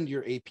and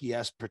your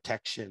APS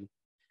protection.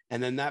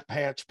 And then that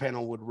patch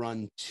panel would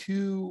run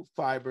two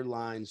fiber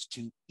lines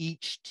to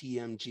each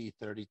TMG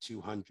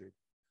 3200.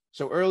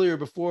 So earlier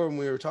before, when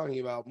we were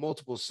talking about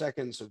multiple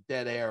seconds of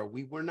dead air,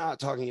 we were not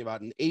talking about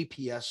an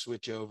APS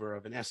switchover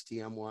of an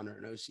STM1 or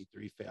an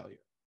OC3 failure.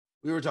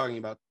 We were talking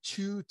about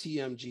two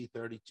TMG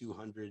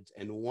 3200s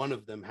and one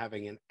of them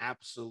having an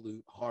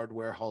absolute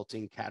hardware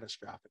halting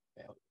catastrophic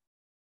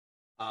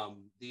failure.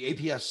 The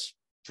APS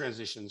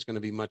transition is going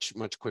to be much,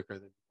 much quicker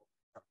than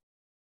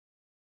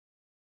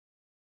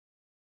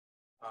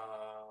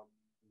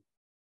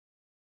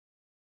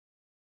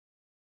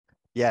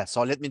Yeah,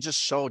 so let me just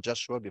show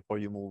Joshua before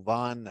you move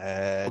on.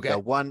 Okay.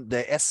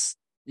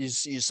 You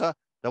saw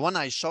the one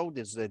I showed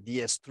is the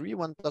DS3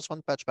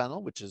 1+1 patch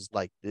panel, which is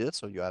like this.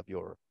 So you have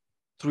your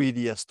three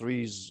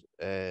DS3s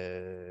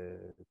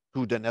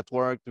to the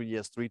network, three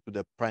DS3 to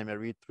the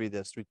primary, three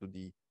DS3 to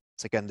the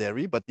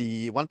secondary. But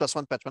the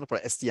 1+1 patch panel for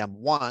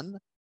STM1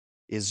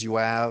 is you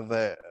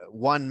have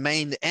one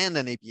main and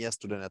an APS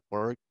to the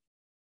network,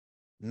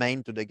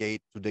 main to the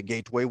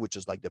gateway, which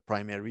is like the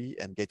primary,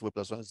 and gateway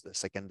 +1 is the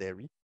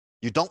secondary.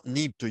 You don't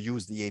need to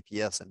use the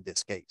APS in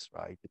this case,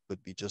 right? It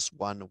could be just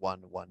one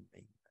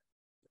main.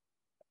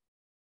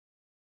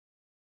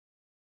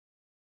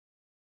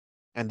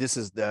 And this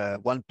is the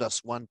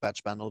 1+1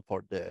 patch panel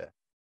for the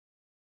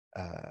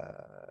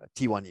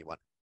T1E1.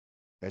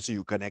 Okay, so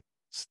you connect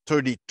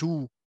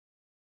 32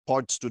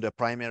 ports to the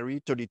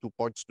primary, 32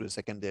 ports to the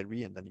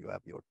secondary, and then you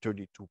have your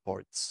 32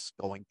 ports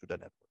going to the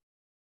network.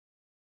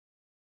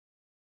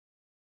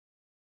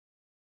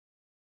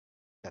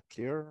 That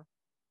clear?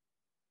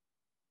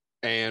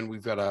 And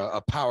we've got a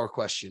power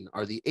question.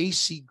 Are the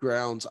AC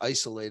grounds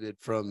isolated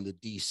from the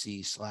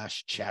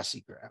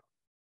DC/chassis ground?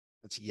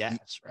 That's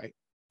yes, right?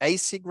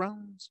 AC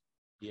grounds?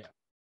 Yeah,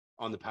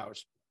 on the power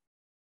supply.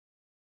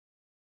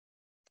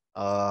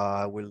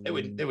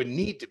 They would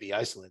need to be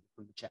isolated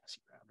from the chassis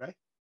ground, right?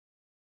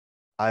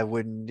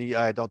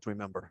 I don't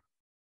remember.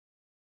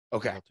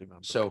 Okay. Don't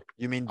remember. So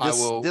you mean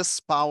this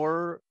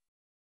power,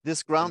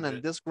 this ground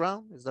and this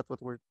ground? Is that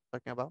what we're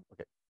talking about?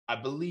 Okay. I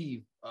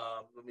believe,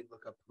 let me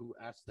look up who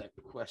asked that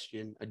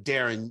question.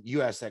 Darren,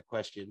 you asked that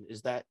question.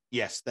 Is that,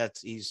 yes,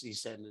 he's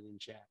sending it in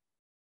chat.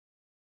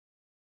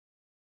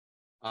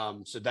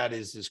 So that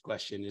is his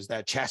question. Is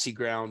that chassis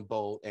ground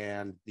bolt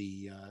and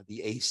the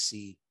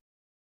AC?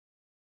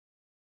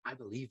 I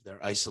believe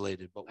they're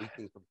isolated, but we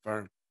can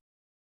confirm.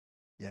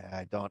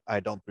 Yeah, I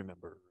don't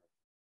remember.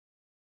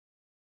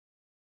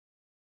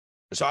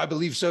 So I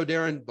believe so,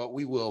 Darren, but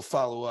we will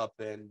follow up.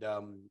 And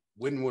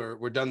when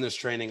we're done this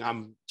training,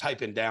 I'm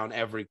typing down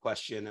every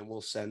question and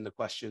we'll send the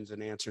questions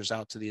and answers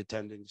out to the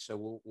attendings.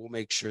 So we'll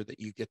make sure that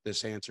you get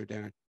this answer,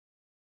 Darren.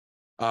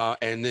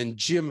 And then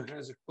Jim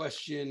has a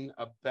question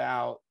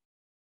about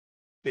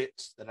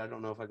bits that I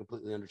don't know if I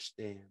completely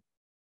understand.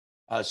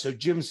 So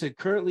Jim said,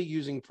 currently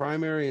using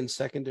primary and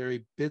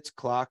secondary bits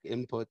clock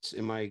inputs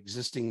in my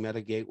existing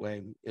meta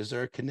gateway. Is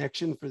there a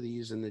connection for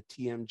these in the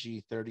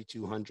TMG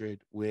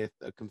 3200 with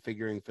a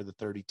configuring for the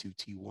 32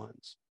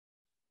 T1s?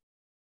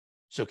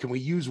 So can we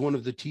use one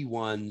of the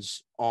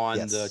T1s on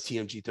the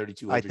TMG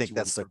 3200? I think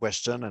that's the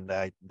question, and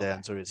the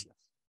answer is yes.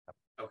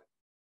 Okay.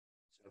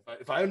 So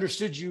if I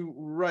understood you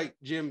right,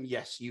 Jim,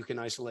 yes, you can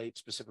isolate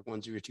specific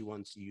ones of your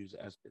T1s to use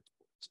as bits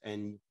ports,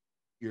 and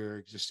your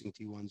existing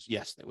T1s,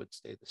 yes, they would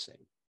stay the same.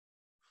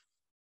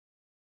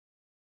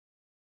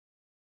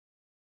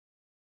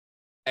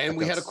 And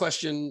we had a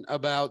question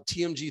about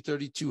TMG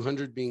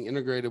 3200 being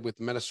integrated with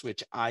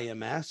Metaswitch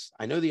IMS.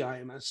 I know the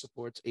IMS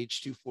supports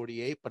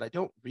H248, but I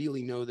don't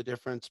really know the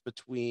difference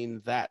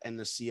between that and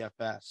the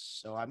CFS.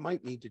 So I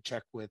might need to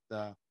check with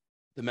the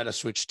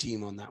Metaswitch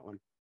team on that one.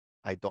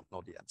 I don't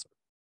know the answer.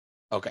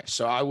 Okay,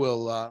 so I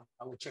will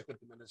check with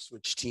the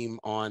Metaswitch team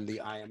on the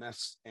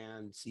IMS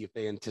and see if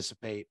they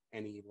anticipate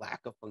any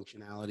lack of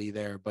functionality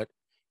there. But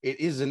it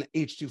is an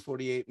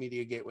H.248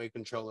 media gateway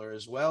controller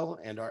as well,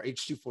 and our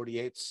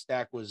H.248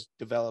 stack was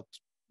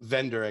developed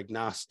vendor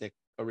agnostic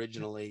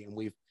originally, and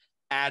we've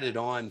added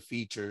on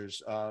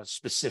features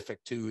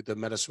specific to the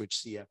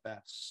Metaswitch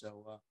CFS.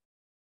 So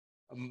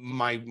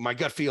my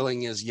gut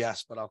feeling is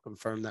yes, but I'll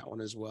confirm that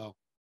one as well.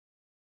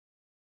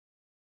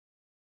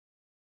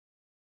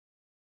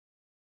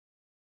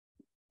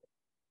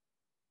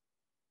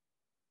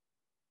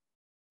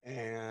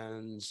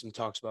 And some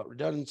talks about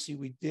redundancy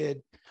we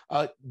did.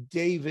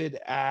 David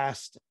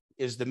asked,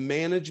 is the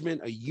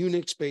management a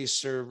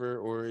Unix-based server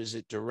or is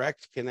it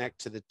direct connect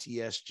to the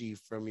TSG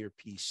from your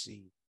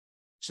PC?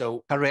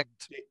 So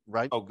Correct,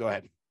 right? Oh, go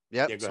ahead.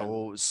 Yeah, Yeah,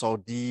 go ahead. so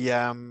the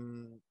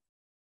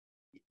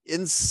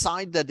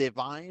inside the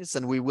device,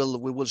 and we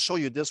will show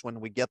you this when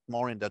we get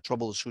more in the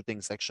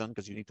troubleshooting section,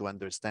 because you need to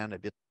understand a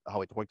bit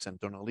how it works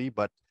internally,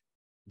 but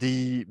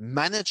the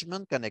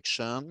management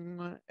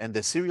connection and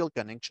the serial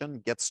connection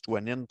gets to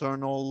an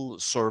internal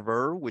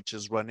server, which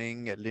is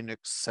running a Linux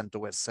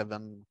CentOS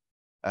 7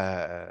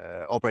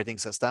 operating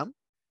system.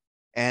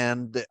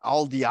 And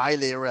all the high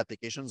layer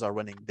applications are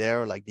running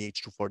there, like the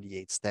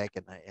H.248 stack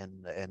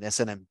and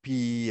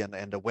SNMP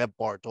and the web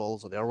portal.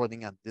 So they're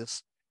running on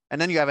this. And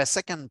then you have a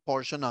second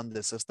portion on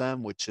the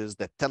system, which is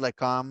the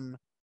telecom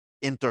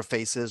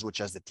interfaces, which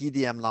has the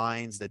TDM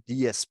lines, the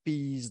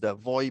DSPs, the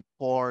VoIP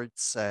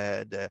ports,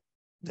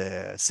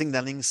 the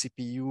signaling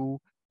CPU.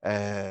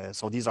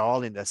 So these are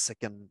all in the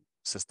second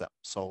system.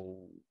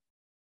 So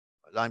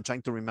I'm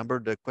trying to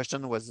remember the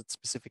question. Was it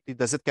specifically,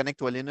 does it connect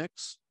to a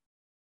Linux?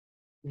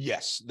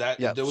 Yes,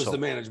 there was so the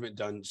management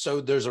done.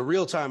 So there's a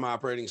real-time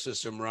operating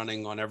system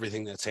running on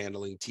everything that's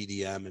handling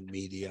TDM and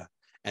media.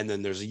 And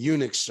then there's a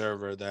Unix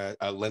server, that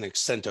Linux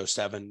CentOS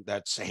 7,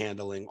 that's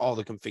handling all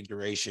the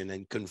configuration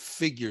and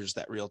configures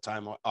that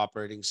real-time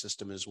operating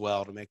system as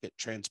well to make it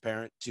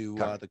transparent to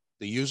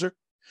the user.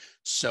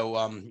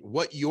 So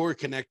what you're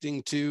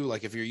connecting to,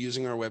 like if you're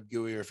using our web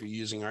GUI or if you're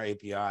using our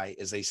API,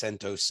 is a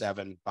CentOS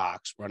 7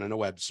 box running a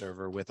web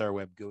server with our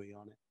web GUI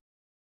on it.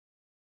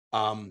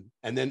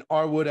 And then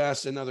Arwood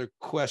asked another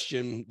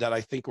question that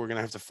I think we're going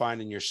to have to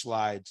find in your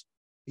slides.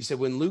 He said,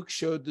 when Luc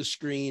showed the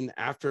screen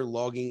after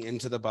logging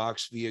into the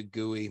box via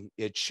GUI,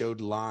 it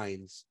showed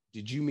lines.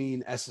 Did you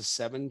mean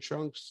SS7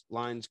 trunks?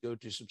 Lines go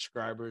to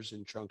subscribers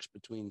and trunks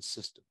between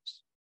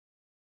systems.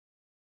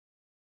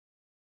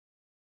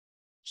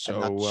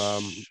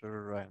 So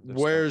sure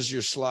where's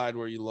your slide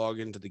where you log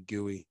into the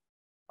GUI?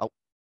 Oh,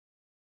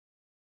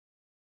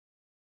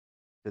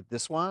 did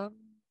this one?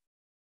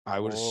 I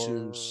would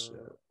assume so.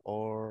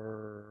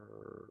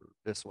 Or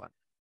this one,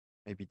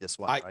 maybe this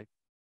one, right?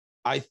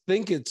 I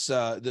think it's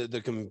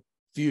the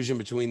confusion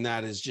between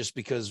that is just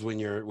because when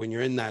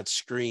you're in that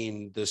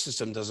screen, the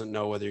system doesn't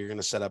know whether you're going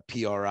to set up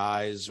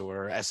PRIs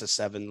or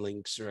SS7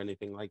 links or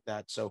anything like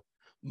that. So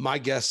my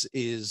guess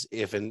is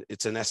if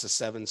it's an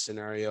SS7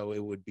 scenario,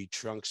 it would be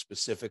trunk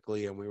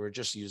specifically, and we were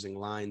just using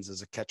lines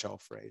as a catch-all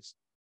phrase.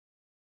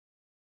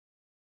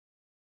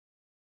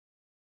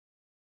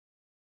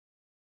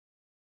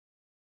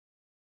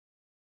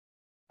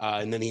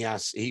 And then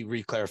he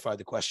re-clarified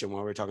the question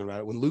while we were talking about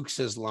it. When Luc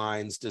says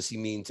lines, does he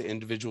mean to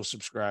individual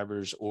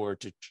subscribers or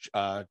to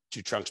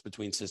trunks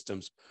between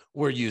systems?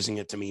 We're using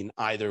it to mean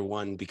either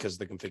one because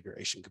the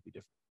configuration could be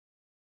different.